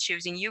fund would be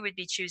choosing. You would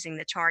be choosing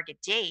the target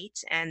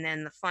date, and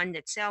then the fund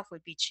itself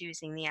would be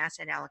choosing the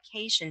asset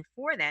allocation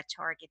for that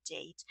target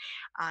date.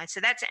 So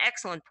that's an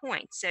excellent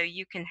point. So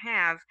you can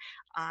have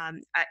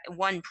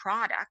one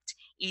product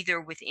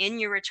either within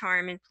your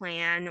retirement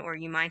plan, or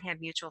you might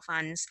have mutual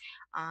funds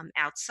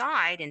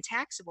outside in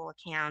taxable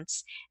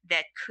accounts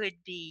that could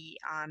be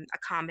a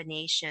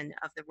combination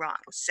of the rungs.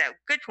 So,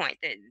 good point.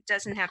 It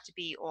doesn't have to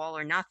be all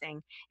or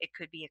nothing, it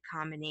could be a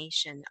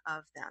combination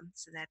of them.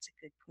 So, that's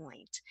a good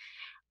point.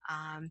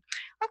 Um,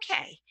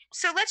 okay,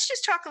 so let's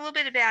just talk a little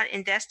bit about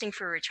investing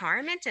for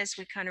retirement as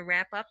we kind of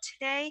wrap up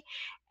today.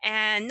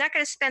 And not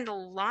going to spend a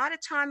lot of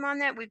time on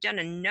that. We've done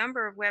a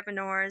number of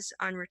webinars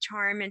on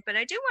retirement, but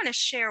I do want to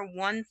share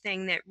one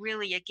thing that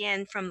really,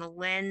 again, from the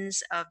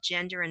lens of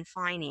gender and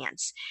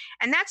finance,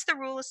 and that's the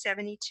rule of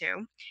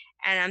 72.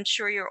 And I'm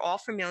sure you're all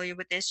familiar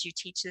with this. You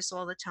teach this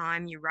all the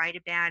time, you write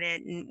about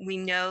it, and we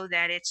know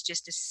that it's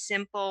just a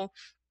simple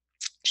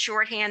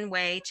shorthand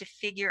way to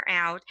figure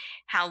out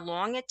how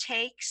long it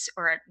takes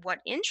or at what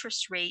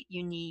interest rate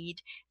you need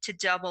to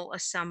double a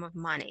sum of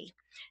money.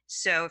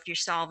 So if you're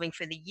solving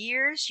for the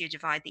years, you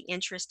divide the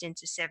interest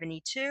into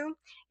 72.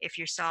 If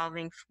you're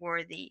solving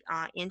for the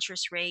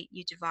interest rate,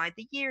 you divide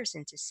the years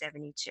into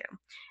 72.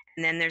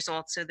 And then there's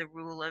also the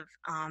rule of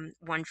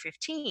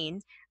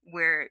 115,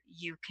 where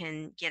you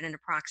can get an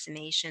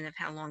approximation of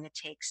how long it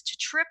takes to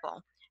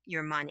triple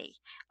your money.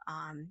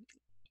 Um,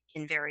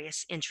 in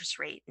various interest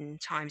rate and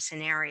time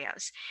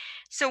scenarios.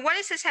 So, what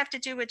does this have to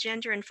do with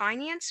gender and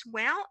finance?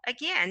 Well,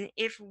 again,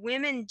 if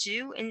women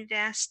do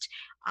invest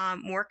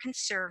more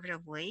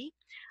conservatively,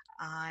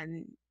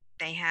 um,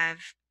 they have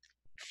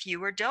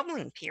fewer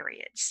doubling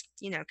periods,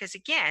 because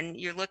again,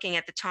 you're looking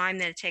at the time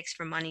that it takes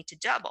for money to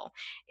double.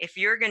 If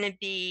you're going to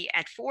be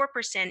at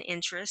 4%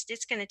 interest,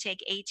 it's going to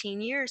take 18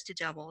 years to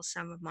double a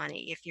sum of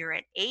money. If you're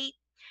at 8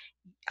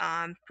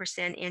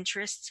 percent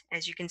interest,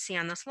 as you can see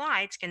on the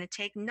slide, it's going to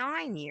take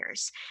 9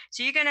 years.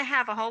 So you're going to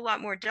have a whole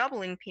lot more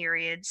doubling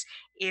periods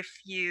if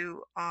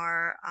you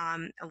are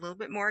a little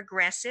bit more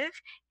aggressive,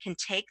 can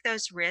take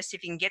those risks.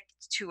 If you can get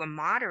to a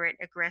moderate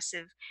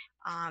aggressive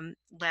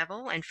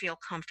level and feel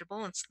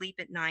comfortable and sleep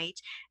at night,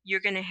 you're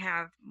going to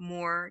have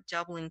more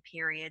doubling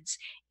periods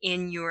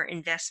in your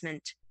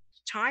investment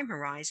time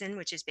horizon,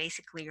 which is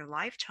basically your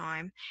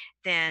lifetime,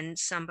 than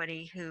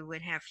somebody who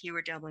would have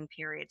fewer doubling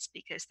periods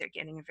because they're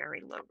getting a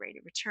very low rate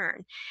of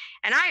return.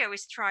 And I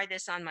always try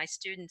this on my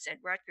students at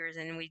Rutgers,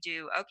 and we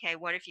do, okay,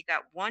 what if you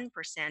got 1%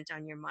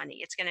 on your money?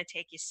 It's going to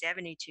take you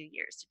 72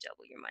 years to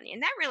double your money.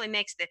 And that really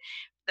makes the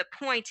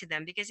point to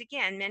them, because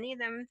again, many of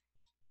them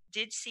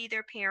did see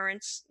their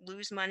parents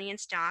lose money in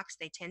stocks.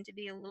 They tend to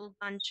be a little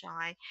gun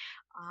shy.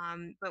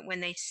 But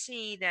when they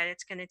see that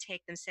it's going to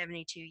take them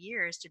 72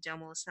 years to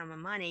double a sum of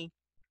money,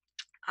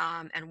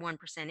 and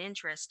 1%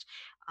 interest,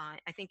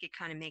 I think it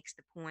kind of makes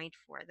the point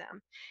for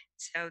them.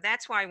 So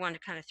that's why I wanted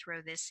to kind of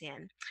throw this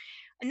in.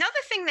 Another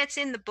thing that's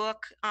in the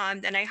book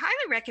that I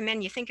highly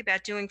recommend you think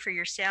about doing for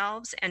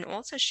yourselves and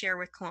also share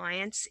with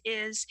clients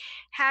is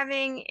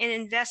having an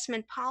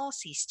investment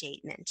policy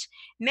statement.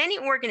 Many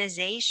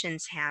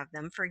organizations have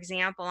them. For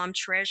example, I'm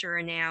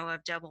treasurer now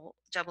of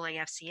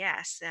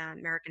AAFCS,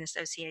 American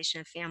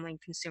Association of Family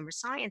and Consumer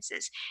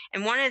Sciences.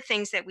 And one of the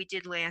things that we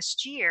did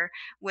last year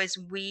was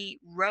we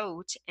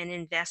wrote an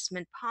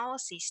investment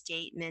policy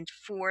statement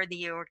for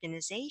the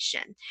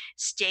organization,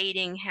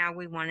 stating how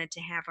we wanted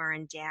to have our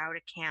endowed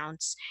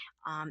accounts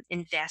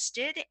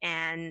invested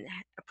and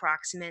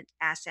approximate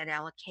asset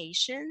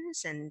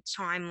allocations and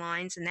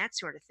timelines and that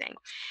sort of thing.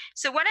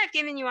 So, what I've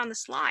given you on the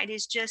slide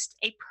is just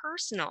a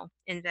personal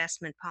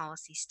investment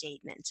policy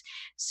statement.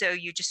 So,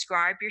 you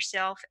describe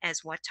yourself as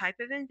what type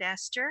of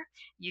investor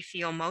you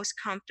feel most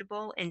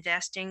comfortable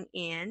investing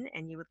in,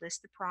 and you would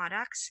list the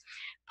products.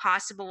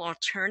 Possible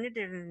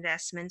alternative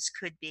investments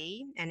could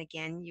be, and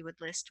again, you would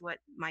list what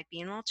might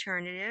be an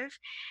alternative.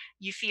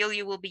 You feel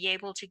you will be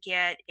able to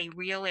get a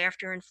real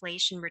after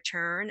inflation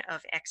return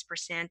of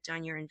X%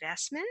 on your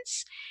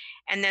investments.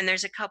 And then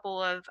there's a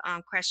couple of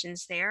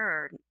questions there,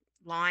 or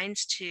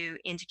lines to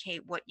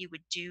indicate what you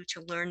would do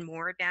to learn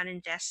more about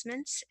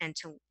investments and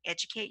to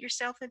educate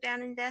yourself about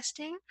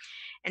investing.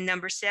 And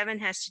number 7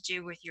 has to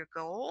do with your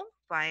goal.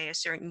 By a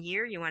certain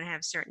year, you want to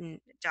have a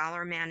certain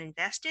dollar amount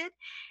invested.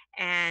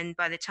 And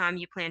by the time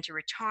you plan to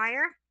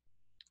retire,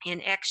 in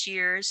X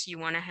years, you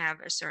want to have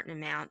a certain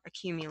amount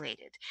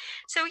accumulated.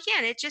 So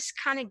again, it just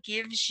kind of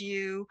gives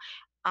you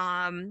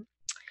um,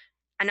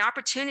 an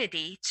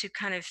opportunity to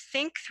kind of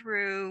think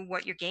through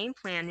what your game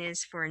plan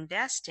is for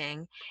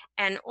investing.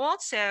 And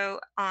also,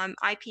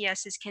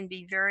 IPSs can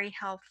be very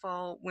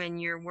helpful when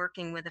you're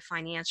working with a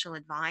financial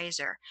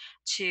advisor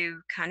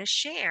to kind of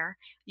share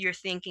your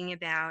thinking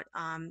about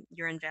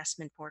your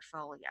investment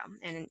portfolio.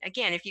 And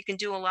again, if you can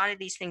do a lot of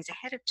these things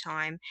ahead of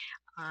time,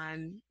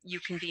 you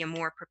can be a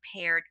more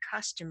prepared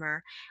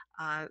customer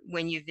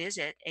when you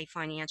visit a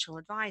financial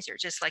advisor,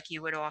 just like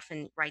you would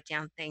often write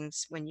down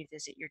things when you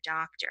visit your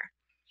doctor.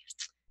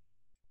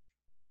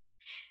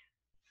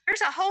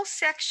 There's a whole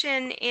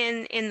section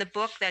in the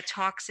book that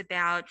talks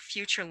about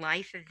future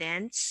life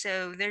events.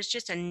 So there's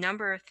just a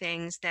number of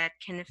things that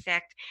can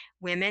affect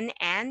women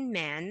and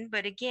men.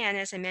 But again,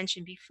 as I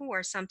mentioned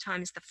before,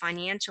 sometimes the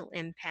financial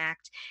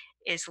impact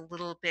is a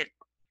little bit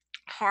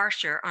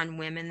harsher on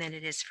women than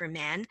it is for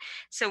men.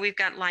 So we've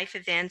got life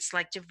events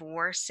like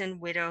divorce and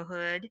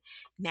widowhood,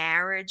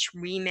 marriage,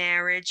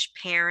 remarriage,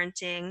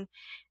 parenting,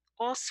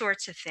 all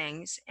sorts of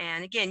things.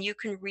 And again, you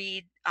can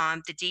read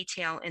the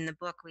detail in the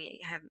book.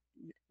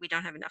 We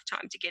don't have enough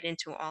time to get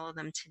into all of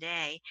them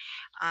today,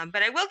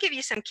 but I will give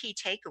you some key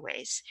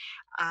takeaways.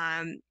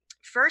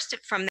 First,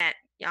 from that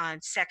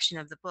section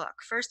of the book,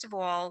 first of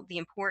all, the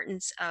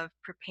importance of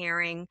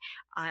preparing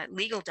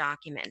legal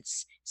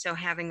documents. So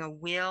having a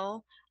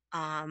will,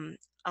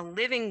 a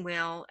living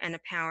will, and a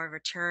power of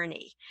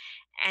attorney.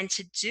 And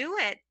to do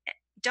it,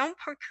 don't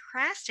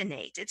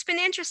procrastinate. It's been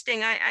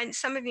interesting.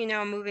 Some of you know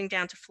I'm moving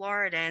down to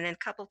Florida, and a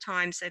couple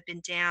times I've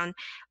been down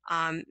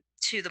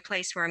to the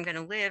place where I'm going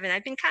to live, and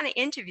I've been kind of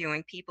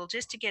interviewing people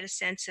just to get a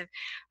sense of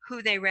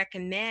who they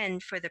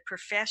recommend for the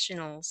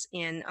professionals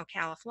in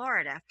Ocala,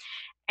 Florida.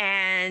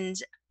 And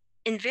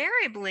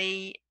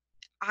invariably,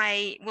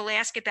 I will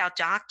ask about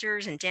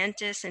doctors and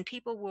dentists, and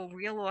people will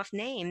reel off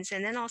names,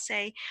 and then I'll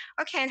say,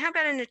 "Okay, and how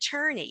about an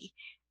attorney?"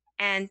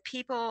 And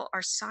people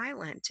are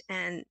silent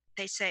and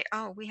they say,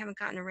 "Oh, we haven't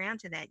gotten around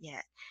to that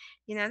yet."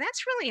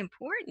 That's really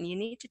important. You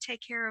need to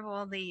take care of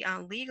all the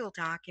legal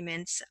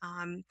documents,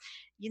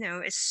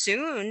 as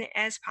soon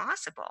as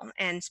possible.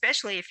 And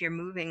especially if you're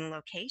moving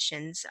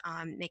locations,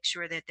 make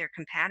sure that they're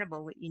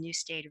compatible with your new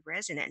state of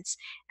residence.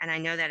 And I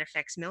know that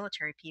affects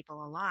military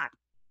people a lot.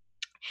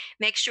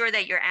 Make sure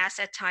that your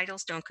asset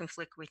titles don't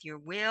conflict with your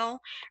will.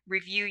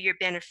 Review your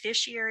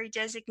beneficiary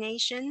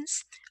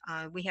designations.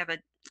 We have a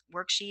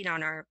worksheet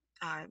on our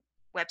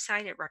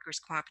website at Rutgers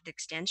Cooperative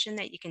Extension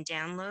that you can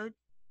download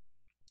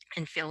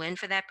and fill in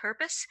for that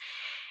purpose.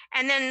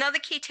 And then another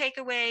key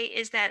takeaway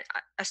is that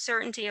a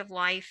certainty of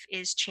life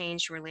is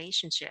changed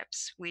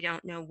relationships. We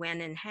don't know when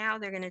and how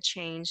they're going to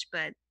change,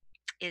 but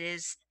it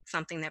is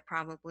something that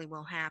probably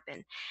will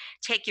happen.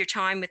 Take your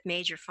time with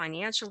major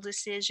financial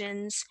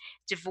decisions.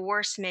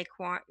 Divorce may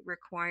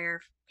require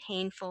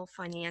painful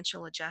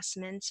financial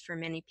adjustments. For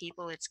many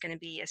people, it's going to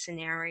be a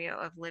scenario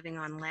of living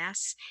on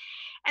less.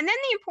 And then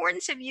the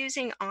importance of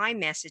using I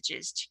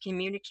messages to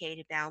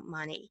communicate about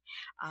money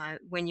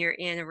when you're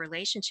in a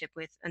relationship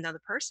with another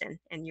person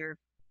and you're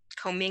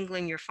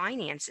commingling your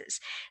finances.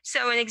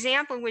 So an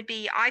example would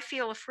be, "I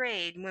feel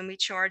afraid when we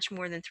charge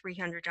more than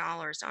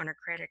 $300 on our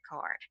credit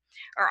card,"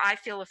 or "I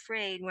feel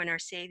afraid when our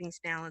savings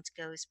balance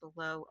goes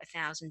below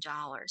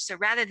 $1,000." So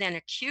rather than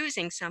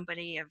accusing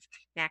somebody of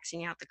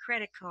maxing out the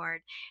credit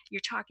card, you're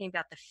talking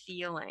about the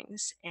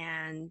feelings,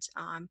 and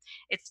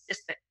it's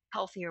just a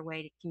healthier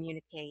way to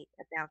communicate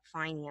about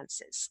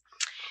finances.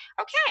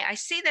 Okay, I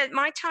see that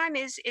my time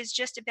is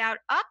just about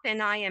up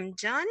and I am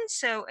done.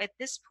 So at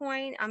this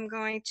point, I'm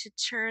going to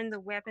turn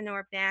the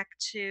webinar back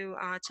to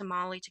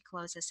Molly to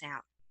close us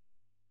out.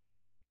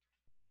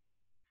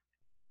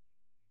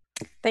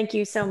 Thank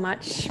you so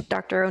much,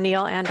 Dr.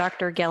 O'Neill and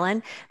Dr.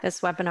 Gillen. This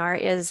webinar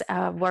is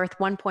worth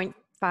 1.5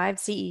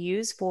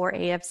 CEUs for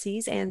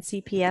AFCs and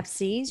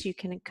CPFCs. You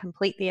can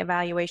complete the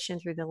evaluation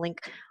through the link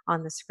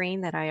on the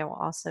screen that I will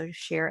also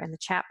share in the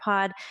chat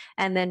pod,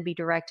 and then be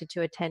directed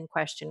to a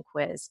 10-question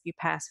quiz. If you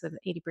pass with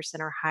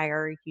 80% or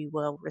higher, you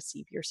will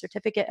receive your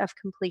certificate of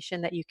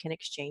completion that you can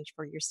exchange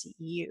for your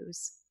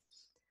CEUs.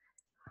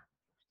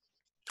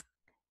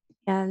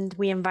 And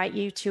we invite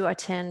you to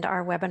attend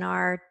our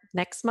webinar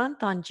next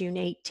month on June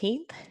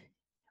 18th.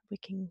 We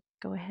can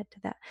go ahead to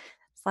that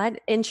slide.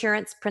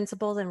 Insurance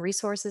Principles and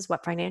Resources,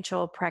 What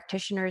Financial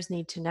Practitioners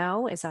Need to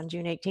Know is on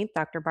June 18th.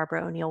 Dr.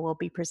 Barbara O'Neill will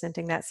be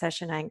presenting that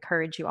session. I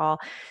encourage you all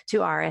to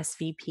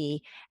RSVP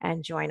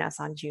and join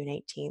us on June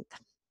 18th.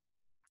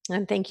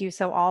 And thank you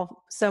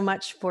so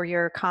much for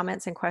your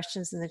comments and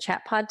questions in the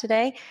chat pod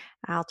today.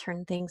 I'll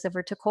turn things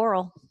over to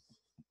Coral.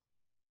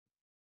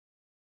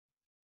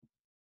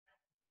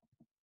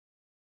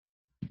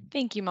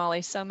 Thank you,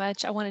 Molly, so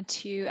much. I wanted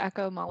to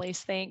echo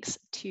Molly's thanks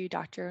to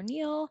Dr.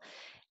 O'Neill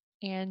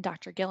and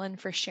Dr. Gillen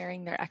for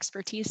sharing their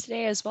expertise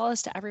today, as well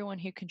as to everyone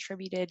who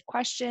contributed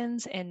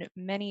questions and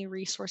many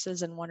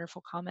resources and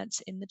wonderful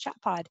comments in the chat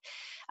pod.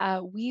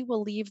 We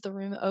will leave the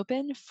room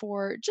open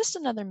for just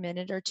another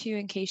minute or two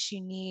in case you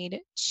need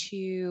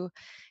to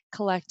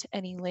collect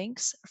any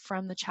links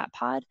from the chat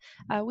pod.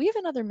 We have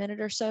another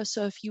minute or so,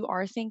 so if you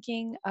are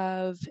thinking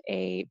of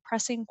a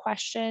pressing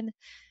question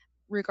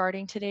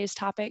regarding today's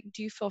topic,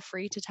 do feel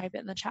free to type it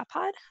in the chat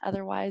pod.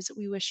 Otherwise,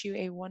 we wish you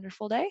a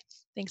wonderful day.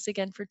 Thanks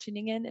again for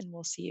tuning in, and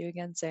we'll see you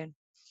again soon.